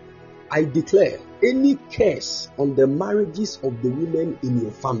testimony. I declare any curse on the marriages of the women in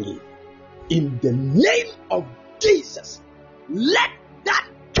your family, in the name of Jesus, let that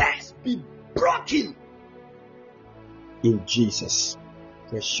curse be broken. In Jesus'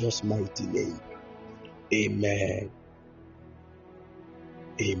 precious mighty name. Amen.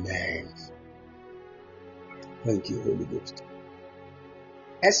 Amen. Thank you, Holy Ghost.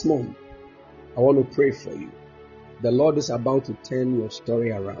 Esmond, I want to pray for you. The Lord is about to turn your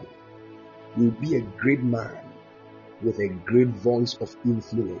story around. You'll be a great man with a great voice of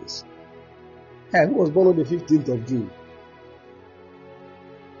influence. Hey, who was born on the 15th of June?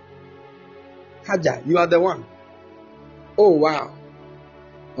 Haja, you are the one. Oh, wow.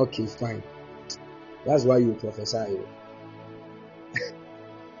 Okay, fine. That's why you prophesy.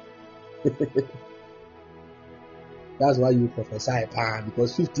 That's why you prophesy,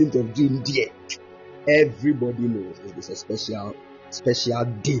 because 15th of June, dear, everybody knows it is a special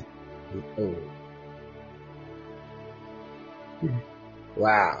day. Oh.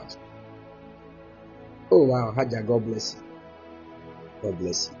 Wow. Oh wow, Haja, God bless you. God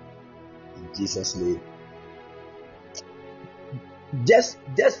bless you. In Jesus' name. Just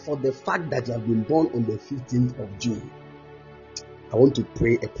for the fact that you have been born on the 15th of June, I want to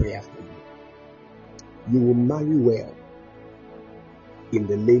pray a prayer for you. You will marry well. in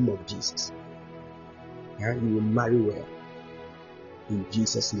the name of Jesus. And you will marry well in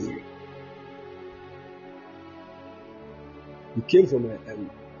Jesus' name. You came from an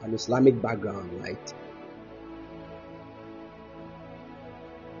Islamic background, right?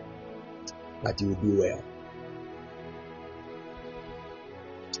 But you will do well.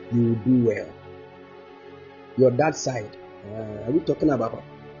 You will do well. Your dad's side, are we talking about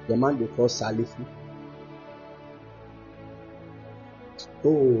the man they call Salifu?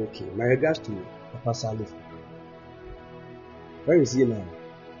 Oh, okay. My regards to Papa Salifu. Where is he now?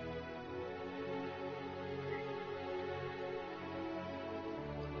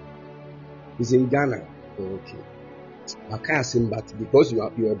 He's in Ghana. Oh, okay. I can't see him, but because you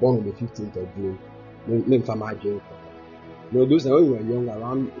were born on the 15th of June, no, those are when we were young,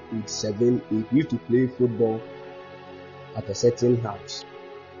 around 7, 8, we used to play football at a certain house.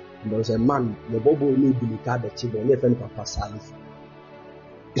 And there was a man, the Bobo knew the chibo, and friend Papa Salif.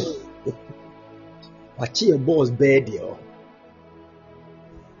 I cheer boss bed here.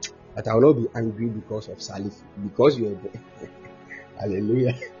 But I will not be angry because of Salif, because you are boy.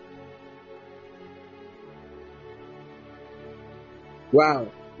 Hallelujah. Wow.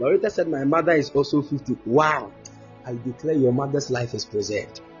 Loretta said my mother is also 50. Wow. I declare your mother's life is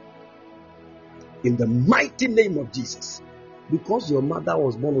preserved. In the mighty name of Jesus. Because your mother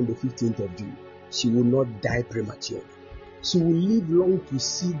was born on the 15th of June, she will not die prematurely. She will live long to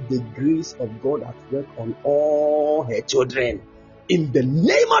see the grace of God at work on all her children. In the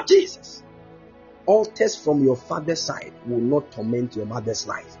name of Jesus. Altars from your father's side will not torment your mother's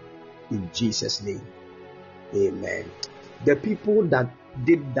life. In Jesus' name. Amen. The people that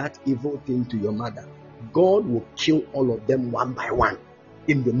did that evil thing to your mother, God will kill all of them one by one.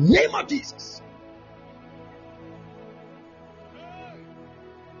 In the name of Jesus.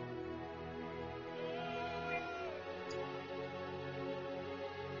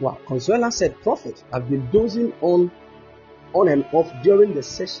 Wow. Consuela said, Prophet, I've been dozing on and off during the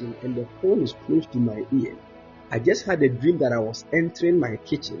session and the phone is close to my ear. I just had a dream that I was entering my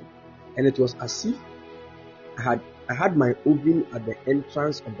kitchen and it was as if I had my oven at the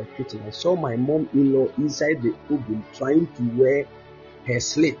entrance of the kitchen. I saw my mom-in-law inside the oven trying to wear her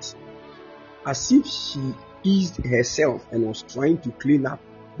slate as if she eased herself and was trying to clean up.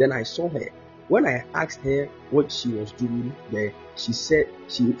 Then I saw her. When I asked her what she was doing there, she said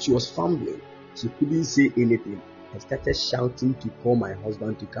she was fumbling. She couldn't say anything. I started shouting to call my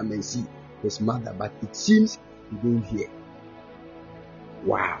husband to come and see his mother, but it seems he didn't hear.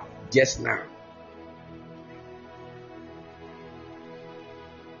 Wow, just now.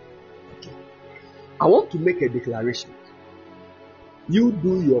 Okay. I want to make a declaration. You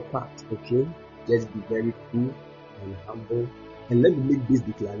do your part, okay? Just be very cool and humble. And let me make this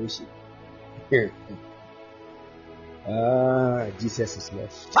declaration. Jesus is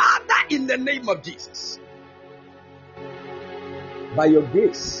Lord. Father, in the name of Jesus, by your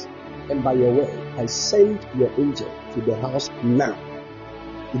grace and by your word, I send your angel to the house now.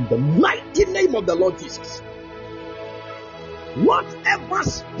 In the mighty name of the Lord Jesus. Whatever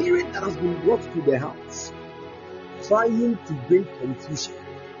spirit that has been brought to the house, trying to bring confusion,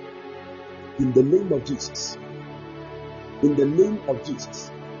 in the name of Jesus. In the name of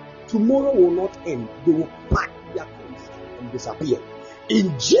Jesus. Tomorrow will not end. They will pack their things and disappear.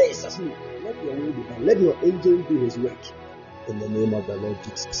 In Jesus' name, let your will be done. Let your angel do his work. In the name of the Lord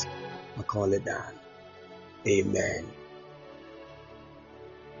Jesus, I call it down. Amen.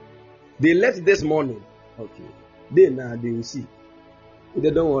 They left this morning. Okay. They will see.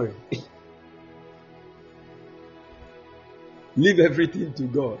 They don't worry. Leave everything to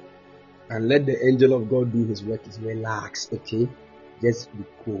God and let the angel of God do his work. Relax, okay? Just be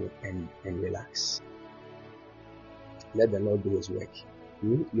cool and relax. Let the Lord do his work.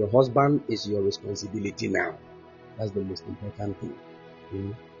 Your husband is your responsibility now. That's the most important thing.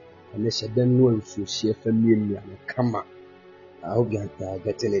 And they said, then no one should share family and come up. I hope you are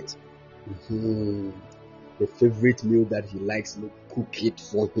getting it. The favorite meal that he likes, cook it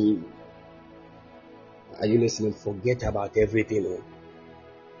for him. Are you listening? Forget about everything.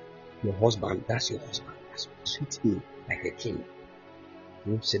 Your husband, that's your husband. That's treat him like a king.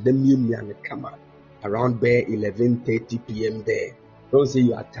 Said them meal and come up around there 11:30 p.m. there. Don't say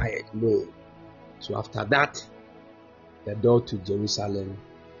you are tired. No. So after that, the door to Jerusalem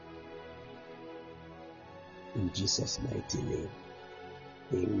in Jesus' mighty name.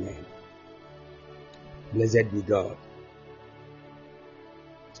 Amen. Blessed be God.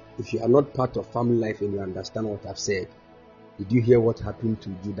 If you are not part of family life and you understand what I've said, did you hear what happened to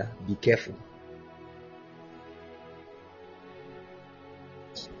Judah? Be careful.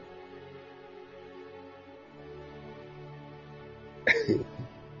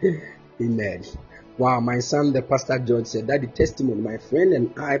 Amen. Wow, my son, the Pastor George said that the testimony, my friend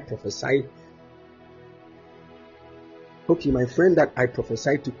and I prophesied. Okay, my friend that I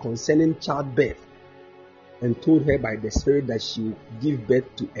prophesied to concerning childbirth and told her by the Spirit that she would give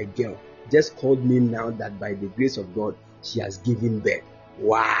birth to a girl, just called me now that by the grace of God, she has given birth.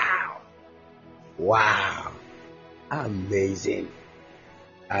 Wow. Wow. Amazing.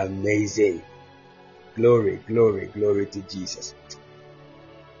 Amazing. Glory, glory, glory to Jesus.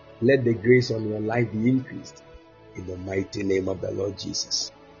 Let the grace on your life be increased in the mighty name of the Lord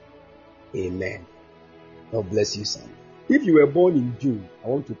Jesus. Amen. God bless you, son. If you were born in June, I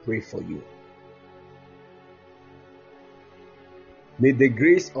want to pray for you. May the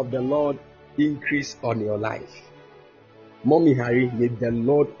grace of the Lord increase on your life. Mommy Harry, may the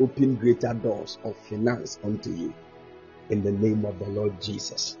Lord open greater doors of finance unto you in the name of the Lord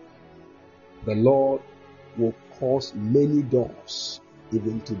Jesus. The Lord will cause many doors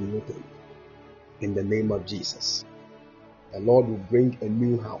even to be opened in the name of Jesus. The Lord will bring a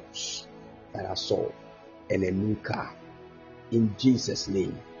new house that I saw and a new car in Jesus'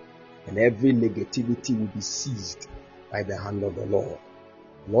 name. And every negativity will be seized by the hand of the Lord.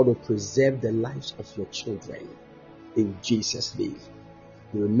 The Lord will preserve the lives of your children in Jesus' name.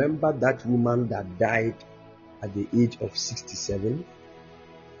 You remember that woman that died at the age of 67?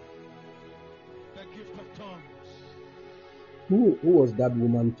 The gift of tongues. Who was that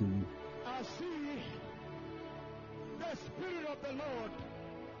woman to you? I see the Spirit of the Lord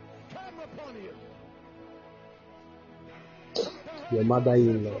come upon you. Your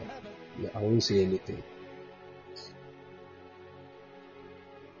mother-in-law. I won't say anything.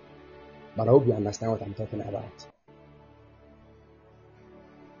 But I hope you understand what I'm talking about.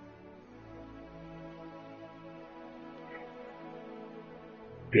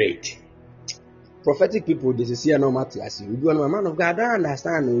 Great. Prophetic people, this is here no matter as you go on, man of God, I don't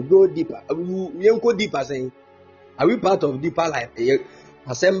understand. We go deeper. We go deeper saying, are we part of deeper life?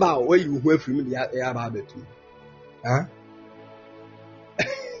 Assemble where you were from the about it. Huh?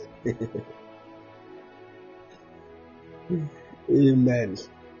 Amen.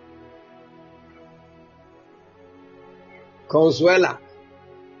 Consuela,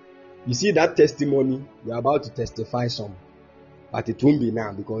 you see that testimony, you're about to testify some, but it won't be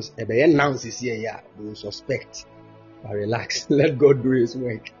now because if they announce is here, yeah, we will suspect. But relax, let God do His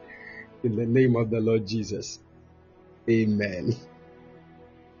work in the name of the Lord Jesus. Amen.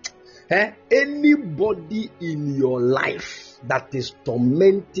 Anybody in your life that is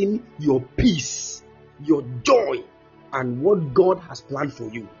tormenting your peace, your joy, and what God has planned for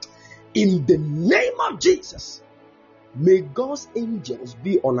you, in the name of Jesus, may God's angels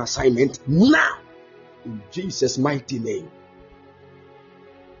be on assignment now, in Jesus' mighty name.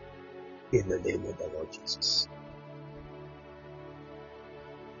 In the name of the Lord Jesus.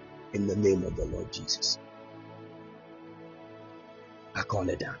 In the name of the Lord Jesus. I call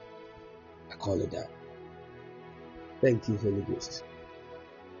it down. I call it down. Thank you, Holy Ghost.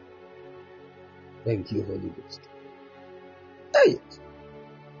 Thank you, Holy Ghost. Hey!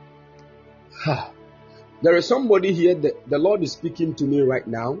 There is somebody here, the Lord is speaking to me right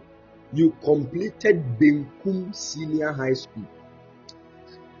now. You completed Benkum Senior High School.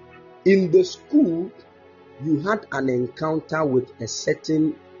 In the school, you had an encounter with a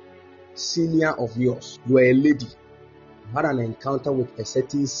certain senior of yours. You are a lady. You had an encounter with a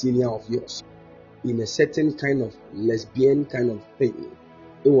certain senior of yours in a certain kind of lesbian kind of thing.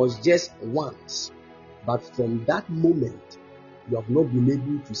 It was just once. But from that moment, you have not been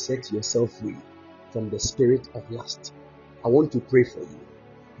able to set yourself free from the spirit of lust. I want to pray for you.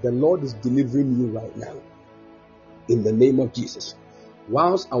 The Lord is delivering you right now. In the name of Jesus.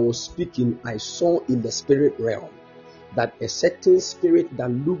 Whilst I was speaking, I saw in the spirit realm that a certain spirit that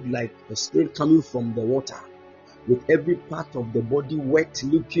looked like a spirit coming from the water, with every part of the body wet,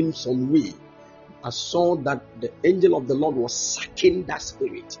 looking some way. I saw that the angel of the Lord was sucking that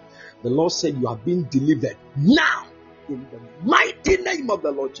spirit. The Lord said, you are being delivered now in the mighty name of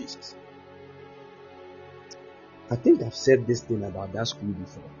the Lord Jesus. I think I've said this thing about that school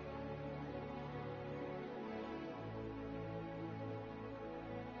before.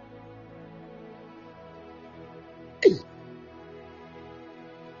 Hey.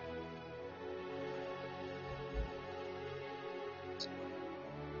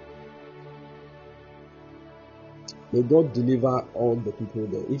 May God deliver all the people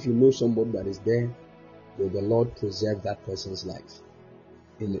there. If you know somebody that is there, may the Lord preserve that person's life.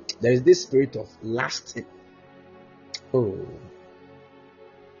 There is this spirit of lasting. Oh,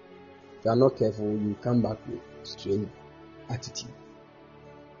 if you are not careful, you come back with strange attitude.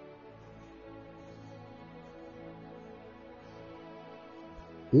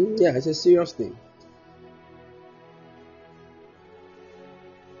 Yeah, it's a serious thing.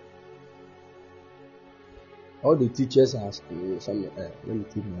 All the teachers are some. Let me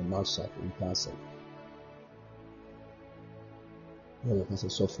keep my mouth shut in person. All of us are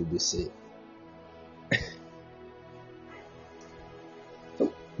suffer they say.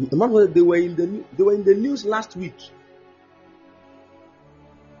 They were in the news last week.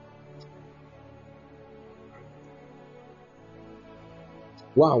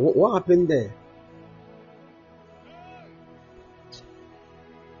 Wow, what happened there?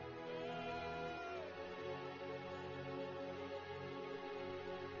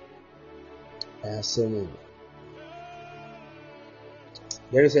 Saying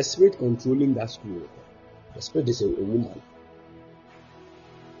there is a spirit controlling that school. The spirit is a woman.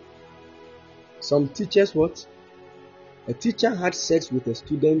 Some teachers, what? A teacher had sex with a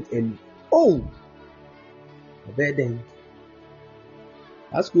student and then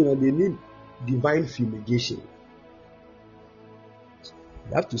at school they need divine fumigation.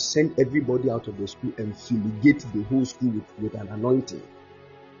 They have to send everybody out of the school and fumigate the whole school with an anointing.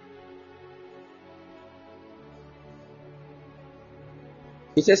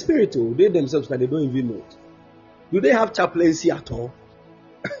 It's a spiritual. They themselves, they don't even know it. Do they have chaplaincy at all?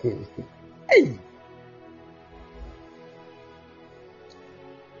 Hey!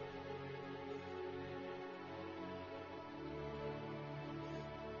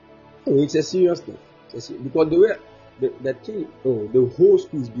 It's a serious thing. Because the way the thing, the whole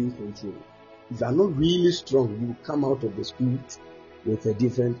school is being controlled. If you are not really strong, you will come out of the school with a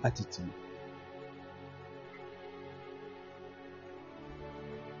different attitude.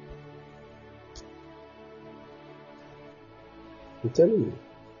 I'm telling you.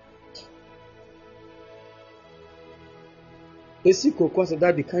 AC Coco said,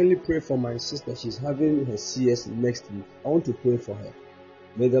 Daddy, kindly pray for my sister. She's having her CS next week. I want to pray for her.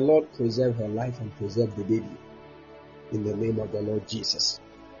 May the Lord preserve her life and preserve the baby. In the name of the Lord Jesus.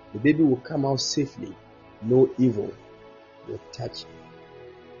 The baby will come out safely. No evil will touch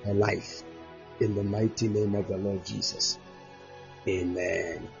her life. In the mighty name of the Lord Jesus.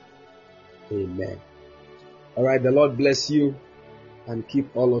 Amen. Amen. All right, the Lord bless you and keep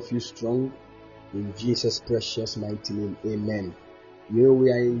all of you strong. In Jesus' precious mighty name. Amen. You know,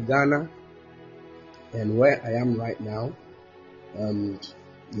 we are in Ghana, and where I am right now,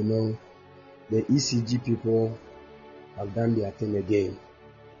 you know, the ECG people have done their thing again.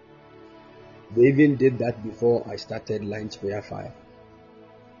 They even did that before I started Lunch Prayer Fire.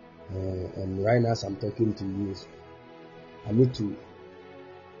 And right now, as I'm talking to you, I need to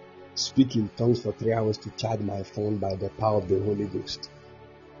speak in tongues for 3 hours to charge my phone by the power of the Holy Ghost.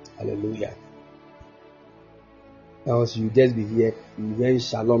 Hallelujah. Else you just be here, you hear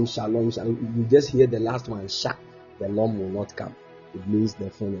shalom, shalom, shalom. You just hear the last one, sha, the Lord will not come. It means the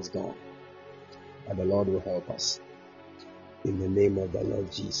phone is gone. And the Lord will help us. In the name of the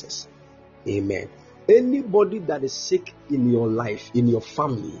Lord Jesus. Amen. Anybody that is sick in your life, in your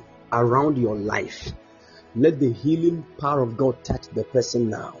family, around your life, let the healing power of God touch the person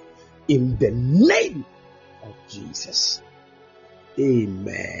now. In the name of Jesus.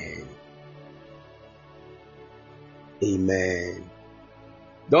 Amen. Amen.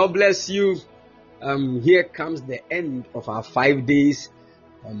 God bless you. Here comes the end of our 5 days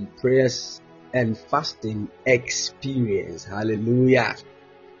prayers and fasting experience. Hallelujah.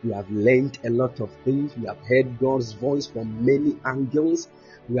 We have learned a lot of things. We have heard God's voice from many angles.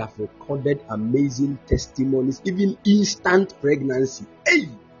 We have recorded amazing testimonies, even instant pregnancy. Hey,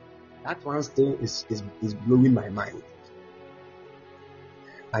 that one still is blowing my mind.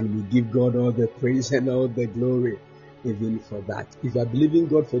 And we give God all the praise and all the glory even for that. If you are believing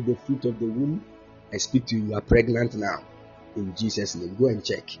God for the fruit of the womb, I speak to you. You are pregnant now. In Jesus' name. Go and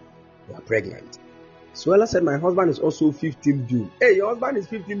check. You are pregnant. Suella said, my husband is also 15th June. Hey, your husband is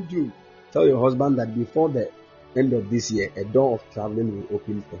 15th June. Tell your husband that before the end of this year, a door of traveling will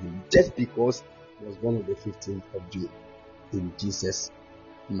open for him just because he was born on the 15th of June. In Jesus'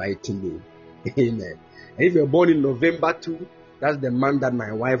 mighty name. Amen. And if you're born in November 2, that's the month that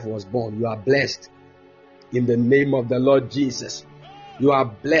my wife was born. You are blessed. In the name of the Lord Jesus. You are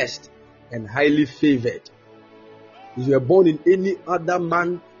blessed and highly favored. If you are born in any other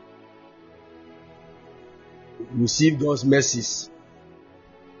month, receive God's mercies.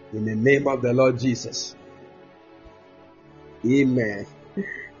 In the name of the Lord Jesus. Amen.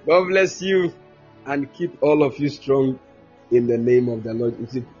 God bless you and keep all of you strong in the name of the Lord.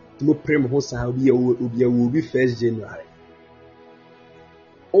 To pray will be 1st January.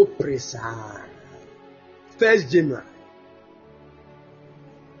 Oppressor. 1st January.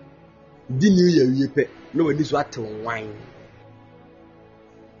 The new year we pay. No, this what wine.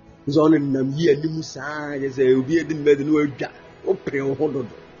 It's on in year, you say, you'll be a dinner, open hold.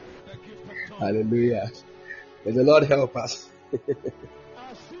 Hallelujah. May the Lord help us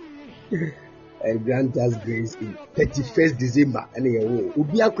and grant us grace in 31st December. Anyway, we'll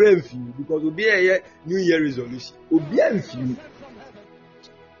be a crave because we'll be a New Year resolution. We'll be a few.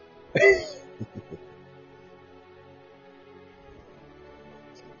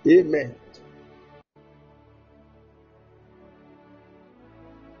 Amen.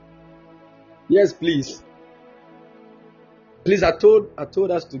 Yes, please. Please, I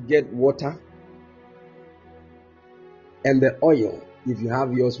told us to get water and the oil. If you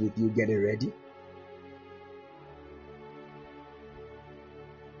have yours with you, get it ready.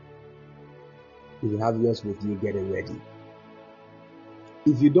 If you have yours with you, get it ready.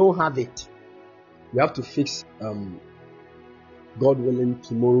 If you don't have it, you have to fix, God willing,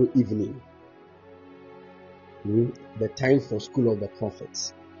 tomorrow evening. The time for School of the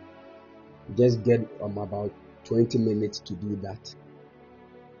Prophets. Just get about 20 minutes to do that.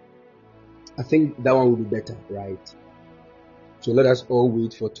 I think that one will be better, right? So let us all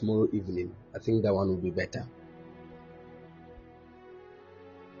wait for tomorrow evening. I think that one will be better.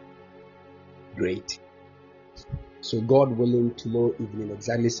 Great. So God willing, tomorrow evening,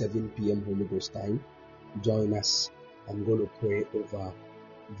 exactly 7 p.m. Holy Ghost time, join us. I'm going to pray over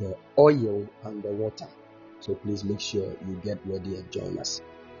the oil and the water. So please make sure you get ready and join us.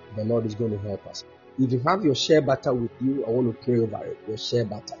 The Lord is going to help us. If you have your share butter with you, I want to pray over it. Your share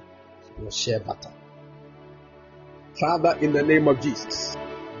butter. Your share butter. Father, in the name of Jesus,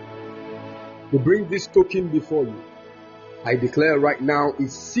 we bring this token before you. I declare right now it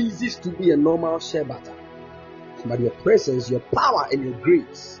ceases to be a normal share butter. But your presence, your power, and your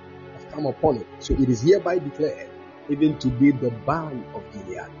grace have come upon it. So it is hereby declared even to be the balm of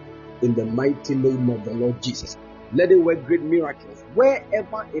Gilead. In the mighty name of the Lord Jesus. Let it work great miracles.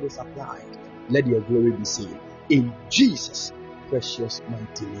 Wherever it is applied, let your glory be seen. In Jesus' precious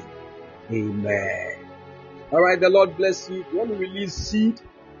mighty name. Amen. All right, the Lord bless you. If you want to release seed,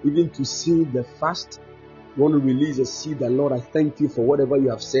 even to seal the fast, you want to release a seed, the Lord, I thank you for whatever you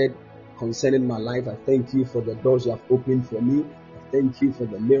have said concerning my life. I thank you for the doors you have opened for me. I thank you for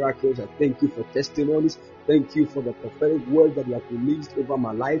the miracles. I thank you for testimonies. Thank you for the prophetic word that you have released over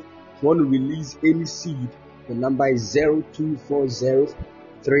my life. If you want to release any seed, the number is 0240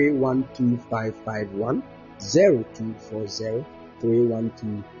 312551. 0240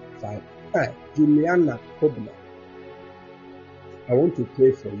 312551. Juliana Kobler, I want to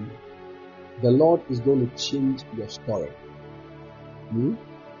pray for you. The Lord is going to change your story.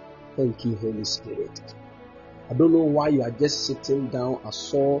 Thank you, Holy Spirit. I don't know why you are just sitting down. I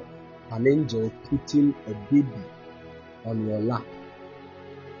saw an angel putting a baby on your lap.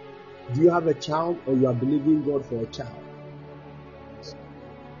 Do you have a child, or you are believing God for a child?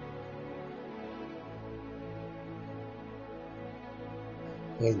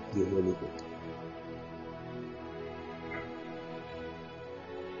 Thank you, Holy Ghost.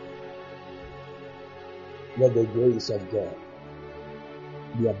 Let the grace of God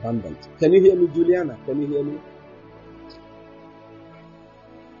be abundant. Can you hear me, Juliana? Can you hear me?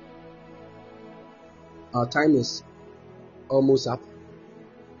 Our time is almost up.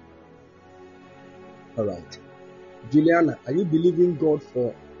 All right. Juliana, are you believing God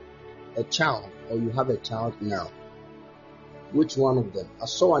for a child, or you have a child now? Which one of them? I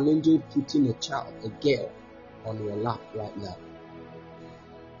saw an angel putting a child, a girl, on your lap right now.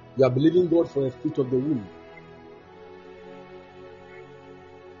 You are believing God for a fruit of the womb.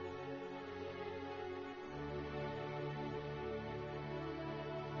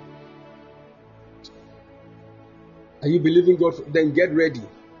 Are you believing God? Then get ready,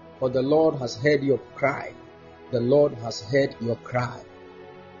 for the Lord has heard your cry. The Lord has heard your cry.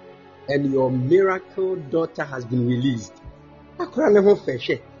 And your miracle daughter has been released.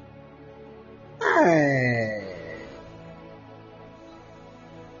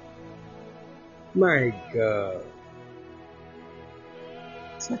 My God.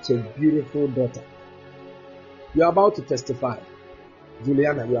 Such a beautiful daughter. You are about to testify.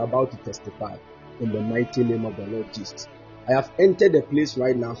 Juliana, you are about to testify. In the mighty name of the Lord Jesus. I have entered the place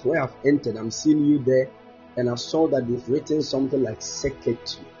right now. So where I have entered, I'm seeing you there. And I saw that they've written something like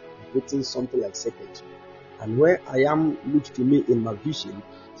secretary. And where I am looks to me in my vision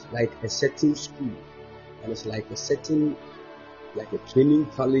like a certain school. And it's like a certain, like a training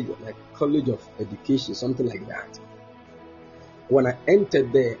college, like college of education, something like that. When I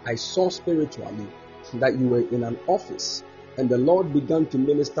entered there, I saw spiritually that you were in an office. And the Lord began to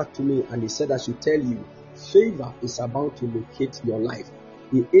minister to me, and He said, I should tell you, favor is about to locate your life.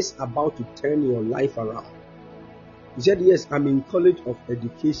 He is about to turn your life around. He said, yes, I'm in College of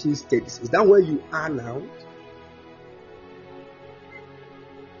Education Studies. Is that where you are now?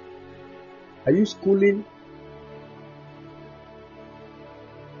 Are you schooling?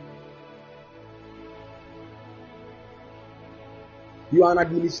 You are an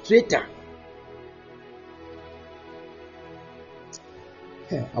administrator.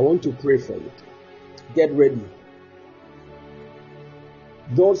 I want to pray for you. Get ready.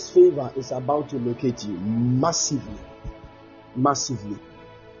 God's favor is about to locate you massively. Massively.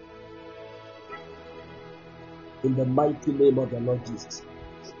 In the mighty name of the Lord Jesus.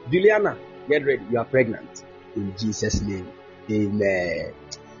 Juliana, get ready. You are pregnant. In Jesus' name. Amen.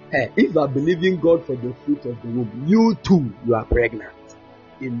 If you are believing God for the fruit of the womb, you too, you are pregnant.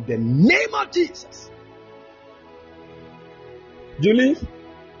 In the name of Jesus. Julie,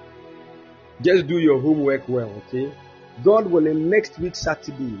 just do your homework well, okay? God will in next week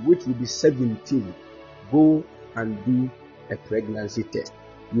Saturday, which will be 17, go and do a pregnancy test.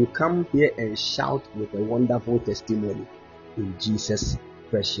 You come here and shout with a wonderful testimony in Jesus'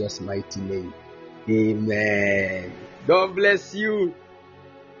 precious mighty name. Amen. God bless you.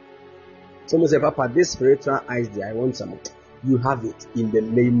 Someone say, Papa, this spiritual eyes there, I want some. You have it in the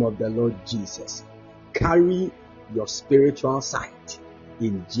name of the Lord Jesus. Carry your spiritual sight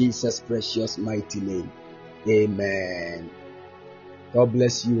in Jesus' precious mighty name. Amen. God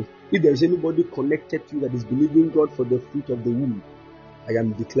bless you. If there is anybody connected to you that is believing God for the fruit of the womb, I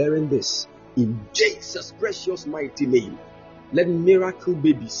am declaring this in Jesus' precious mighty name. Let miracle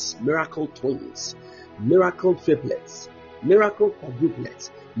babies, miracle twins, miracle triplets, miracle quadruplets,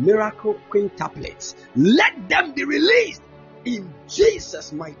 miracle quintuplets, let them be released in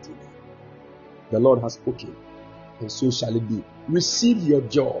Jesus' mighty name. The Lord has spoken, and so shall it be. Receive your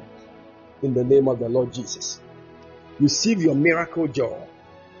job in the name of the Lord Jesus. Receive your miracle job.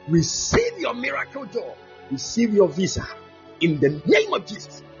 Receive your miracle job. Receive your visa in the name of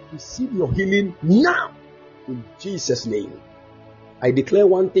Jesus. Receive your healing now in Jesus' name. I declare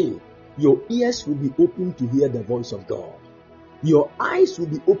one thing. Your ears will be open to hear the voice of God. Your eyes will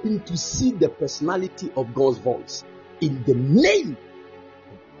be open to see the personality of God's voice in the name.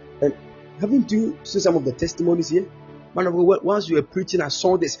 And haven't you seen some of the testimonies here? Man of God, once you were preaching, I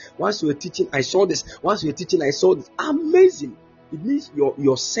saw this. Once you were teaching, I saw this. Once you were teaching, I saw this. Amazing. It means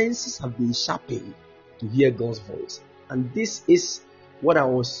your senses have been sharpened to hear God's voice. And this is what I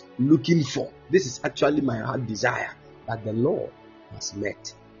was looking for. This is actually my heart desire that the Lord has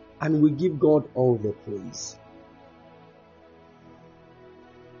met. And we give God all the praise.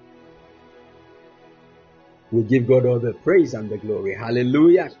 We give God all the praise and the glory.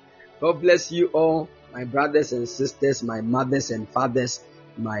 Hallelujah. God bless you all. My brothers and sisters, my mothers and fathers,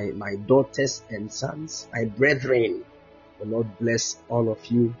 my daughters and sons, my brethren. The Lord bless all of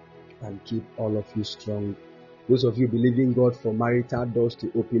you and keep all of you strong. Those of you believing God for marital doors to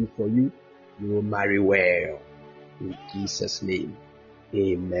open for you, you will marry well. In Jesus' name.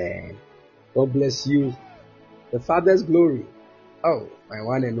 Amen. God bless you. The Father's glory. Oh, my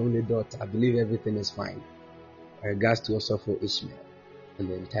one and only daughter. I believe everything is fine. My regards to also for Ishmael and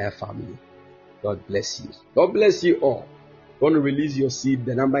the entire family. God bless you. God bless you all. Want to release your seed?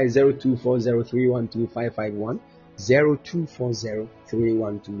 The number is 0240312551.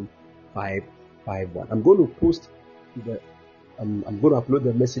 0240312551. I'm going to post I'm going to upload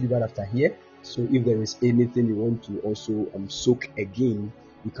the message right after here. So if there is anything you want to also soak again,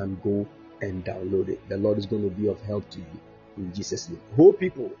 you can go and download it. The Lord is going to be of help to you in Jesus' name. Whole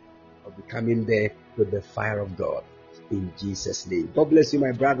people will be coming there with the fire of God in Jesus' name. God bless you,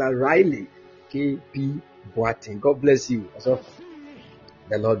 my brother Riley KP Boateng. God bless you. Also,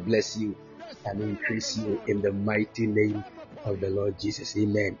 the Lord bless you and increase you in the mighty name of the Lord Jesus.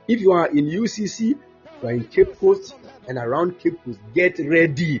 Amen. If you are in UCC, you are in Cape Coast and around Cape Coast, get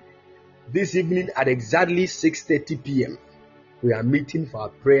ready. This evening at exactly 6:30 p.m. we are meeting for our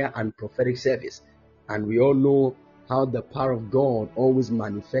prayer and prophetic service. And we all know how the power of God always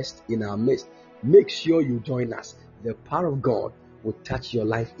manifests in our midst. Make sure you join us. The power of God will touch your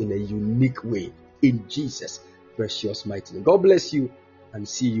life in a unique way. In Jesus' precious mighty name. God bless you and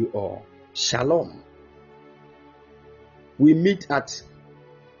see you all. Shalom. We meet at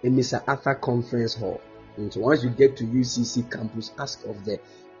Mr. Arthur Conference Hall. And so once you get to UCC campus, ask of the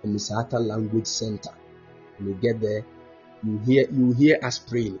Mr. Arthur Language Center. When you get there, you hear us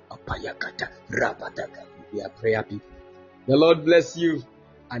praying. We are prayer people. The Lord bless you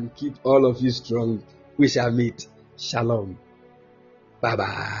and keep all of you strong. We shall meet. Shalom.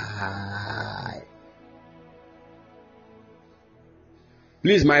 Bye-bye.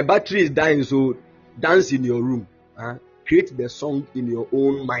 Please, my battery is dying, so dance in your room. Create the song in your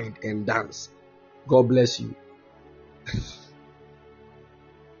own mind and dance. God bless you.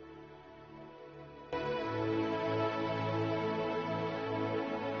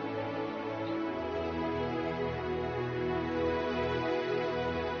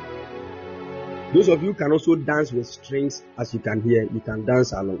 Those of you can also dance with strings, as you can hear. You can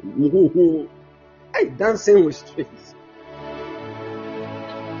dance along. Hey, dancing with strings.